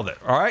torches. Nailed it.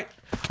 All right.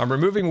 I'm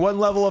removing 1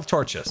 level of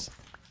torches.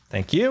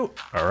 Thank you.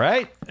 All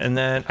right. And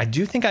then I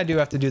do think I do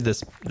have to do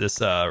this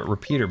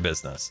repeater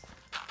business.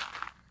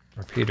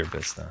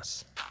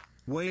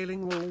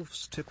 Wailing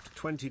Wolves tipped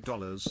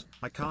 $20.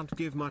 I can't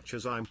give much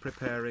as I'm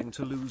preparing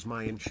to lose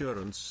my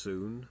insurance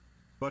soon.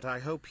 But I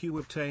hope you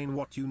obtain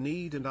what you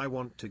need, and I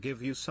want to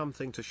give you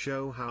something to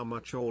show how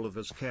much all of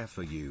us care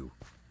for you.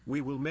 We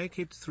will make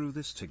it through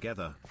this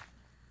together.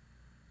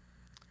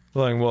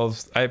 Wailing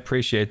Wolves, I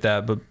appreciate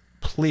that, but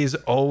please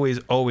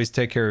always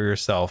take care of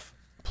yourself.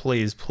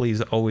 Please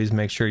always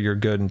make sure you're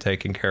good and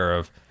taken care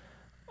of.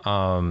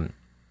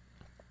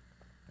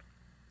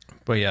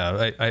 But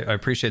yeah, I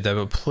appreciate that,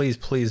 but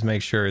please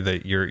make sure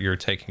that you're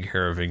taken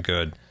care of and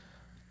good.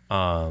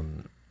 Yeah,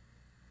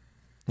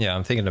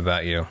 I'm thinking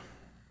about you.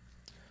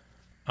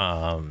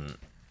 Yeah,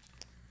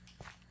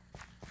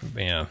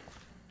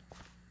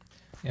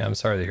 I'm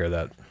sorry to hear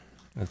that.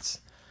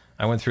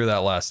 I went through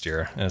that last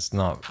year, and it's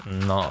not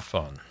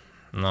fun.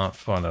 Not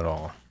fun at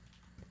all.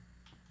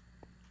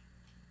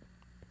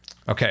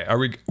 Okay, are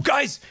we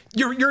guys?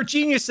 You're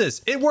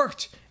geniuses. It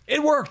worked.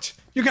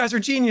 You guys are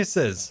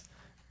geniuses.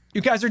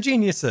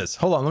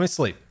 Hold on, let me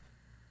sleep.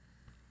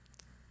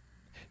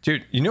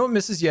 Dude, you know what,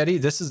 Mrs.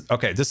 Yeti?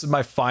 This is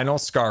my final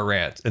Scar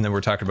rant, and then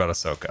we're talking about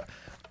Ahsoka.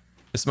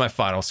 This is my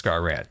final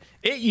Scar rant.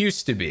 It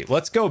used to be,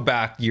 let's go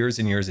back years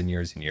and years.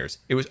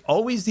 It was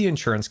always the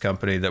insurance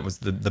company that was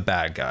the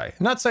bad guy.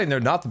 I'm not saying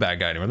they're not the bad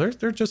guy anymore.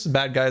 They're just as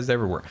bad guys as they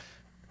ever were.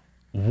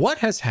 What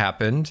has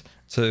happened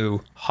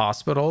to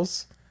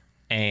hospitals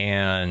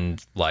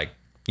and, like,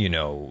 you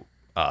know,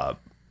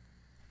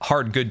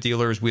 hard good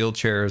dealers,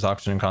 wheelchairs,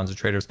 oxygen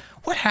concentrators?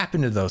 What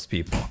happened to those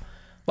people?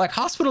 Like,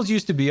 hospitals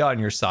used to be on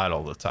your side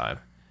all the time.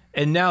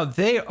 And now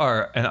they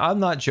are, and I'm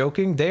not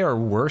joking, they are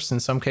worse in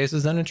some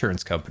cases than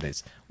insurance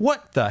companies.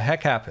 What the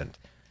heck happened?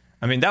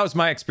 I mean, that was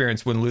my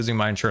experience when losing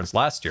my insurance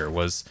last year.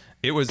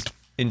 It was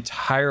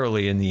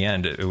entirely, in the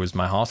end, it was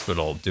my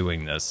hospital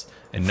doing this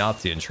and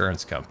not the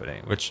insurance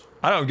company, which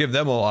I don't give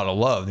them a lot of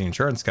love, the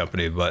insurance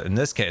company, but in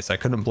this case, I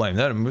couldn't blame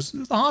them. It was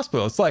the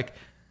hospital. It's like,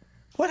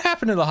 what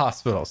happened to the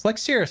hospitals? Like,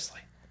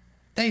 seriously,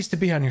 they used to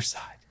be on your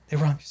side. They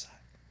were on your side.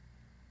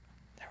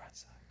 They were on your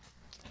side.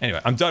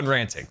 Anyway, I'm done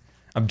ranting.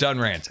 I'm done.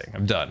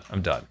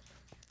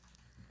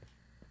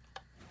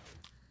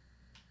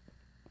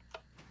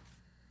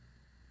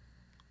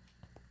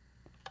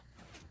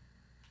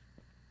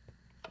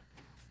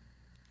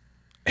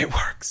 It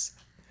works.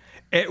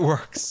 It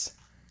works.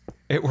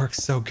 It works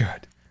so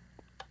good.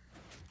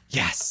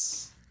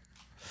 Yes.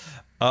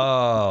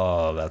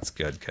 Oh, that's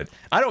good. Good.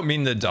 I don't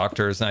mean the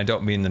doctors, and I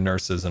don't mean the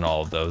nurses and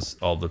all of those,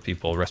 all the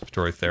people,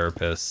 respiratory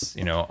therapists,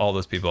 you know, all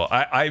those people.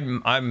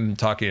 I'm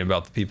talking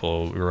about the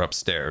people who are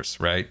upstairs,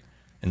 right?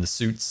 In the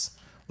suits,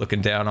 looking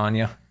down on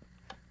you.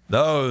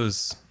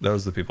 Those are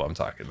the people I'm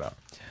talking about.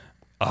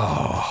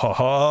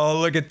 Oh,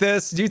 look at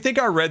this. Do you think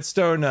our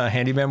redstone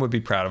handyman would be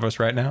proud of us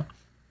right now?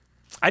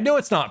 I know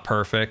it's not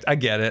perfect. I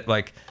get it.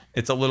 Like,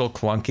 it's a little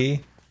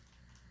clunky.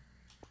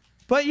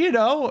 But, you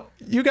know,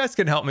 you guys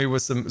can help me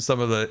with some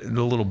of the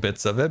little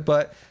bits of it.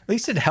 But at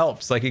least it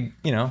helps. Like, you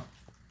know,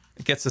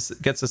 it gets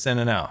us in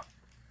and out.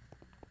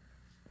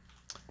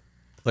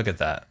 Look at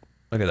that.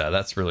 Look at that.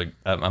 That's really...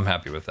 I'm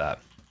happy with that.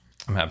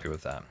 I'm happy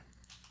with that.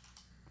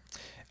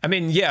 I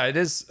mean, yeah, it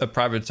is a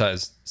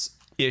privatized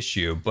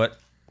issue,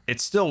 but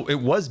it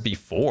was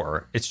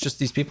before. It's just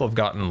these people have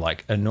gotten,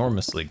 like,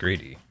 enormously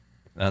greedy.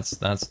 That's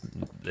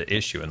the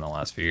issue in the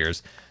last few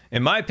years.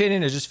 In my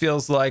opinion, it just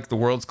feels like the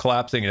world's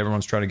collapsing and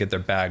everyone's trying to get their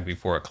bag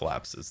before it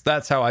collapses.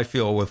 That's how I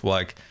feel with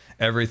like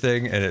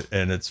everything,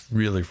 and it's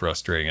really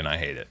frustrating, and I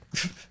hate it.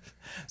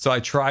 So I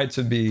try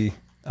to be,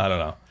 I don't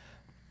know.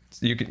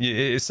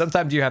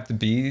 Sometimes you have to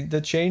be the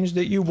change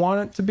that you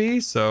want it to be.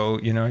 So,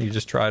 you know, you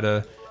just try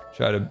to,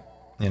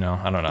 you know,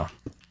 I don't know,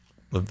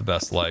 live the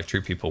best life,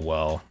 treat people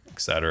well,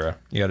 etc.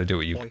 You got to do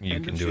what you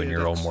can do in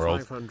your own world.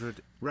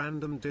 500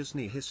 random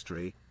Disney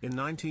history. In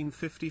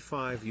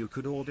 1955, you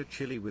could order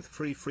chili with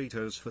free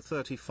Fritos for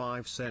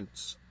 35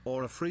 cents,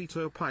 or a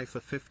Frito pie for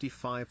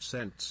 55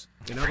 cents.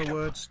 In other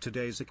words,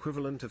 today's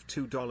equivalent of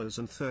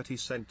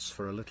 $2.30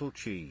 for a little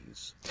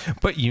cheese.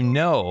 But you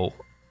know,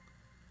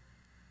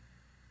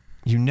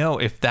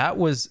 if that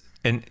was,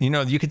 and you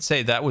know, you could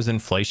say that was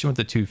inflation with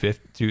the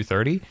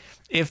 230.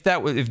 If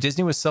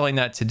Disney was selling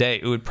that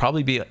today, it would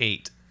probably be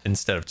 8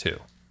 instead of 2.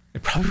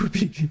 It probably would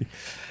be.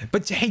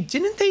 But hey,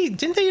 didn't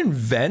they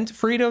invent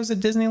Fritos at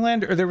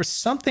Disneyland? Or there was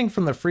something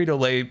from the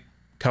Frito-Lay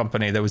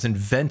company that was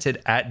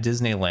invented at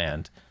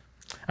Disneyland.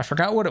 I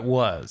forgot what it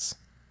was.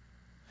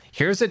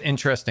 Here's an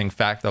interesting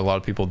fact that a lot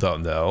of people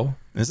don't know.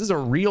 This is a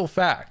real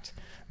fact,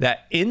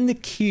 that in the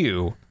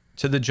queue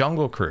to the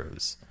Jungle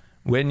Cruise,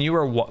 when you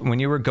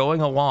were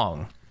going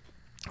along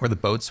where the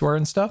boats were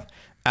and stuff,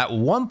 at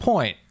one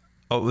point,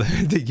 oh,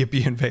 the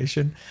Yippee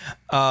invasion.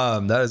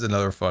 That is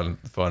another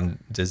fun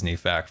Disney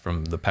fact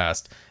from the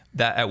past.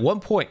 That at one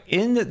point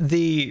in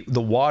the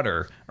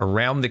water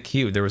around the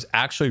queue, there was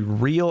actually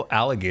real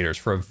alligators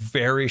for a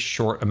very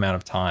short amount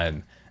of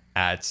time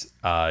at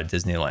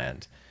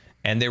Disneyland,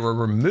 and they were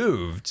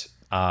removed.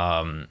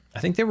 I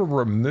think they were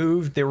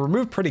removed. They were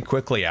removed pretty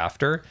quickly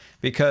after,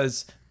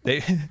 because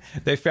they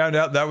found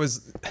out that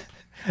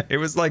it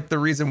was like the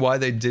reason why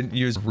they didn't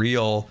use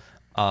real.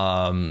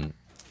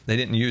 They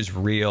didn't use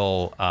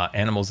real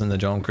animals in the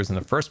Jungle Cruise in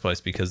the first place,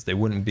 because they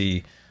wouldn't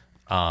be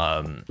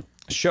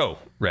show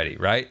ready,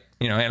 right?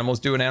 You know, animals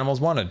do what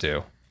animals want to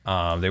do.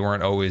 They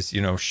weren't always,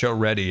 you know, show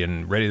ready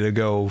and ready to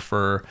go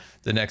for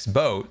the next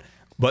boat.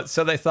 But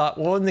so they thought,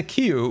 well, in the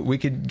queue, we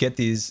could get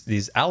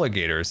these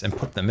alligators and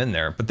put them in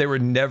there. But they were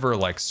never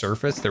like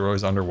surface. They were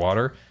always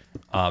underwater.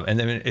 And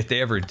then if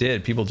they ever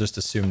did, people just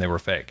assumed they were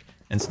fake.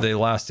 And so they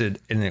lasted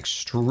an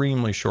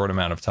extremely short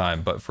amount of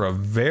time. But for a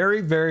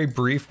very, very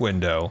brief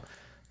window,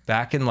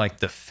 back in like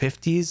the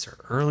 50s or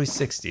early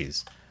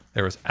 60s,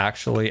 there was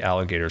actually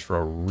alligators for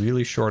a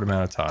really short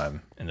amount of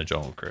time in the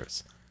Jungle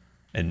Cruise.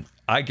 And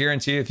I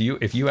guarantee if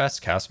you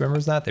ask cast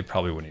members that, they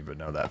probably wouldn't even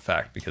know that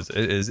fact, because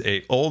it is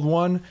a old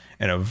one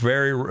and a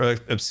very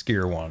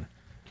obscure one.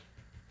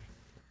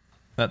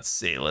 Let's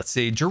see.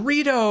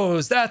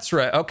 Doritos. That's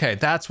right. Okay,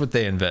 that's what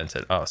they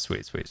invented. Oh,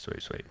 sweet.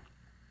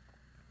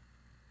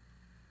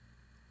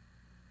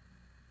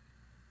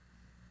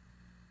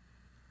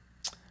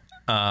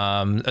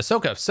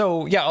 Ahsoka.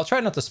 So yeah, I'll try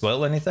not to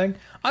spoil anything.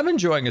 I'm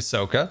enjoying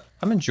Ahsoka.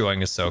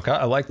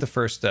 I like the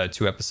first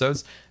 2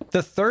 episodes. The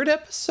 3rd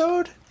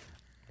episode,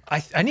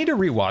 I need to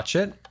rewatch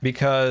it,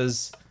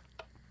 because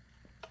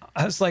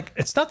I was like,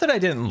 it's not that I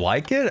didn't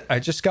like it. I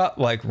just got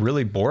like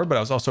really bored, but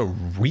I was also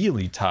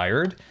really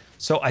tired.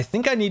 So I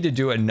think I need to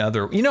do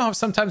another. You know how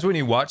sometimes when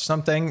you watch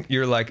something,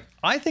 you're like,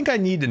 I think I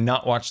need to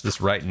not watch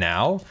this right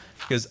now,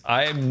 because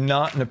I am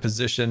not in a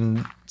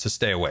position to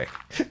stay awake.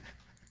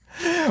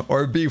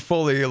 or be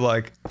fully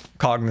like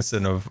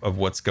cognizant of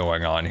what's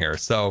going on here.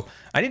 So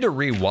I need to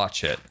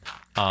rewatch it.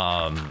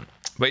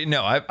 But you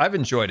know, I've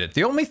enjoyed it.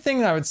 The only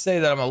thing I would say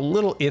that I'm a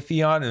little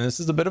iffy on, and this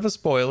is a bit of a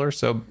spoiler,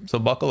 so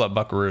buckle up,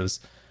 buckaroos.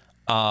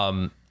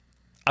 I'm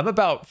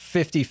about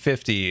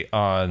 50-50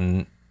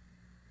 on,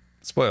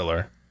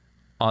 spoiler,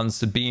 on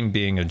Sabine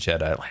being a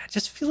Jedi. I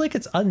just feel like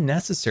it's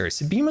unnecessary.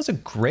 Sabine was a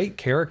great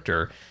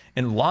character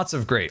and lots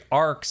of great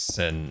arcs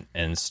and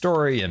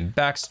story and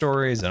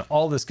backstories and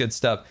all this good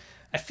stuff.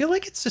 I feel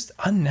like it's just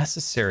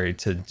unnecessary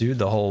to do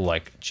the whole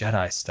like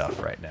Jedi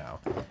stuff right now.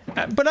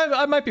 But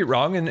I might be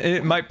wrong, and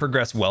it might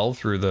progress well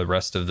through the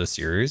rest of the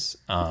series.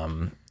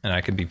 And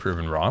I could be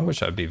proven wrong,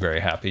 which I'd be very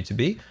happy to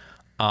be.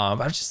 I'm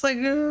just like,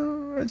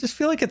 I just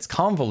feel like it's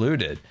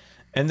convoluted.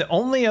 And the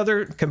only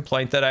other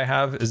complaint that I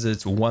have is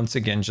it's once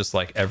again just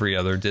like every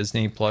other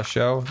Disney Plus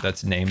show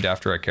that's named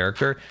after a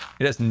character.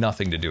 It has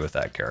nothing to do with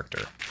that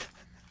character.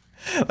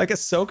 Like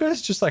Ahsoka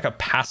is just like a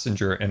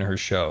passenger in her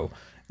show.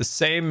 The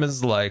same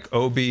as like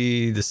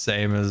Obi, the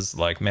same as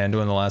like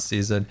Mando in the last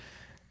season.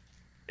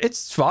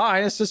 It's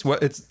fine. It's just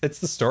what it's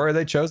the story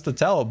they chose to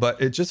tell,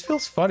 but it just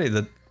feels funny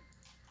that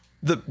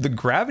the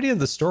gravity of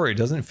the story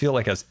doesn't feel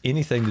like it has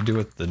anything to do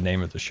with the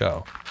name of the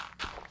show.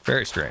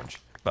 Very strange,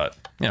 but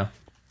you know,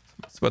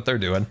 that's what they're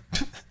doing.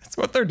 That's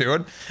what they're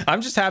doing.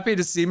 I'm just happy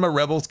to see my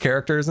Rebels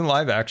characters in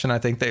live action. I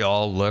think they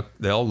all look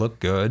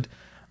good.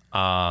 You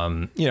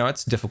know,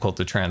 it's difficult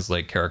to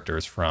translate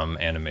characters from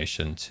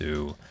animation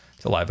to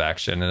live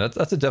action, and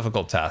that's a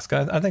difficult task.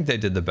 I think they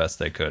did the best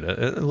they could.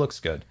 It looks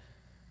good.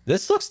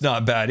 This looks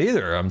not bad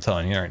either, I'm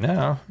telling you right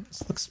now.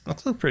 This looks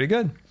pretty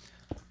good.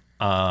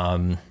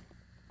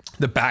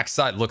 The back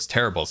side looks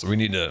terrible, so we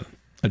need to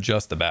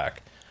adjust the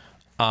back.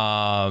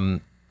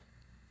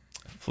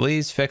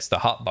 Please fix the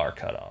hotbar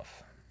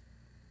cutoff.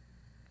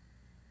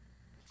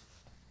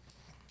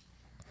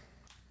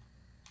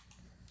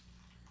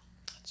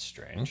 That's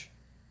strange.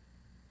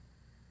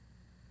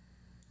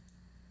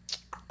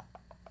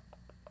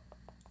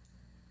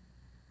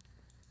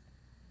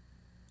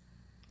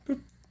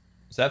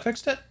 Has that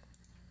fixed it?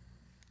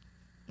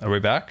 Are we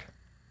back?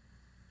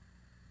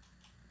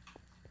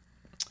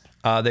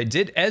 They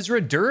did Ezra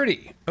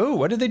dirty. Oh,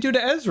 what did they do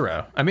to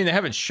Ezra? I mean, they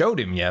haven't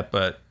showed him yet,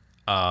 but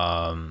they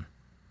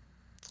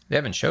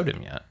haven't showed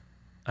him yet.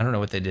 I don't know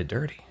what they did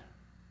dirty.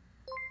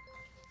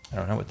 I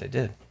don't know what they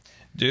did.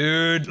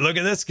 Dude, look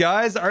at this,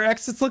 guys. Our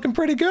exit's looking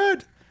pretty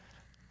good.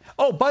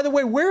 Oh, by the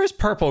way, where is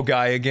Purple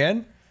Guy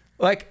again?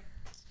 Like,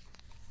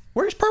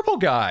 where's Purple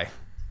Guy?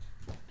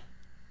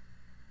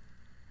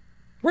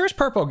 Where's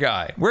Purple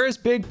Guy? Where's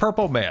Big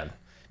Purple Man?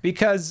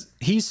 Because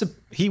he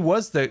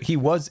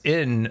was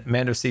in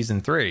Mando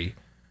season 3.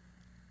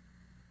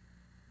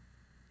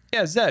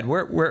 Yeah, Zed.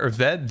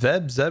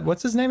 Zed.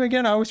 What's his name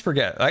again? I always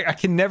forget. I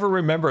can never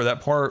remember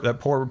that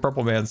poor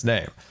Purple Man's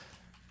name.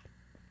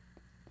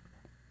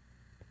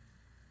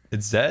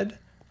 It's Zed?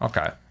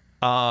 Okay.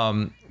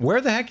 Where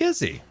the heck is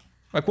he?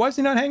 Like, why is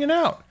he not hanging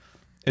out?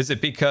 Is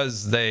it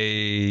because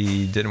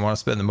they didn't want to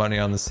spend the money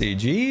on the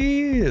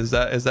CG? Is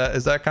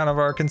that kind of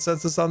our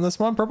consensus on this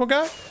one, Purple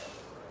Guy?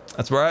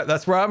 That's what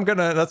I'm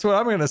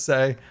gonna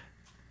say.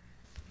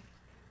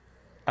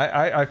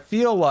 I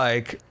feel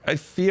like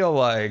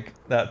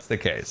that's the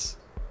case.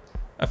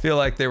 I feel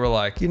like they were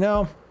like, you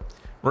know,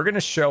 we're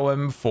gonna show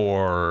him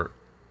for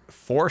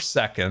 4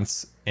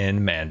 seconds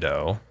in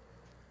Mando.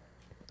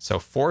 So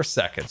 4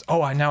 seconds.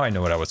 Oh, now I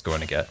know what I was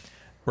going to get.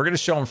 We're gonna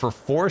show him for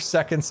 4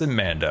 seconds in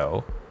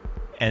Mando.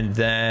 And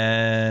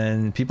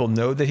then people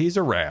know that he's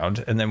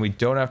around, and then we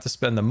don't have to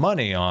spend the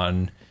money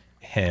on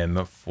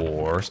him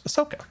for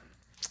Ahsoka.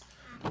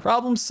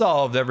 Problem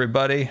solved,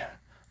 everybody.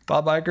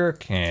 Bob Iger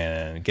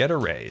can get a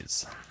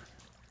raise.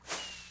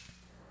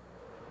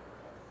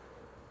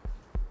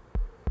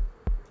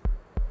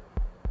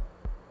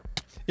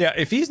 Yeah,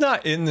 if he's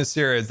not in the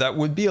series, that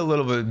would be a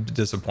little bit of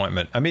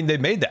disappointment. I mean, they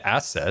made the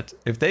asset.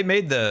 If they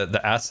made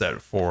the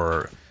asset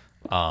for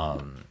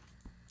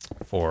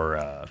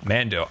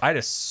Mando, I'd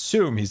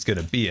assume he's going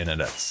to be in it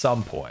at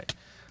some point.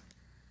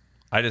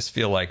 I just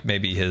feel like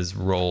maybe his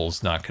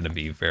role's not going to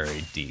be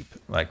very deep,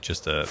 like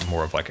just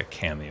more of like a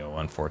cameo,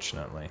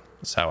 unfortunately.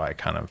 That's how I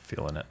kind of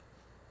feel in it.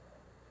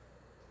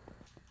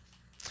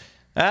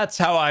 That's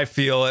how I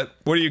feel it.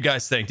 What do you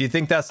guys think? Do you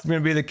think that's going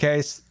to be the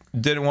case?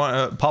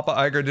 Papa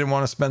Iger didn't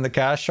want to spend the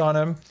cash on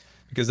him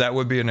because that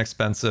would be an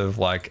expensive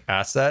like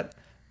asset.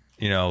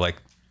 You know, like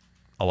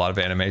a lot of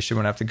animation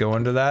would have to go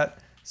into that.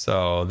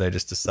 So they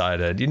just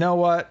decided, you know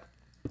what?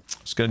 I'm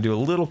just going to do a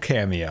little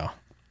cameo.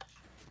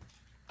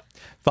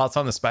 Thoughts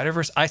on the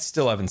Spider-Verse? I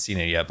still haven't seen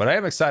it yet, but I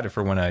am excited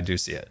for when I do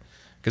see it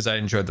because I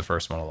enjoyed the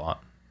first one a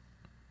lot.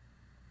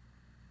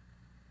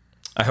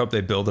 I hope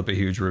they build up a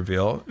huge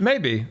reveal.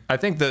 Maybe. I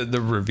think the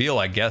reveal,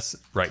 I guess,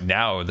 right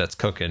now that's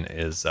cooking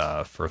is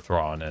for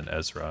Thrawn and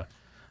Ezra.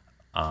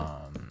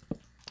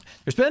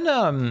 There's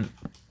been...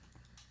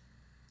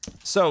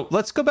 So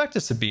let's go back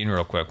to Sabine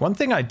real quick. One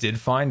thing I did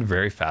find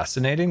very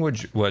fascinating,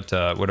 what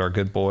our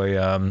good boy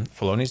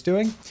Filoni's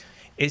doing,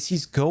 is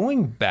he's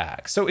going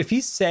back. So if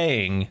he's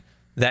saying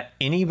that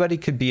anybody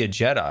could be a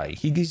Jedi.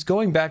 He's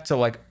going back to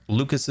like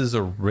Lucas's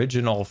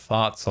original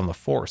thoughts on the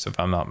Force, if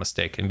I'm not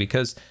mistaken,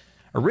 because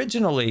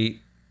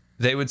originally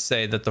they would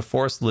say that the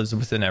Force lives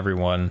within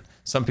everyone.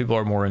 Some people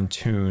are more in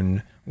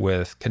tune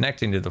with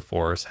connecting to the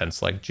Force,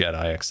 hence like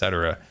Jedi,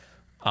 etc.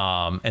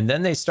 And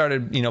then they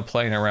started, you know,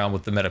 playing around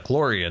with the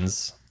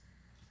midichlorians,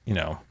 you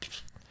know.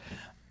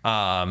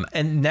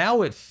 And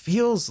now it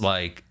feels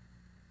like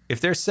if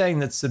they're saying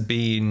that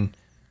Sabine,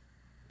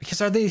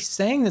 because are they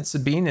saying that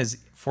Sabine is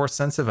Force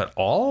sensitive at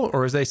all?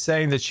 Or is they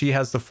saying that she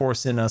has the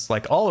Force in us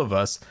like all of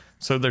us,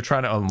 so they're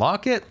trying to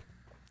unlock it?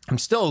 I'm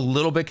still a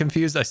little bit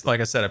confused. Like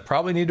I said, I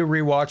probably need to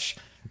rewatch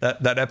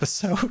that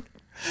episode.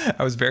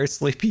 I was very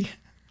sleepy.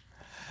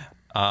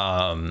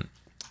 So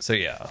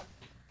yeah,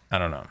 I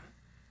don't know.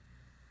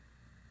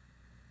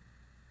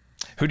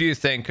 Who do you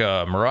think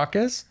Marok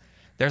is?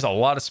 There's a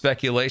lot of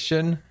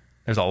speculation.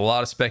 There's a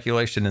lot of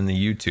speculation in the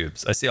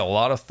YouTubes. I see a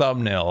lot of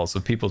thumbnails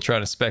of people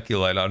trying to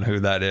speculate on who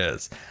that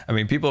is. I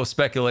mean, people have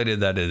speculated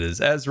that it is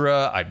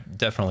Ezra.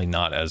 Definitely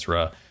not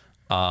Ezra.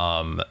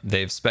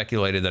 They've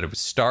speculated that it was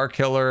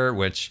Starkiller,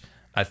 which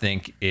I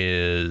think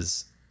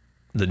is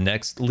the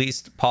next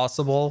least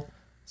possible,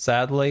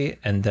 sadly.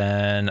 And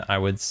then I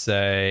would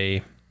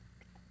say,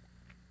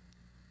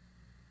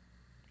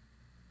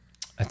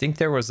 I think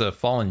there was a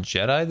fallen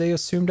Jedi they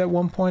assumed at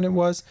one point it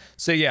was.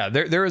 So yeah,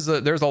 there's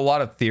a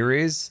lot of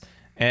theories,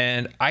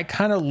 and I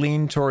kind of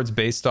lean towards,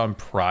 based on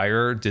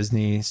prior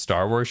Disney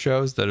Star Wars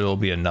shows, that it'll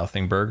be a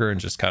nothing burger and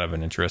just kind of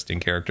an interesting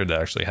character that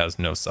actually has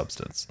no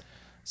substance.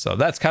 So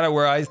that's kind of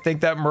where I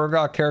think that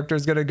Murgok character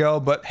is going to go.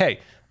 But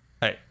hey,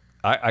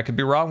 I could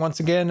be wrong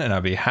once again, and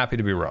I'd be happy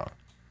to be wrong.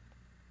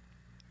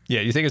 Yeah,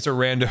 you think it's a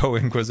rando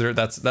Inquisitor?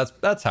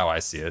 That's how I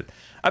see it.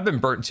 I've been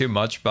burnt too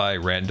much by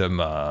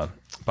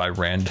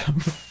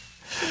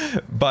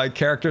by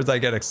characters I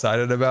get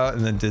excited about,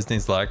 and then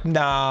Disney's like,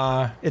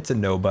 nah, it's a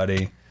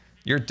nobody.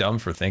 You're dumb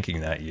for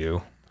thinking that.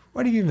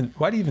 Why do you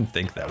even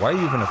think that? Why are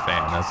you even a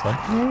fan? That's like,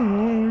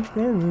 oh,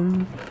 Star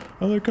Wars.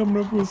 How they're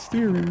coming up with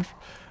theories.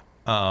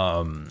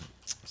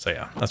 So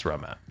yeah, that's where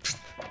I'm at.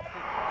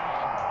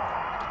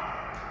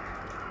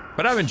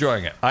 But I'm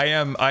enjoying it. I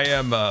am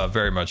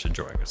very much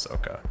enjoying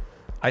Ahsoka.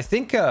 I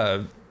think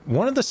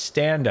one of the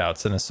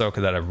standouts in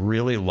Ahsoka that I've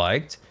really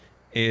liked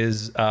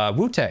is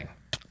Wu-Tang.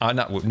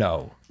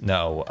 No.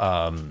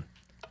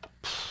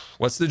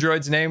 What's the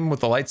droid's name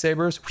with the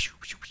lightsabers?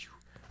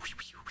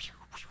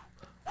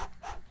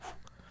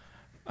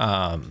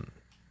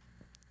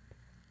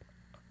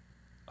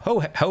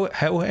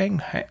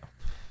 Ho-Hang?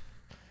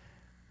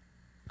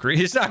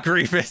 It's not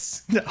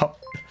Grievous. No.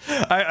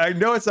 I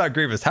know it's not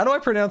Grievous. How do I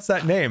pronounce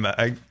that name?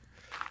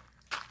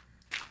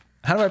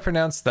 How do I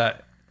pronounce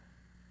that?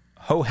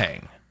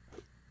 Ho-Hang.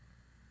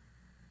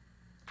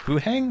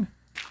 Hu-Hang?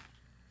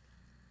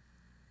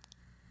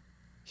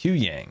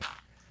 Huyang.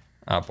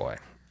 Oh boy.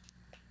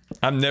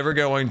 I'm never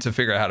going to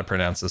figure out how to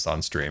pronounce this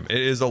on stream. It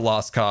is a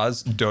lost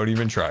cause. Don't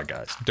even try,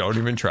 guys. Don't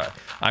even try.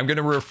 I'm going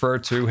to refer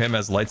to him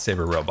as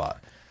Lightsaber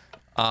Robot.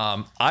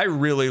 I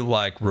really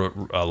like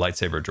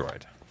Lightsaber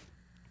Droid.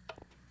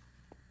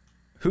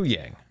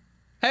 Huyang.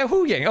 Hey,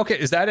 Huyang. Okay,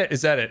 is that it?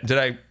 Is that it? Did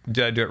I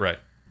do it right?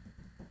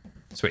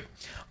 Sweet.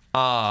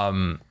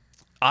 I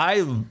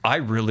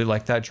really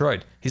like that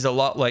droid. He's a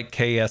lot like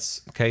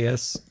KS,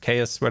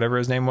 whatever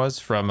his name was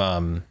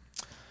from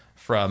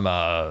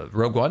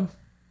Rogue One.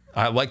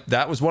 I like,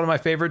 that was one of my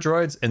favorite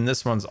droids, and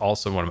this one's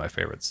also one of my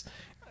favorites.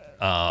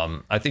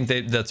 I think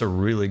that's a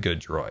really good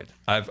droid.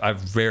 I've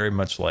very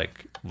much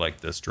like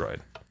this droid.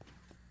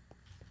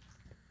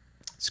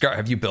 Scar,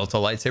 have you built a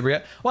lightsaber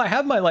yet? Well, I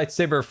have my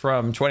lightsaber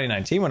from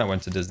 2019 when I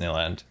went to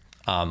Disneyland.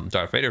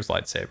 Darth Vader's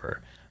lightsaber.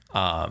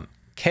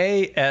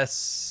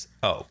 KSO.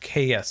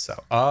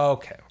 Oh,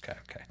 okay.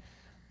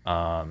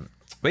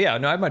 But yeah,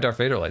 no, I have my Darth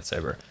Vader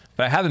lightsaber,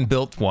 but I haven't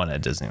built one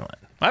at Disneyland.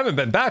 I haven't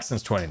been back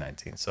since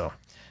 2019, so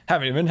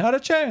haven't even had a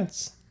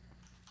chance.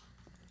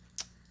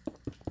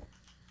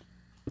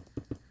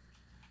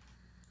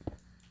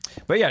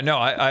 But yeah, no,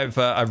 I've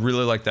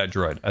really liked that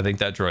droid. I think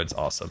that droid's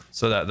awesome.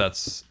 So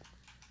that's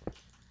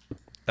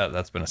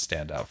been a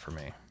standout for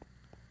me.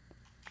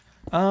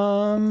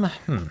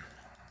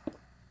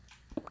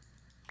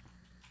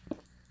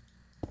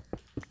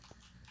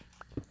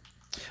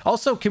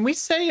 Also, can we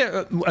say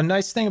a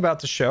nice thing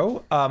about the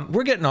show?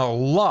 We're getting a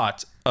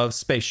lot of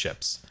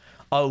spaceships,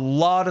 a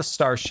lot of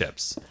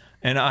starships,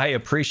 and I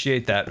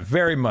appreciate that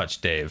very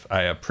much, Dave.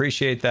 I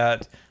appreciate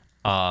that.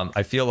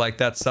 I feel like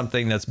that's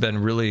something that's been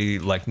really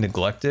like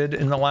neglected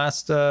in the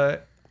last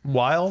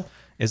while,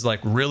 is like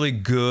really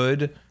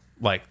good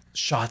like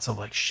shots of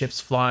like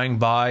ships flying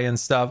by and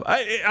stuff.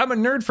 I'm a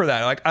nerd for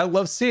that. Like, I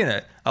love seeing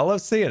it. I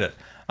was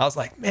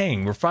like,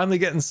 man, we're finally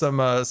getting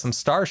some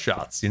star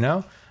shots, you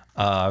know?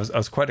 I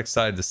was quite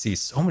excited to see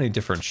so many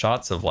different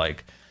shots of,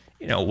 like,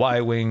 you know,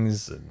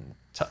 Y-wings and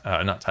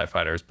not TIE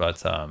fighters,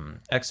 but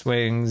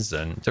X-wings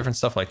and different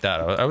stuff like that.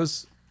 I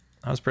was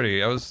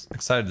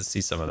excited to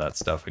see some of that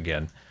stuff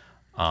again.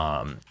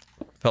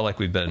 Felt like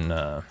we've been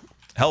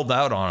held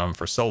out on them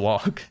for so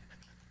long.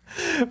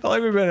 felt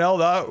like we've been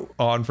held out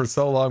on for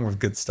so long with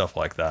good stuff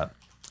like that.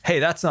 Hey,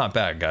 that's not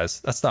bad, guys.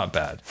 That's not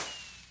bad.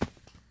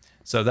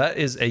 So that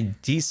is a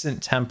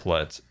decent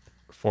template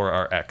for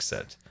our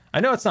exit. I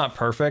know it's not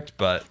perfect,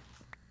 but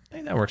I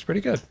think that works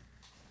pretty good.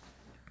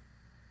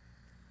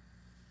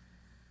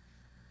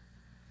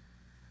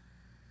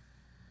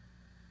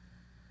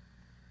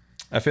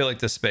 I feel like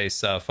the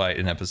space fight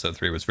in episode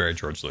 3 was very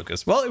George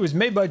Lucas. Well, it was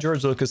made by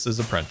George Lucas's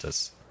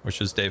apprentice, which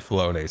is Dave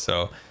Filoni.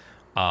 So,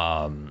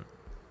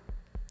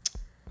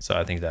 so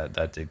I think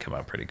that did come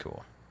out pretty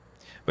cool.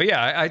 But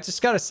yeah, I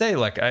just gotta say,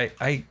 like,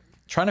 I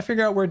trying to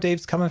figure out where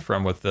Dave's coming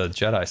from with the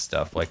Jedi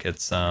stuff. Like,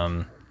 it's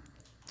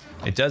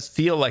it does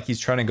feel like he's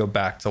trying to go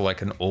back to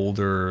like an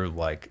older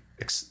like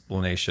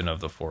explanation of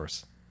the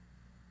Force.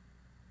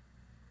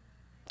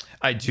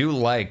 I do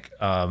like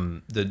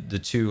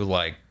the two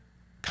like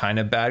kind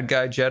of bad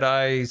guy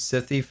Jedi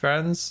Sithy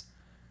friends.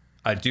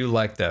 I do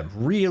like them.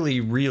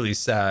 Really, really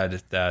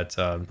sad that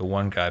the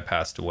one guy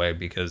passed away,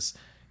 because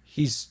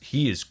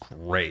he is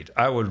great.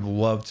 I would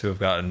love to have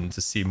gotten to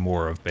see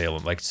more of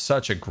Baylan. Like,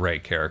 such a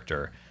great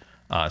character.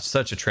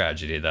 Such a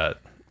tragedy that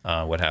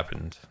what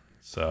happened.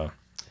 So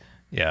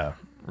yeah,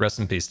 rest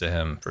in peace to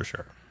him for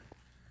sure.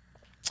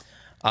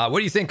 What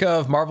do you think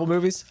of Marvel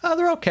movies?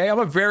 They're okay. I'm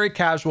a very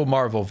casual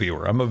Marvel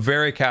viewer. I'm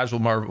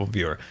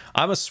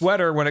a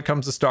sweater when it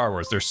comes to Star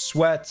Wars. There's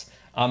sweat.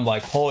 I'm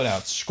like pulling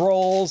out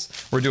scrolls.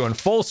 We're doing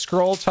full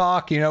scroll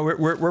talk. You know,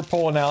 we're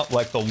pulling out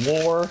like the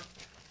lore.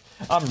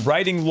 I'm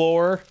writing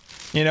lore.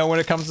 You know, when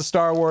it comes to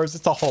Star Wars,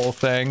 it's a whole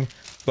thing.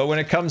 But when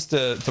it comes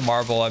to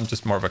Marvel, I'm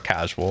just more of a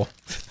casual.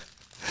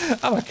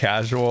 I'm a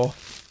casual.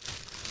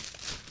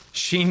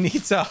 She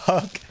needs a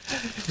hug.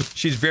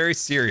 She's very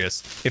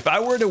serious. If I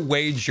were to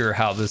wager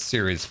how this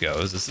series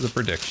goes, this is a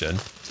prediction.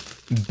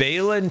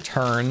 Baylan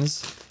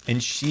turns,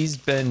 and she's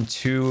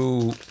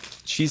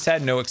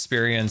had no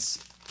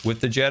experience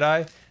with the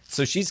Jedi.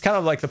 So she's kind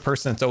of like the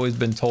person that's always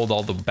been told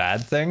all the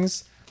bad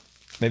things.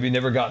 Maybe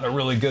never gotten a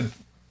really good,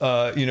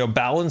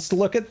 balanced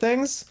look at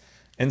things.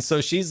 And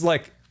so she's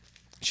like,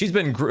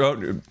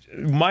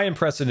 my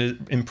impression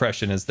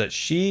is that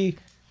she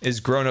is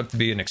grown up to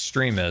be an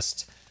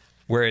extremist,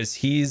 whereas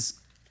he's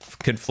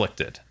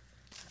conflicted,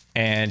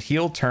 and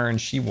he'll turn,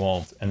 she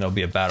won't, and there'll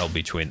be a battle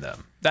between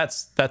them.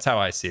 That's how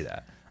I see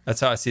that. That's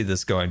how I see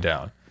this going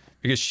down,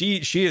 because she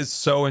is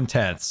so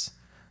intense,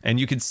 and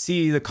you can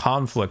see the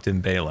conflict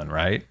in Baylan,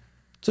 right?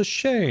 It's a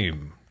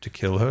shame to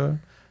kill her.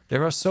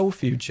 There are so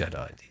few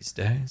Jedi these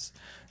days.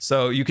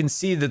 So you can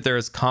see that there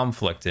is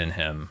conflict in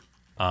him.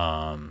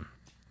 And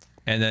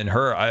then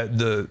her,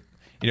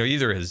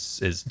 either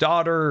his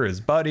daughter,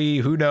 his buddy,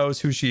 who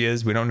knows who she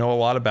is. We don't know a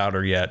lot about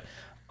her yet.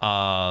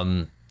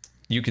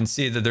 You can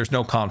see that there's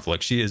no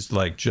conflict. She is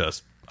like,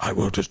 just, I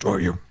will destroy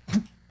you.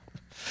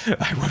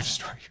 I will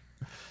destroy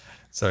you.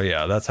 So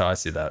yeah, that's how I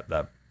see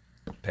that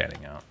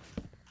panning out.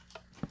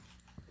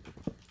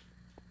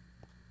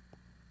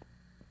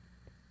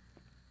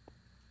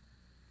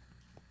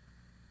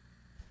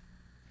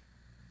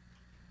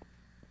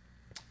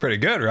 Pretty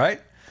good,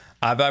 right?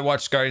 I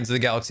watched Guardians of the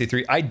Galaxy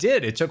 3. I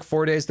did. It took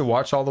 4 days to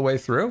watch all the way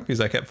through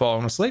because I kept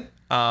falling asleep.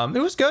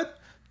 It was good.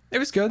 It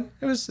was good.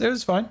 It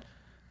was fine.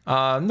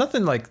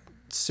 Nothing like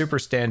super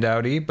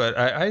standout-y, but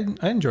I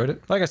enjoyed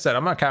it. Like I said,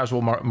 I'm not a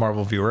casual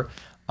Marvel viewer.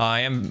 I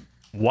am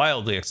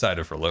wildly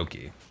excited for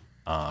Loki.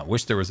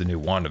 Wish there was a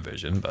new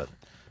WandaVision, but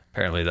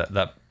apparently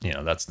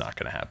that's not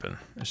going to happen.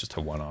 It's just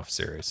a one-off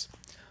series.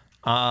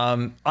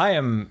 I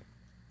am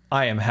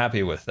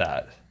happy with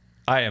that.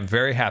 I am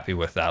very happy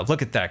with that.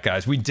 Look at that,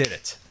 guys. We did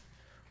it.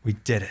 We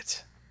did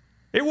it.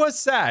 It was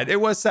sad. It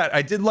was sad.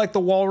 I did like the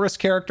Walrus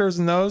characters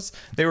in those.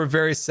 They were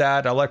very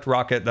sad. I liked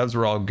Rocket. Those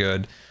were all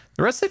good.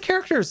 The rest of the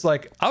characters,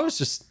 like, I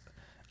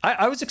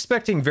was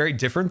expecting very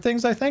different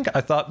things, I think.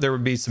 I thought there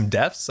would be some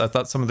deaths. I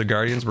thought some of the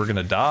Guardians were going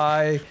to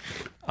die.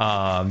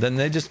 Then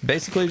they just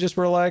basically just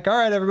were like, all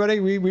right,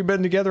 everybody, we've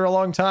been together a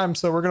long time,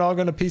 so we're all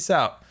going to peace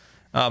out.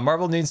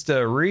 Marvel needs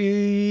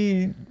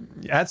to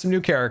add some new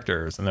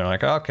characters. And they're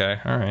like, okay,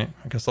 all right,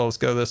 I guess I'll just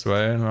go this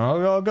way. And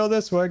I'll go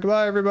this way.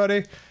 Goodbye,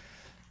 everybody.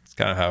 It's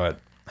kind of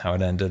how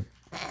it ended.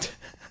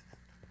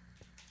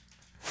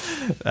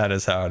 That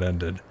is how it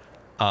ended.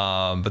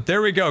 But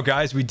there we go,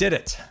 guys. We did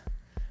it.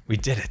 We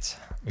did it.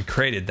 We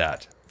created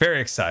that. Very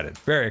excited.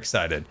 Very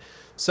excited.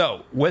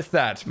 So with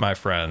that, my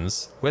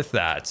friends,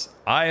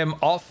 I am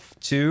off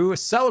to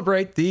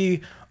celebrate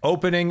the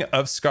opening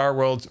of Scar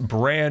World's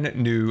brand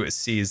new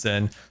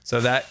season. So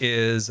that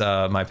is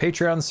my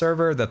Patreon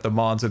server that the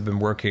mods have been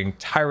working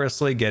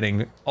tirelessly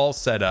getting all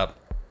set up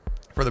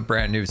for the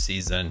brand new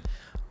season.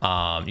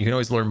 You can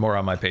always learn more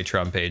on my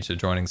Patreon page of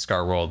joining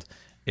Scar World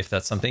if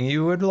that's something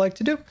you would like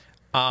to do.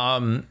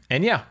 And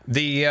yeah,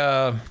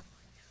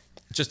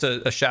 just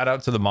a shout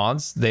out to the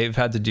mods. They've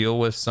had to deal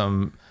with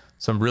some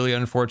really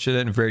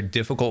unfortunate and very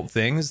difficult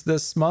things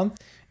this month,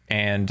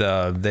 and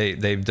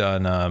they've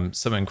done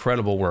some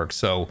incredible work.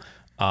 So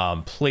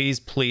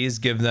please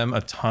give them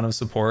a ton of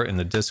support in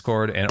the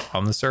Discord and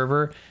on the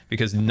server,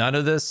 because none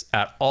of this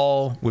at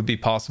all would be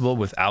possible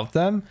without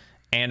them.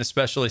 and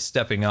especially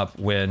stepping up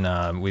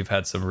when we've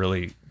had some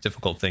really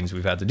difficult things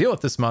we've had to deal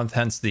with this month,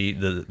 hence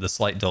the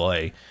slight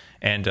delay.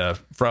 And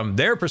from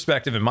their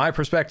perspective and my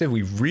perspective,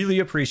 we really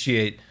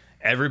appreciate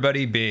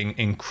everybody being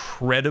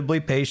incredibly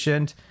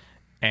patient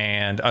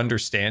and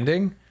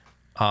understanding.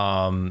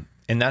 And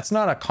that's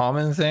not a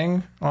common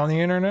thing on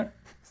the internet.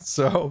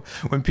 So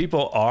when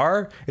people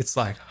are, it's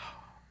like,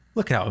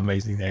 look how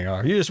amazing they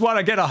are. You just want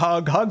to get a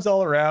hug. Hugs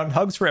all around.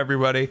 Hugs for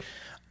everybody.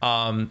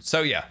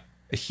 So yeah,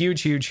 a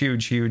huge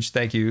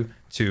thank you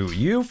to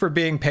you for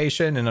being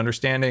patient and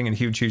understanding, and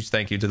huge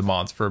thank you to the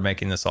mods for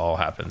making this all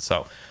happen.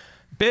 So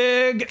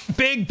big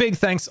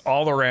thanks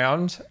all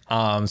around.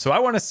 So I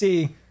want to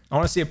see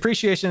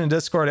appreciation in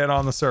Discord and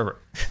on the server.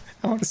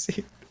 I want to see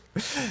it.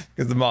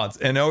 Because the mods,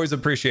 and always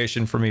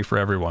appreciation for me for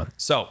everyone.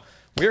 So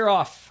we're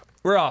off.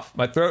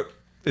 My throat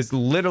is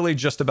literally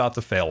just about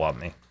to fail on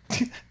me.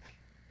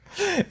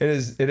 It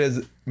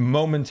is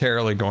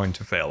momentarily going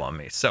to fail on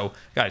me. So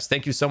guys,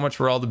 thank you so much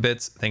for all the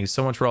bits. Thank you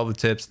so much for all the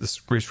tips, the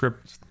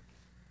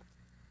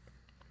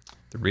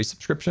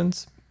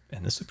resubscriptions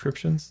and the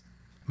subscriptions.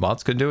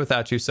 Mods couldn't do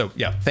without you. So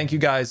yeah, thank you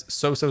guys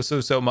so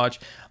much.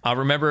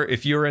 Remember,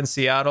 if you're in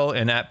Seattle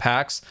and at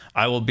PAX,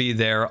 I will be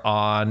there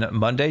on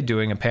Monday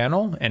doing a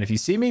panel. And if you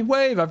see me,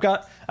 wave. I've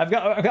got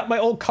my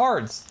old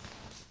cards.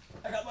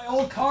 I'm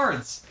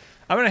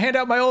gonna hand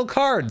out my old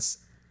cards.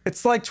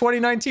 It's like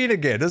 2019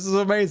 again. This is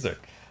amazing.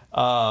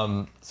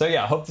 So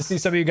yeah, hope to see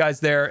some of you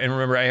guys there. And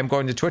remember, I am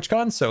going to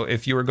TwitchCon, so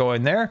if you are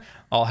going there,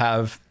 I'll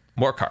have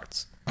more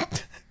cards.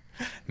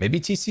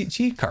 Maybe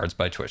TCG cards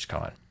by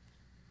TwitchCon.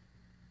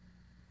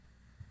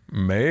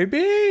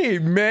 Maybe.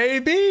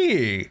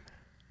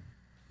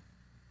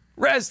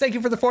 Rez, thank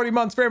you for the 40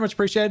 months. Very much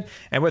appreciated.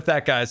 And with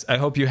that, guys, I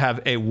hope you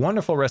have a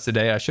wonderful rest of the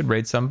day. I should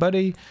raid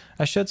somebody.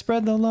 I should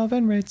spread the love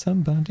and raid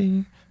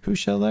somebody. Who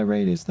shall I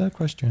raid is the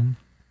question.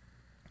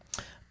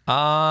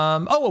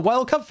 Oh, a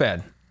Wild Cub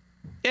fan.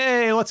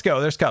 Yay, let's go.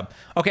 There's Cub.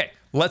 Okay,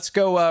 let's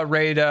go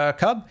raid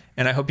Cub.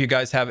 And I hope you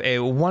guys have a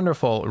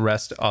wonderful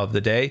rest of the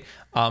day.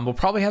 We'll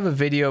probably have a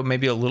video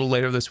maybe a little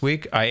later this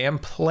week. I am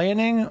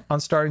planning on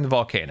starting the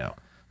volcano.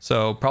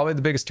 So probably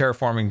the biggest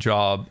terraforming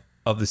job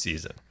of the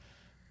season.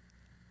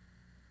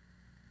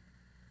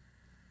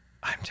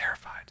 I'm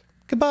terrified.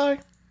 Goodbye.